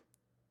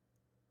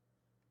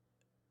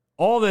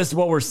 all this,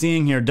 what we're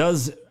seeing here,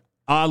 does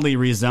oddly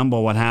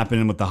resemble what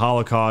happened with the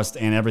Holocaust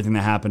and everything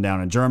that happened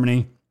down in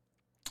Germany.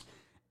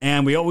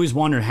 And we always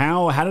wondered,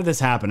 how did this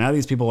happen? How are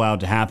these people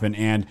allowed to happen?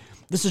 And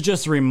this is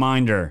just a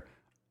reminder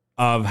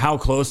of how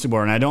close we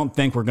were. And I don't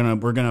think we're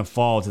gonna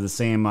fall to the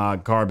same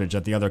garbage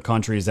that the other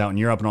countries out in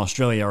Europe and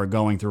Australia are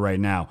going through right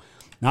now.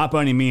 Not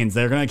by any means.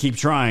 They're going to keep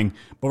trying,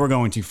 but we're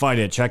going to fight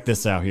it. Check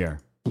this out here.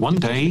 One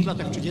day,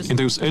 in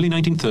those early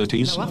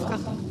 1930s,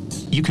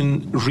 you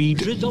can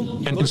read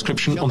an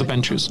inscription on the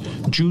benches.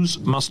 Jews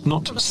must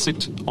not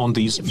sit on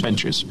these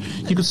benches.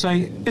 You could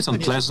say, it's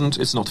unpleasant,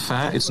 it's not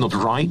fair, it's not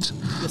right.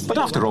 But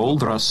after all,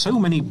 there are so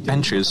many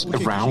benches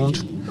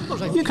around.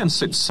 You can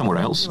sit somewhere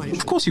else.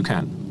 Of course you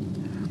can.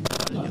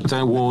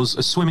 There was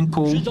a swimming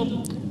pool,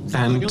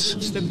 and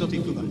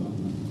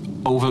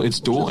over its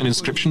door, an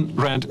inscription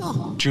read,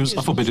 Jews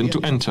are forbidden to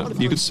enter.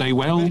 You could say,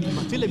 well,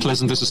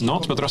 pleasant this is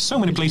not, but there are so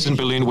many places in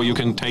Berlin where you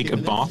can take a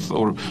bath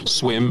or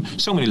swim,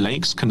 so many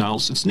lakes,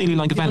 canals, it's nearly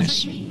like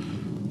Venice.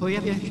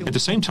 At the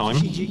same time,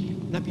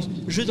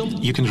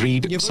 you can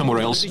read somewhere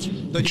else,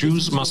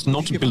 Jews must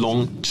not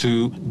belong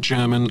to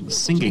German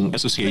singing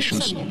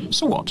associations.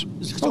 So what?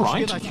 All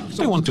right,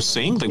 they want to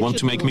sing, they want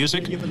to make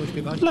music.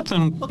 Let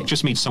them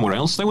just meet somewhere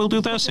else, they will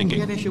do their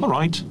singing. All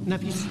right.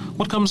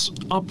 What comes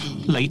up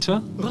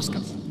later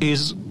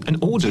is an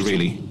order,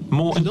 really.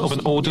 More of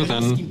an order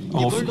than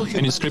of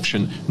an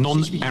inscription.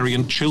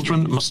 Non-Aryan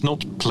children must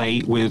not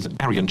play with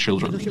Aryan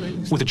children,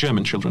 with the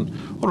German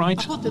children. All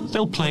right,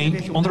 they'll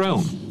play on their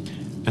own.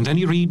 And then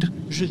you read,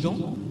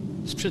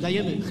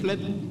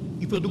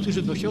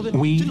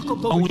 we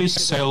only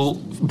sell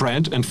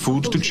bread and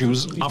food to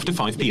Jews after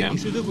 5 p.m.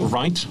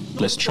 Right,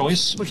 less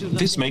choice.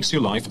 This makes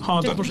your life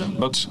harder.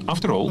 But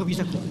after all,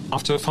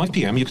 after 5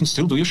 p.m. you can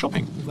still do your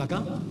shopping.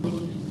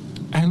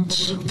 And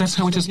that's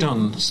how it is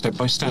done, step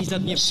by step,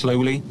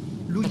 slowly.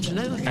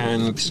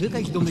 And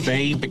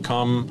they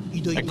become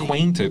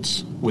acquainted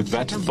with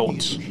that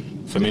thought,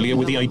 familiar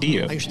with the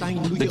idea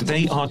that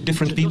they are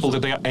different people,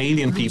 that they are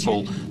alien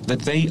people,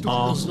 that they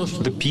are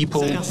the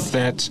people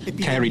that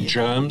carry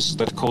germs,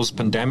 that cause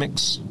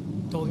pandemics.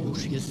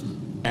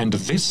 And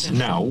this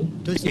now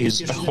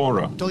is a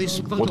horror.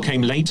 What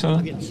came later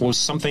was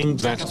something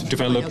that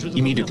developed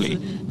immediately.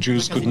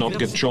 Jews could not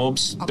get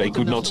jobs, they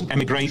could not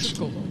emigrate,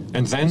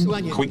 and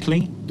then,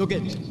 quickly,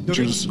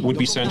 Jews would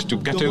be sent to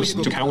ghettos,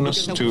 to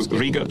Kaunas, to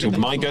Riga, to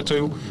my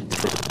ghetto.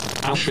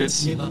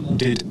 Auschwitz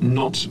did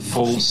not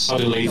fall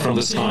suddenly from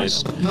the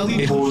skies.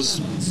 It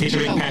was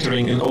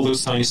pittering-pattering in all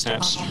those tiny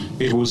steps.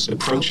 It was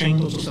approaching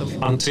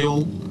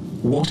until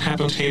what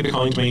happened here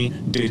behind me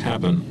did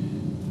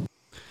happen.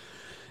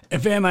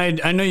 Fam,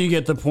 I know you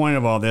get the point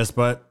of all this,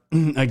 but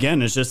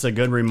again, it's just a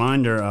good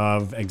reminder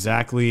of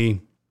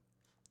exactly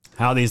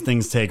how these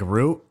things take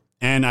root.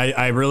 And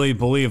I really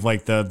believe,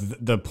 like,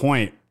 the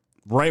point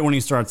right when he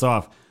starts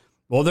off,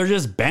 well, they're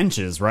just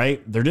benches,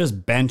 right? They're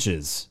just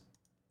benches.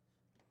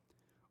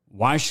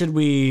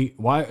 We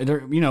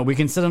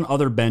can sit on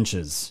other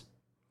benches.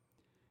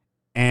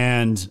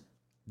 And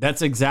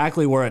that's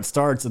exactly where it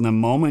starts. And the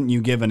moment you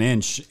give an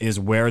inch is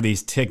where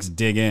these ticks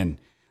dig in.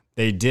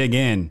 They dig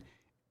in.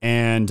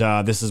 And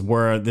this is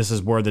where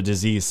the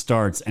disease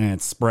starts and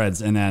it spreads.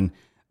 And then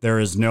there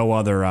is no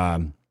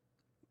other,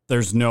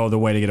 there's no other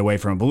way to get away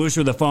from it. Belushi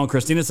with the phone.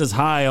 Christina says,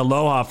 hi,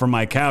 aloha from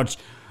my couch.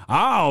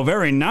 Oh,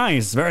 very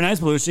nice. Very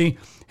nice, Belushi.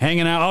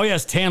 Hanging out. Oh,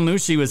 yes, Tan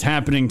Lucy was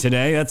happening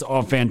today. That's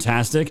all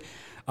fantastic.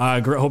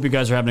 Hope you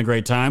guys are having a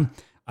great time.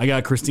 I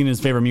got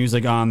Christina's favorite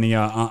music on the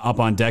up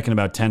on deck in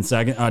about 10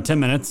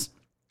 minutes.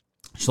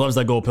 She loves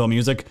that gold pill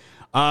music.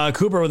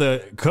 Cooper with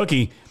a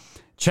cookie.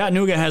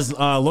 Chattanooga has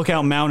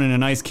Lookout Mountain and a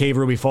nice cave,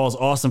 Ruby Falls.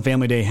 Awesome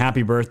family day.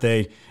 Happy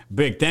birthday.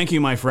 Big. Thank you,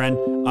 my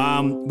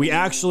friend. We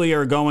actually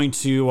are going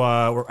to,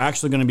 we're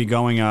actually going to be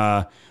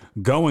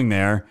going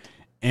there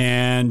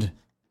and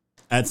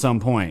at some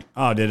point.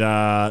 Oh,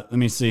 let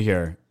me see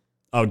here.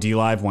 Oh,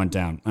 D-Live went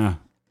down.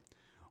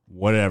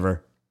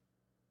 Whatever.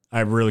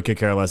 I really could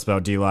care less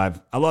about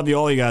D-Live. I love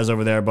all you guys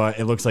over there, but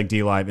it looks like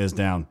D-Live is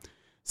down.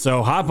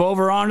 So hop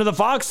over onto the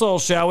Foxhole,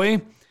 shall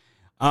we?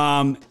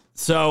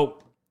 So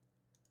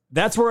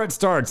that's where it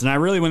starts. And I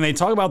really, when they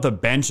talk about the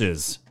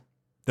benches,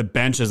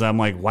 I'm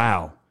like,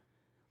 wow.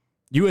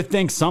 You would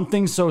think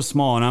something so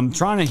small. And I'm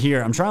trying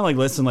to like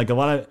listen, like a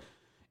lot of,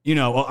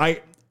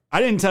 I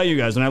didn't tell you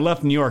guys when I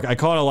left New York, I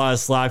caught a lot of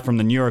slack from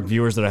the New York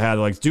viewers that I had.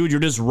 Like, dude,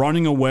 you're just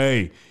running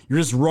away. You're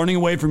just running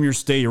away from your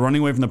state. You're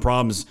running away from the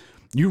problems.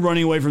 You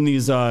running away from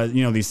these,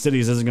 these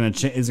cities isn't going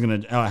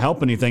to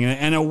help anything.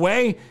 And in a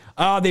way,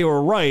 they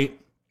were right.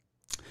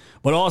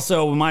 But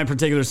also, in my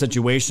particular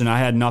situation, I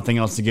had nothing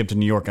else to give to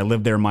New York. I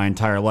lived there my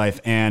entire life.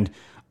 And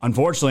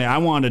unfortunately, I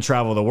wanted to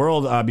travel the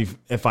world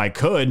if I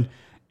could.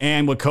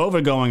 And with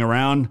COVID going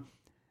around,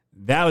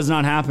 that was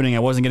not happening. I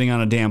wasn't getting on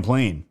a damn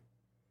plane.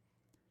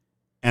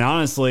 And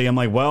honestly, I'm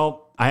like,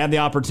 well, I have the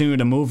opportunity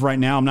to move right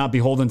now. I'm not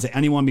beholden to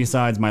anyone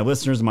besides my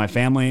listeners and my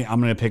family. I'm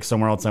going to pick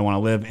somewhere else I want to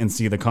live and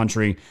see the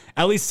country.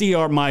 At least see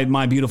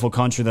my beautiful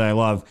country that I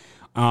love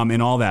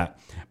and all that.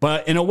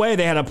 But in a way,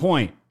 they had a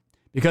point.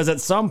 Because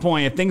at some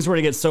point, if things were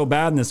to get so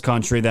bad in this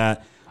country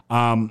that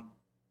there's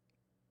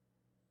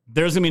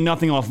going to be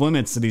nothing off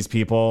limits to these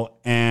people.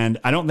 And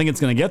I don't think it's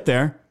going to get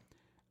there.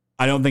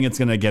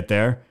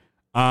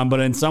 But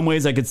in some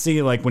ways, I could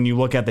see, like, when you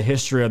look at the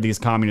history of these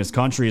communist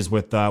countries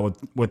with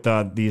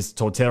these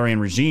totalitarian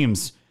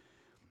regimes,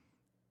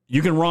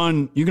 you can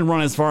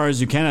run as far as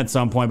you can at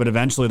some point, but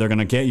eventually they're going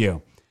to get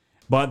you.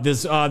 But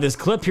this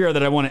clip here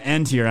that I want to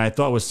end here, I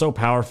thought was so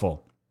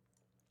powerful.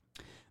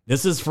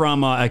 This is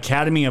from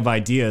Academy of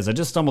Ideas. I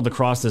just stumbled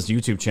across this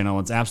YouTube channel.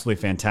 It's absolutely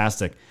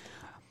fantastic.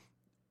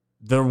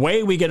 The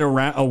way we get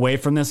away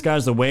from this,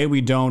 guys, the way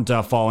we don't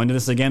fall into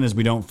this again is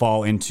we don't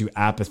fall into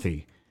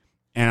apathy.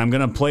 And I'm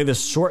going to play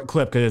this short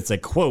clip because it's a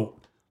quote.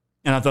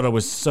 And I thought it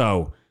was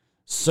so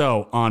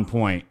on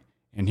point.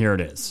 And here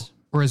it is.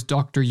 Or as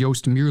Dr.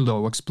 Joost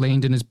Meerlo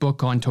explained in his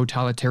book on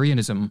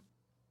totalitarianism,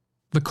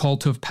 the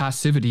cult of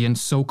passivity and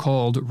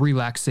so-called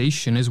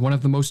relaxation is one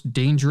of the most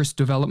dangerous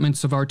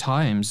developments of our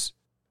times.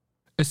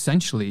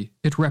 Essentially,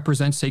 it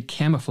represents a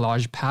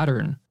camouflage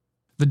pattern,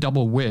 the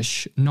double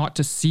wish not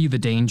to see the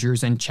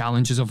dangers and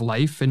challenges of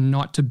life and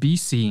not to be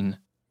seen.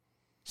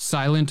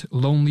 Silent,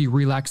 lonely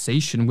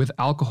relaxation with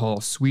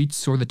alcohol,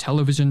 sweets, or the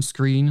television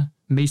screen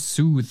may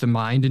soothe the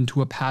mind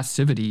into a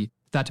passivity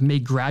that may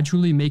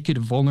gradually make it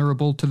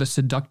vulnerable to the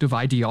seductive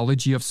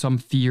ideology of some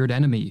feared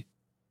enemy.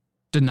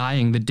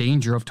 Denying the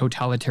danger of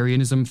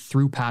totalitarianism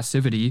through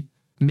passivity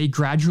may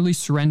gradually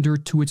surrender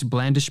to its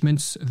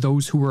blandishments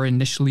those who were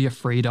initially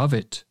afraid of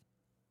it.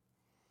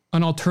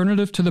 An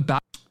alternative to the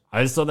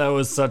I just thought that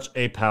was such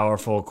a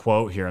powerful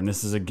quote here. And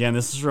this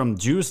is from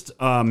Joost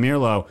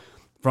Meerlo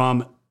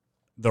from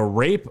The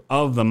Rape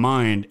of the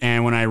Mind.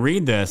 And when I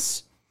read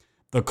this,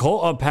 the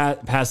cult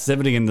of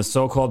passivity and the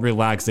so-called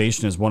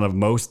relaxation is one of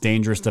most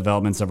dangerous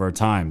developments of our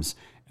times.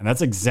 And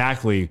that's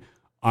exactly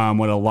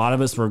what a lot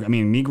of us were. I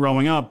mean, me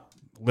growing up,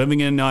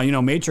 living in,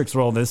 Matrix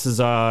world, this is,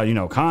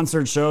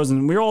 concert shows,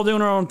 and we were all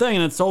doing our own thing,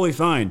 and it's totally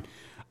fine.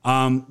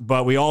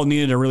 But we all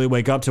needed to really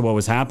wake up to what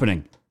was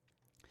happening.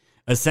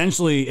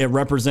 Essentially, it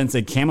represents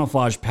a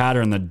camouflage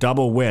pattern, the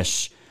double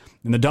wish.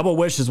 And the double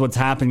wish is what's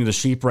happening to the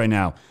sheep right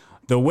now.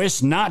 The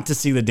wish not to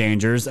see the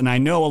dangers, and I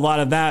know a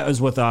lot of that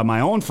is with my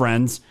own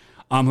friends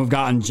who've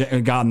gotten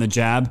the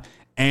jab,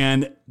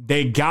 and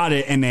they got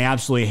it, and they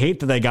absolutely hate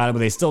that they got it, but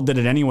they still did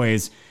it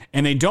anyways.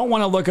 And they don't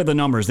want to look at the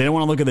numbers. They don't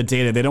want to look at the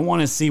data. They don't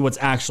want to see what's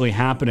actually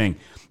happening.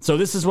 So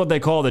this is what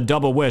they call the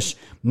double wish,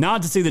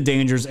 not to see the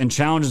dangers and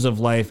challenges of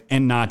life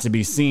and not to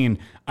be seen.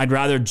 I'd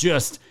rather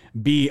just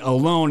be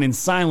alone and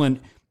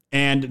silent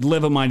and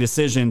live in my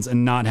decisions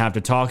and not have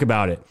to talk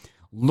about it.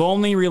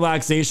 Lonely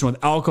relaxation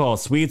with alcohol,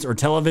 sweets, or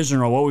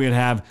television, or what we would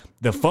have,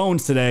 the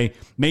phones today,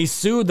 may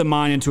soothe the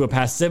mind into a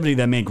passivity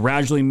that may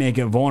gradually make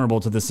it vulnerable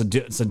to the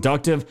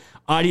seductive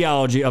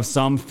ideology of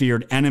some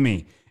feared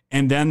enemy.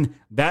 And then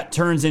that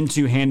turns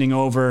into handing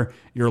over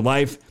your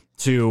life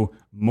to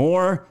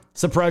more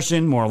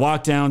suppression, more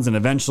lockdowns, and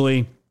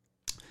eventually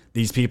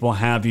these people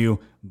have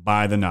you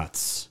by the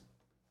nuts.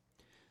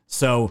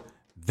 So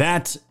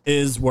that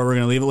is where we're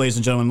going to leave it, ladies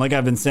and gentlemen. Like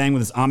I've been saying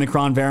with this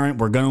Omicron variant,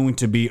 we're going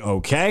to be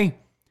okay.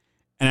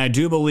 And I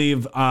do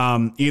believe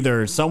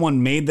either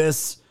someone made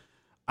this.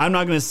 I'm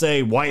not going to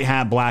say white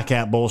hat, black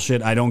hat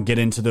bullshit. I don't get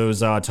into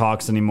those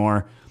talks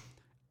anymore.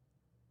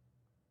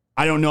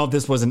 I don't know if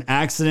this was an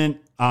accident.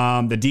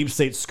 The deep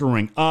state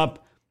screwing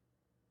up,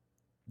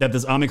 that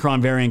this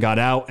Omicron variant got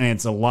out, and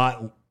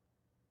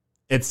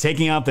it's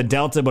taking out the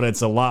Delta, but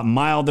it's a lot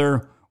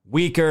milder,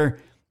 weaker.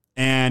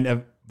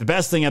 And the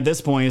best thing at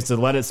this point is to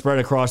let it spread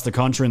across the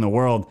country and the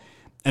world.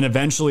 And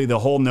eventually the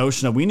whole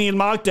notion of we need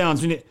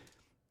lockdowns,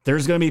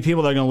 there's going to be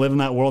people that are going to live in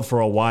that world for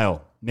a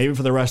while. maybe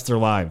for the rest of their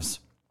lives.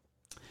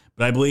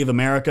 But I believe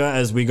America,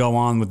 as we go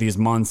on with these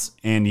months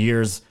and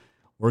years,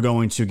 we're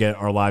going to get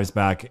our lives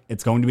back.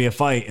 It's going to be a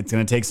fight. It's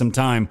going to take some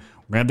time.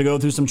 We're going to have to go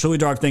through some truly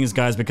dark things,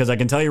 guys, because I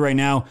can tell you right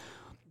now,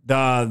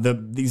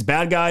 these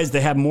bad guys,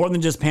 they have more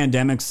than just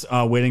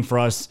pandemics waiting for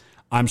us.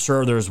 I'm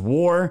sure there's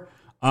war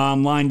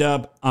lined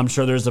up. I'm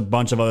sure there's a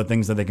bunch of other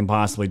things that they can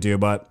possibly do,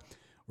 but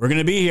we're going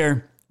to be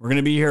here. We're going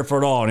to be here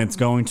for it all, and it's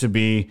going to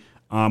be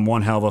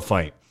one hell of a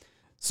fight.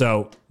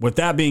 So with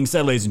that being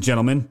said, ladies and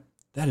gentlemen,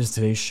 that is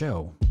today's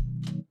show.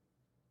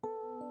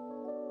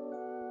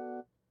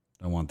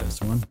 I want this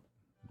one.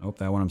 Nope,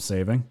 that one I'm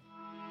saving.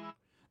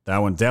 That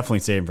one definitely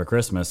saving for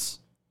Christmas.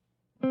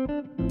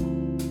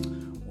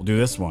 We'll do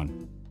this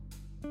one.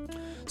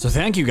 So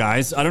thank you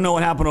guys. I don't know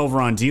what happened over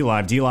on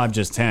DLive. DLive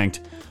just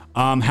tanked.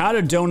 How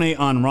to donate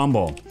on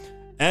Rumble.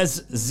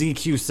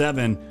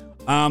 SZQ7.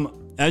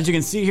 As you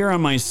can see here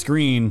on my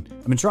screen,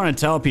 I've been trying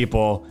to tell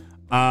people,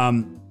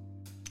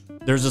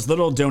 there's this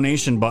little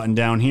donation button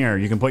down here.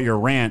 You can put your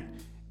rant,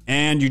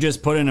 and you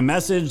just put in a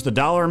message, the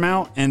dollar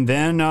amount, and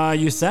then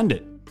you send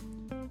it.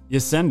 You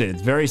send it.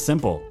 It's very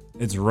simple.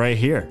 It's right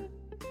here.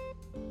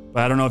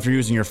 But I don't know if you're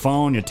using your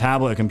phone, your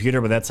tablet, a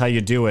computer, but that's how you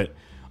do it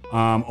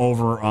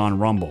over on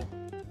Rumble.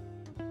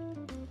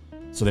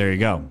 So there you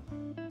go.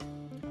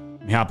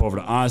 Let me hop over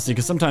to Odyssey,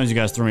 because sometimes you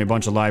guys throw me a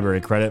bunch of library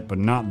credit, but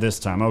not this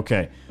time.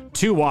 Okay.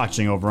 2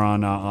 watching over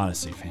on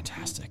Odyssey.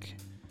 Fantastic.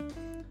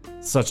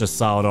 Such a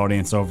solid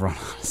audience over on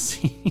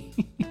Odyssey.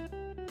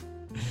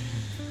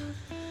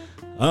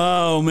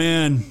 Oh,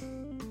 man.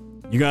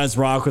 You guys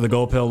rock with the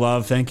Gold Pill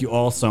love. Thank you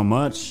all so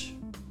much.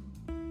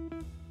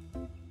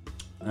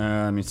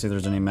 Let me see if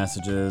there's any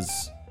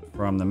messages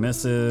from the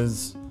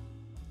missus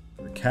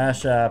for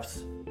Cash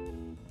Apps.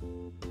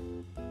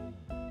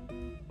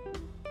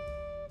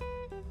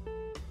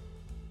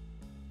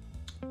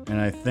 And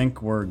I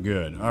think we're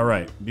good. All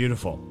right.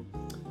 Beautiful.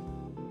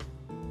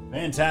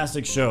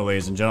 Fantastic show,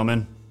 ladies and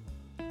gentlemen.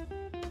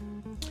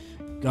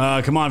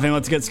 Come on, fam.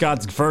 Let's get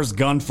Scott's first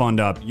gun fund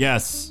up.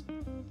 Yes.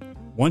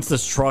 Once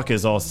this truck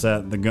is all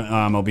set,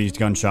 I'll be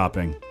gun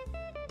shopping.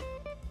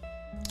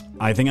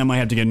 I think I might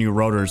have to get new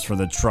rotors for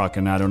the truck,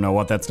 and I don't know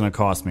what that's going to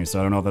cost me. So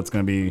I don't know if that's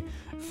going to be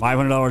a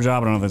 $500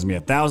 job. I don't know if it's going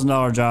to be a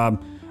 $1,000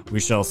 job. We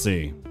shall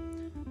see.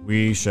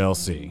 We shall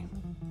see.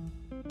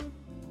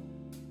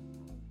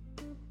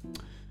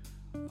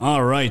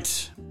 All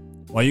right.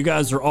 While you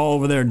guys are all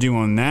over there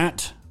doing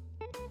that,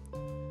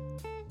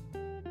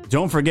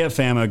 don't forget,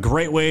 fam, a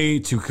great way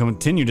to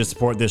continue to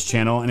support this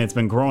channel, and it's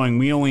been growing.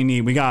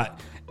 We got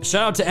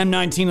shout out to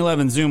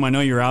M1911 Zoom. I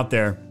know you're out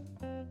there.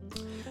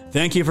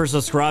 Thank you for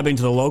subscribing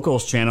to the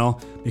Locals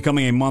channel,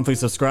 becoming a monthly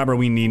subscriber.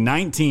 We need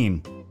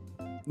 19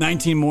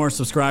 more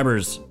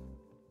subscribers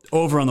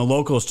over on the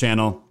Locals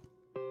channel.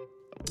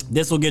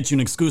 This will get you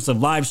an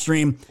exclusive live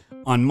stream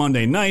on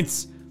Monday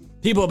nights.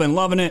 People have been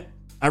loving it.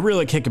 I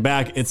really kick it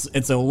back.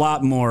 It's a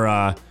lot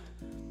more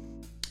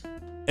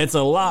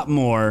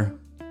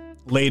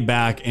laid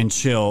back and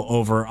chill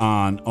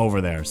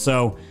over there.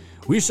 So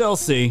we shall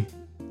see.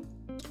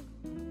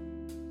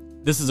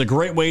 This is a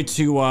great way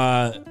to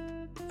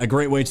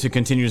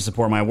continue to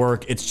support my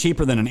work. It's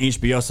cheaper than an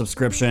HBO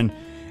subscription,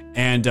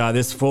 and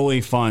this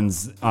fully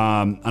funds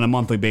on a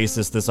monthly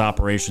basis this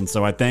operation.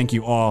 So I thank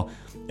you all.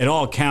 It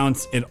all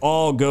counts. It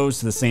all goes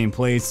to the same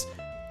place.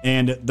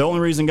 And the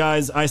only reason,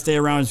 guys, I stay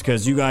around is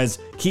because you guys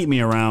keep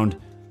me around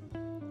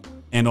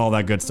and all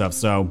that good stuff.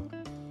 So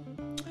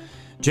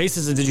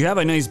Jason says, did you have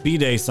a nice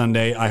B-Day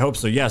Sunday? I hope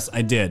so. Yes,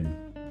 I did.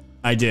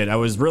 I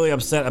was really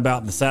upset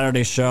about the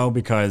Saturday show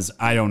because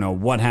I don't know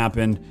what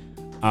happened.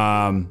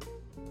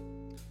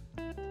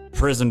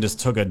 Prison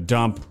just took a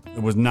dump.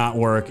 It was not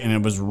work, and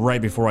it was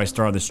right before I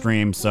started the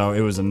stream, so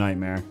it was a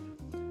nightmare.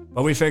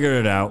 But we figured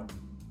it out.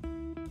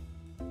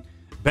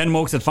 Ben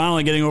Moke said,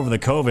 finally getting over the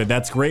COVID.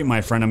 That's great,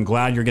 my friend. I'm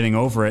glad you're getting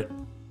over it.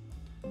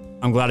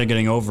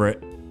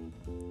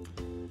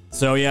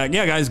 So, yeah,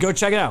 guys, go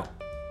check it out.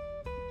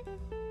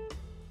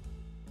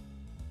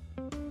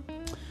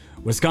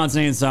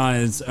 Wisconsin is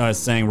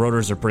saying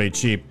rotors are pretty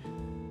cheap.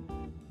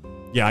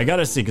 Yeah, I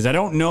gotta see, because I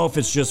don't know if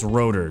it's just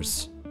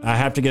rotors. I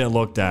have to get it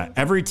looked at.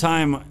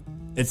 Anytime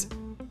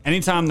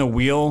the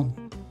wheel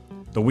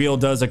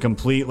does a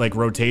complete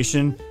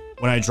rotation,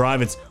 when I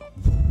drive, it's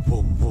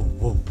whoa, whoa,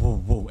 whoa, whoa,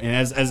 whoa. And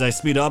as I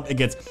speed up, it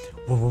gets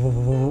whoa, whoa,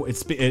 whoa, whoa. You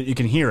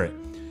can hear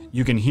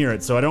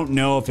it. So I don't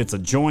know if it's a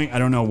joint. I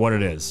don't know what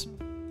it is.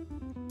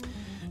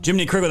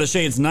 Jiminy Crick with the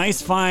Shades.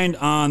 Nice find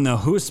on the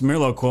Hus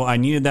Mirlo quote. I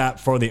needed that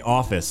for the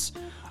office.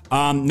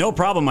 No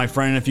problem, my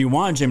friend. If you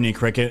want Jiminy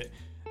Cricket,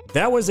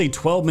 that was a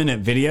 12-minute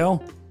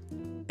video,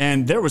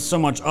 and there was so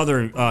much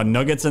other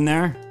nuggets in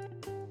there.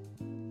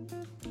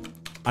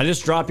 I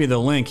just dropped you the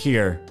link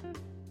here.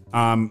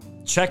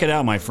 Check it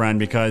out, my friend,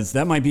 because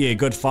that might be a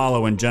good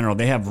follow in general.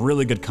 They have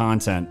really good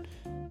content,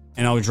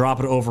 and I'll drop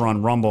it over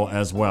on Rumble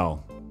as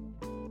well.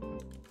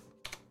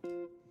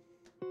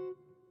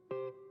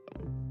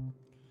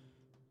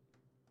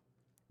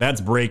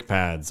 That's brake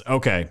pads.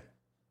 Okay.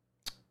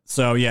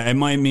 So yeah, it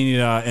might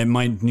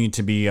need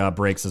to be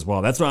brakes as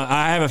well. That's what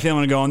I have a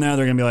feeling to go in there.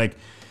 They're gonna be like,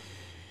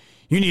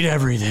 you need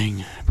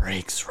everything,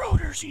 brakes,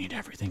 rotors, you need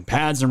everything,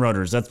 pads and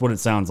rotors. That's what it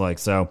sounds like.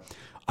 So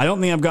I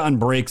don't think I've gotten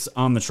brakes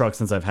on the truck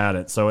since I've had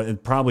it. So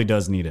it probably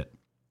does need it.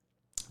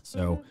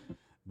 So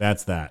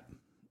that's that.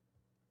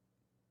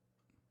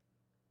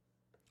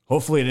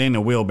 Hopefully it ain't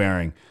a wheel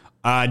bearing.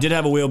 I did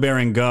have a wheel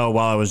bearing go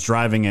while I was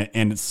driving it,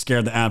 and it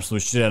scared the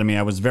absolute shit out of me.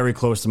 I was very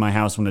close to my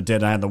house when it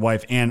did. I had the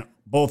wife and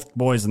both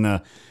boys in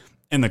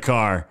the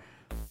car,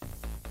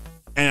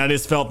 and I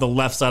just felt the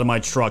left side of my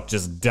truck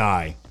just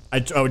die.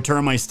 I would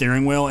turn my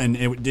steering wheel, and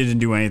it didn't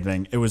do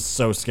anything. It was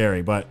so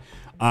scary, but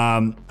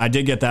I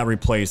did get that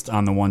replaced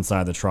on the one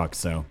side of the truck.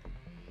 So,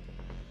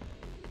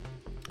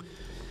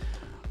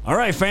 all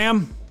right,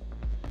 fam.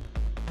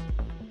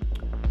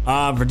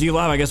 For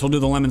D-Live, I guess we'll do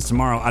the lemons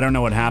tomorrow. I don't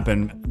know what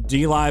happened.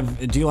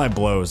 D-Live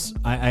blows.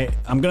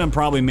 I'm going to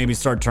probably maybe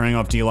start turning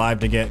off D-Live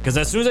to get... Because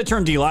as soon as I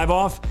turn D-Live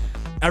off,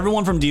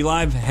 everyone from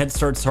D-Live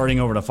starts heading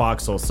over to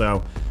Foxhole.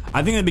 So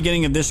I think at the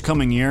beginning of this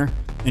coming year,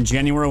 in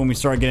January, when we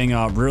start getting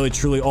really,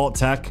 truly alt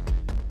tech,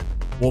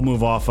 we'll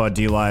move off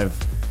D-Live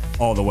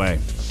all the way.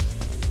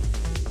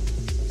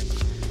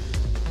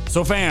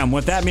 So fam,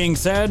 with that being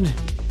said,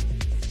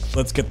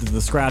 let's get to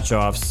the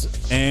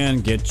scratch-offs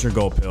and get your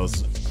gold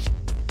pills.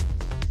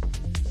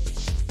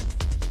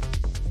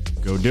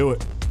 Go do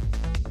it.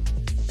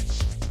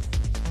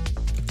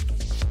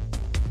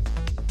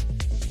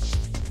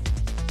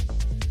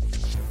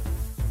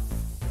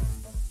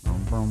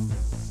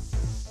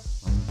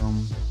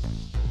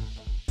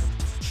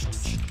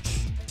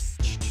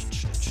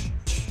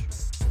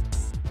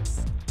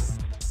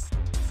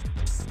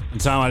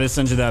 Tom, I just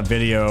sent you that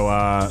video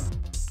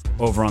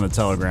over on the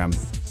Telegram.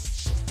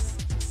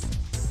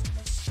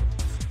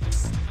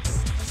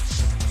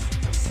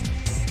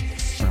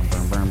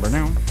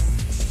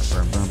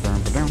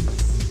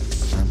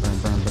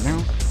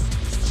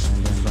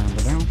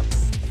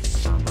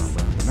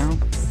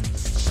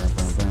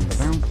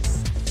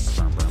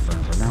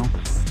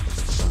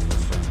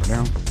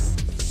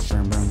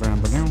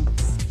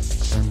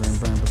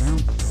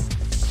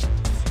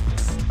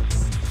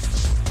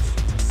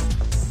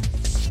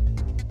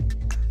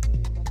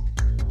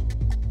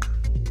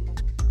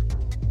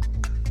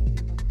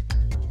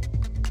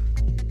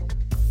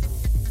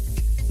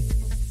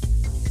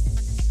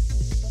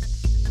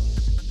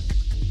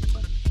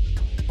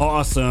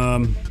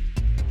 Awesome.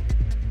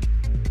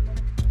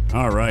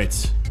 All right.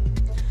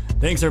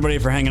 Thanks, everybody,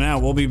 for hanging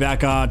out. We'll be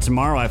back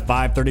tomorrow at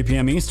 5:30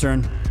 p.m.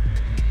 Eastern.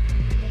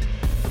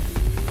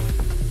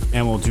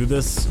 And we'll do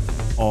this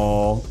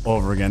all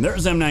over again.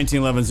 There's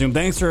M1911 Zoom.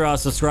 Thanks for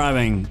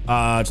subscribing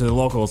to the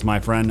locals, my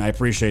friend. I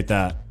appreciate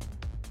that.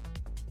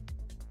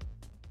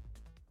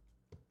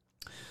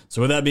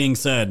 So with that being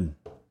said,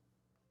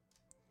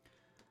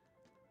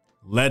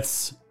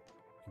 let's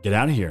get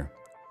out of here.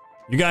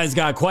 You guys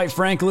got, quite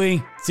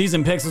frankly,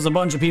 season picks. There's a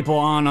bunch of people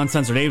on.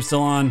 Uncensored Abe's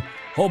still on.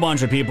 Whole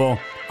bunch of people.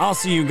 I'll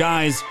see you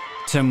guys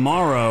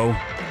tomorrow.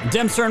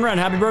 Dempster and Red,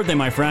 happy birthday,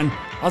 my friend.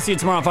 I'll see you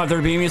tomorrow at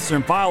 5:30 p.m.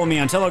 Eastern. Follow me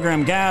on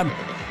Telegram, Gab,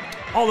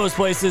 all those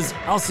places.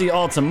 I'll see you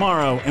all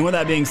tomorrow. And with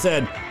that being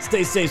said,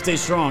 stay safe, stay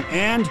strong,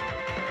 and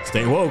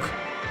stay woke.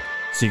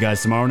 See you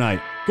guys tomorrow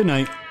night. Good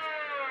night.